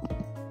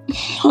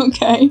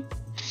 Okay.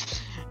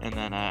 and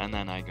then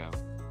I go.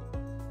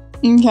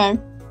 Okay.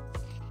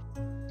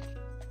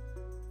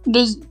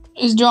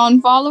 Is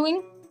John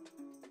following?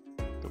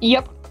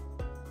 Yep.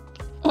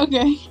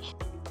 Okay.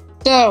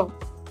 So,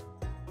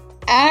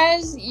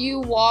 as you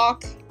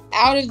walk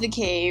out of the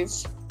cave,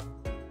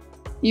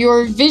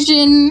 your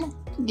vision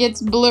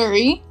gets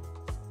blurry,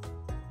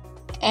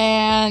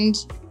 and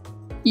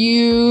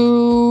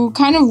you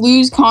kind of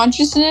lose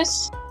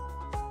consciousness.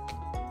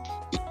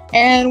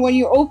 And when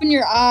you open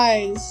your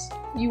eyes,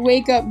 you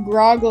wake up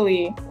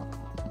groggily.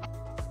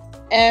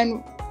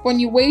 And when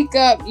you wake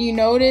up, you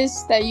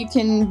notice that you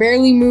can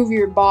barely move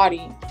your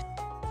body.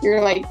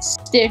 You're like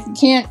stiff, you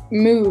can't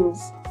move.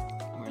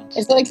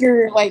 It's like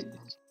you're like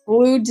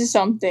glued to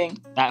something.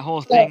 That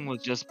whole thing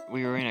was just,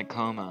 we were in a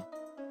coma.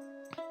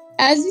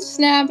 As you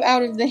snap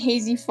out of the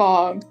hazy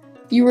fog,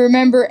 you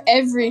remember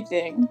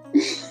everything.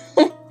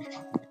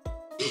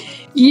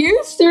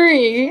 You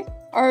three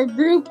are a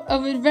group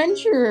of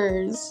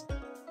adventurers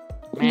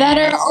that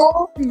are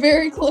all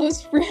very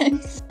close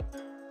friends.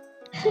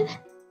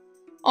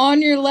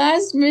 On your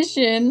last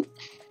mission,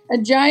 a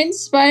giant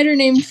spider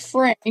named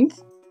Frank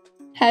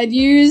had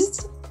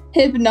used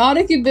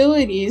hypnotic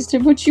abilities to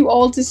put you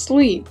all to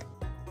sleep.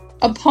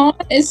 Upon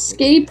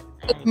escape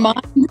of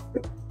mind...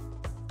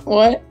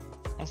 What?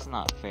 That's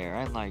not fair.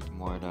 I liked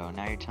Mordo.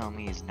 Now you're telling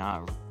me he's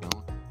not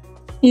real.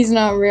 He's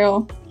not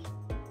real.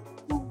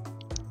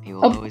 He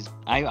will always...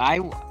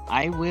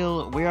 I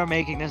will... We are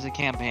making this a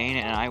campaign,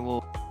 and I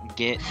will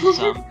get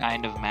some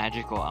kind of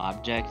magical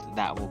object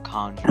that will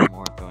conjure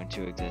Mordo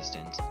into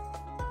existence.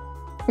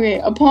 Okay,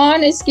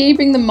 upon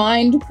escaping the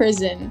mind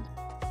prison,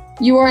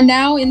 you are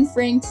now in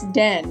Frank's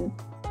den.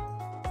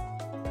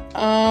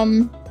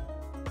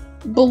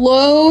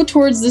 Below,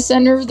 towards the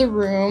center of the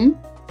room,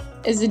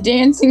 is a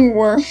dancing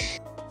worm.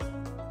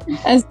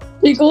 As it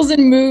jiggles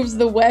and moves,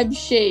 the web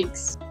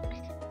shakes.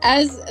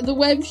 As the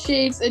web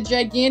shakes, a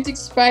gigantic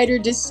spider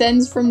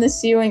descends from the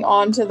ceiling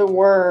onto the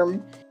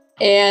worm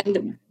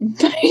and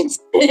bites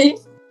it,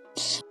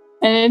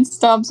 and it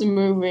stops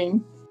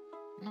moving.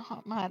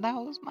 That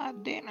was my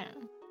dinner.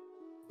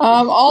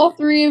 All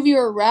three of you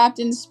are wrapped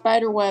in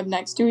spider web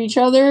next to each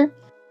other,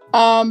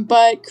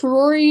 but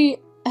Kerori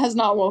has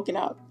not woken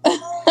up.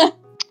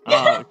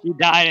 She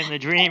died in the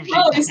dream. She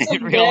died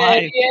in real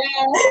life.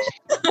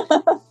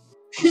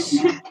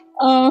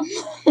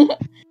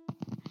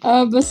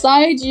 Yeah.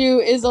 Beside you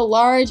is a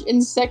large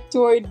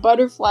insectoid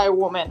butterfly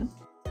woman.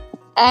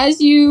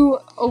 As you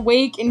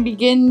awake and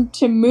begin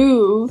to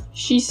move,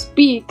 she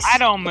speaks. I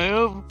don't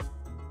move.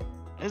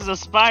 This is a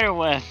spider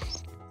web.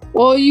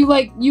 Well, you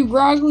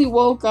groggily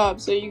woke up,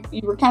 so you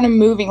were kind of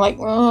moving, like,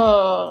 you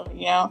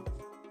know.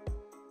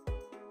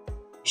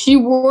 She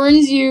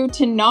warns you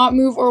to not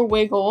move or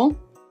wiggle,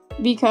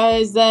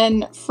 because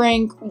then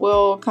Frank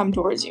will come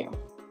towards you.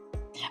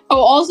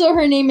 Oh, also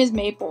her name is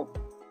Maple.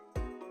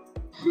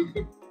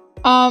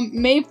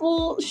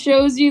 Maple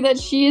shows you that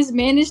she has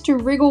managed to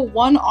wriggle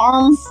one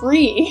arm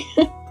free.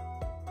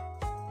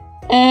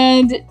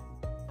 And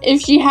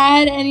if she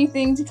had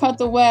anything to cut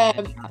the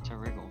web, Not to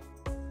wriggle.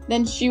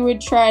 then she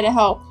would try to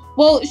help.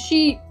 Well,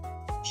 she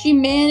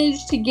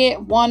managed to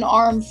get one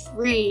arm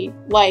free,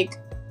 like,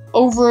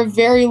 over a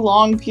very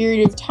long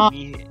period of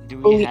time. Do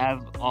we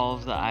have all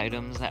of the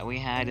items that we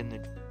had in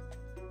the...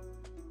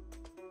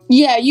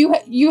 Yeah,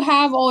 you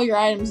have all your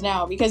items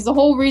now, because the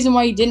whole reason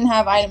why you didn't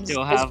have items...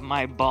 Still have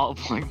my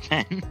ballpoint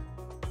pen.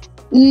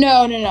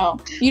 No.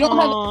 You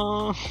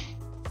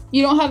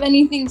don't have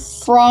anything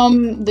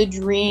from the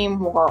dream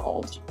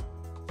world.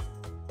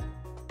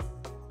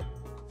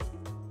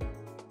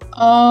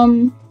 How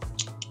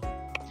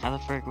the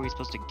frick are we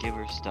supposed to give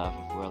her stuff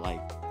if we're,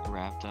 like,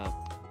 wrapped up?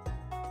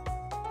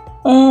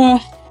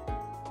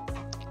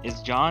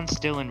 Is John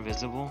still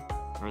invisible?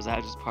 Or is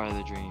that just part of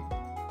the dream?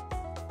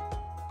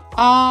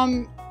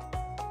 Nah,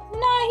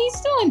 he's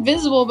still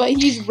invisible, but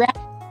he's wrapped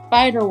in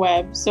spider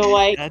web, so,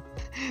 like...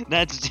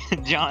 That's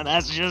John,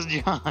 that's just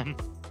John.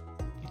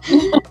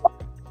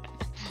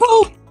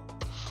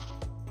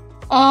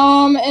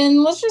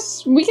 And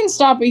we can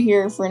stop it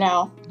here for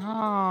now.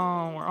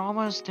 No, we're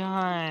almost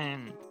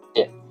done.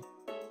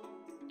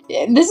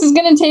 This is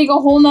gonna take a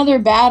whole nother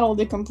battle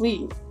to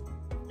complete.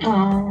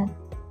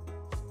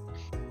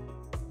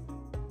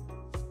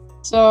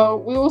 So,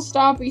 we will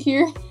stop it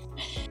here.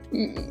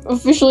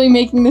 Officially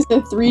making this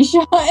a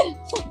 3-shot.